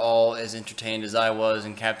you were all as entertained as I was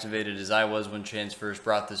and captivated as I was when Chance first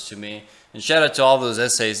brought this to me. And shout out to all those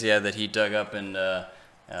essays, that he dug up. And I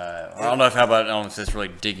don't know if that's really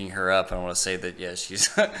digging her up. I don't want to say that, she's...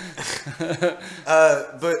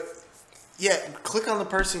 But yeah, click on the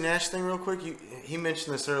Percy Nashe thing real quick. He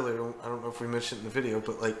mentioned this earlier. I don't know if we mentioned it in the video,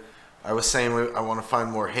 but like I was saying, I want to find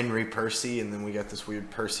more Henry Percy, and then we got this weird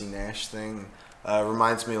Percy Nashe thing.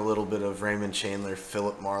 Reminds me a little bit of Raymond Chandler,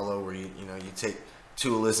 Philip Marlowe, where you take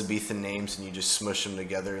two Elizabethan names and you just smush them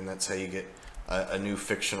together, and that's how you get a new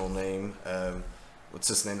fictional name. What's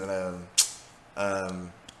his name?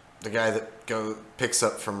 The guy that picks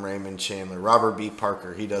up from Raymond Chandler, Robert B.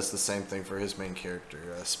 Parker. He does the same thing for his main character,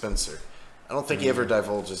 Spencer. I don't think he ever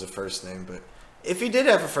divulges a first name, but if he did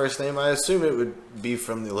have a first name, I assume it would be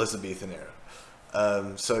from the Elizabethan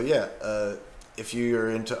era. So yeah, if you are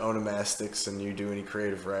into onomastics and you do any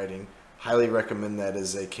creative writing, highly recommend that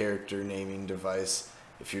as a character naming device.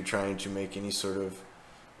 If you're trying to make any sort of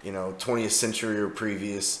 20th century or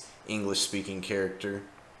previous English speaking character,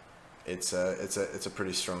 it's a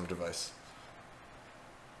pretty strong device.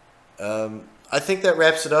 I think that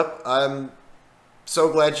wraps it up. I'm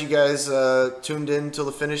so glad you guys tuned in till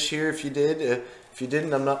the finish here. If you did, if you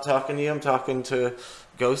didn't, I'm not talking to you. I'm talking to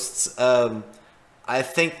ghosts. I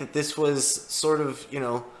think that this was sort of,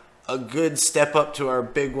 a good step up to our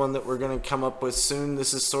big one that we're going to come up with soon.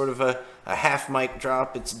 This is sort of a half mic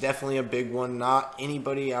drop. It's definitely a big one. Not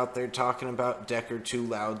anybody out there talking about Dekker too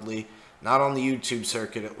loudly. Not on the YouTube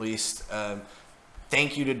circuit, at least.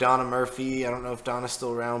 Thank you to Donna Murphy. I don't know if Donna's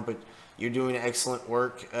still around, but you're doing excellent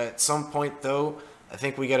work. At some point, though, I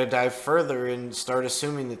think we got to dive further and start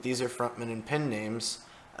assuming that these are frontmen and pen names.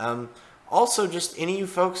 Also, just any of you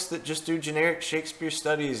folks that just do generic Shakespeare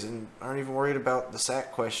studies and aren't even worried about the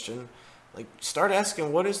sack question, like, start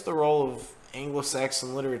asking, what is the role of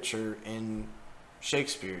Anglo-Saxon literature in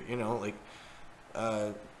Shakespeare?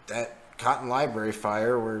 That Cotton Library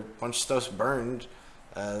fire where a bunch of stuff's burned.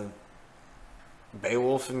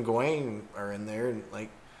 Beowulf and Gawain are in there,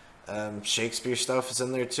 and Shakespeare stuff is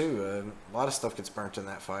in there too. A lot of stuff gets burnt in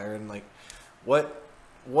that fire, and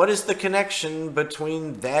what is the connection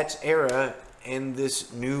between that era and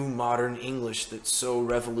this new modern English that's so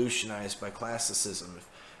revolutionized by classicism?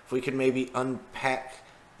 If we could maybe unpack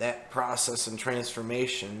that process and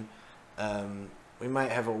transformation, we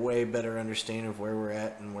might have a way better understanding of where we're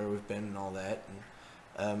at and where we've been and all that.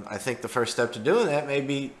 And I think the first step to doing that may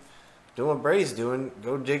be doing what Brady's doing,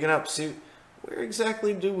 go digging up, see where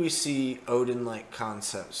exactly do we see Odin-like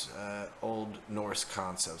concepts, Old Norse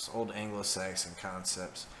concepts, Old Anglo-Saxon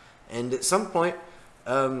concepts. And at some point,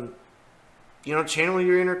 channel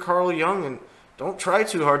your inner Carl Jung and don't try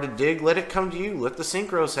too hard to dig. Let it come to you. Let the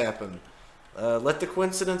synchros happen. Let the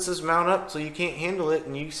coincidences mount up till you can't handle it,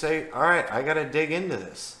 and you say, all right, I got to dig into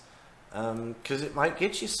this, because it might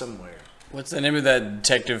get you somewhere. What's the name of that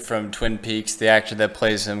detective from Twin Peaks, the actor that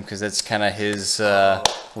plays him? Because that's kind of his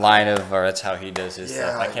line of, or that's how he does his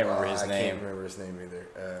stuff. I can't remember his name. I can't remember his name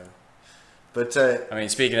either. I mean,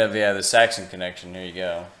 speaking of the Saxon connection, here you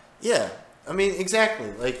go. Yeah, I mean,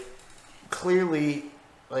 exactly. Clearly,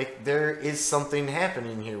 there is something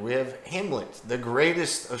happening here. We have Hamlet, the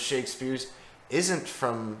greatest of Shakespeare's, isn't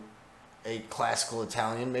from a classical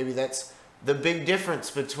Italian. Maybe that's the big difference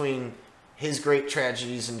between his great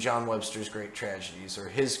tragedies and John Webster's great tragedies, or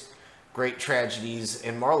his great tragedies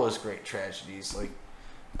and Marlowe's great tragedies.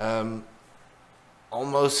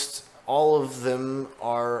 Almost all of them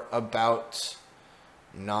are about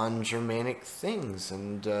non-Germanic things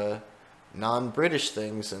and non-British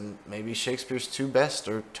things, and maybe Shakespeare's two best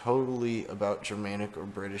are totally about Germanic or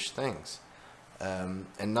British things, and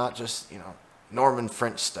not just Norman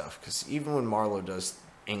French stuff, because even when Marlowe does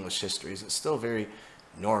English histories, it's still very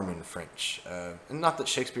Norman French. And not that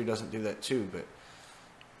Shakespeare doesn't do that too, but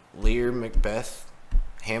Lear, Macbeth,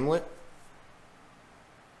 Hamlet,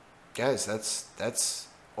 guys, that's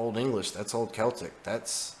Old English. That's Old Celtic.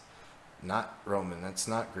 That's not Roman. That's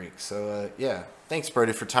not Greek. So yeah, thanks,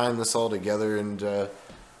 Brady, for tying this all together. And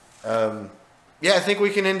yeah, I think we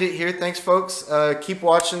can end it here. Thanks, folks. Keep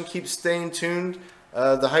watching. Keep staying tuned.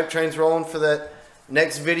 The hype train's rolling for that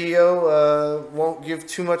next video. Won't give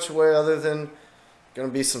too much away other than going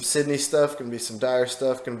to be some Sydney stuff, going to be some Dyer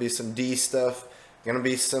stuff, going to be some D stuff, going to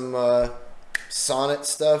be some sonnet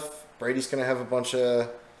stuff. Brady's going to have a bunch of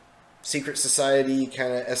secret society,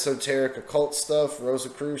 kind of esoteric occult stuff,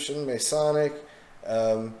 Rosicrucian, Masonic,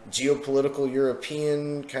 geopolitical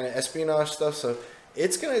European kind of espionage stuff. So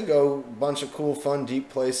it's going to go a bunch of cool, fun, deep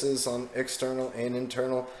places on external and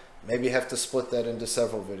internal. Maybe have to split that into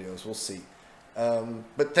several videos. We'll see.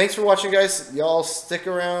 But thanks for watching, guys. Y'all stick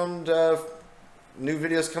around. New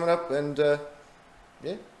videos coming up. And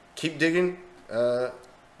yeah, keep digging.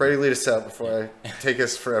 Brady, lead us out before I take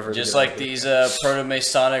us forever. Just like these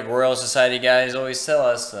Proto-Masonic Royal Society guys always tell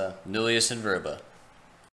us, nullius in verba.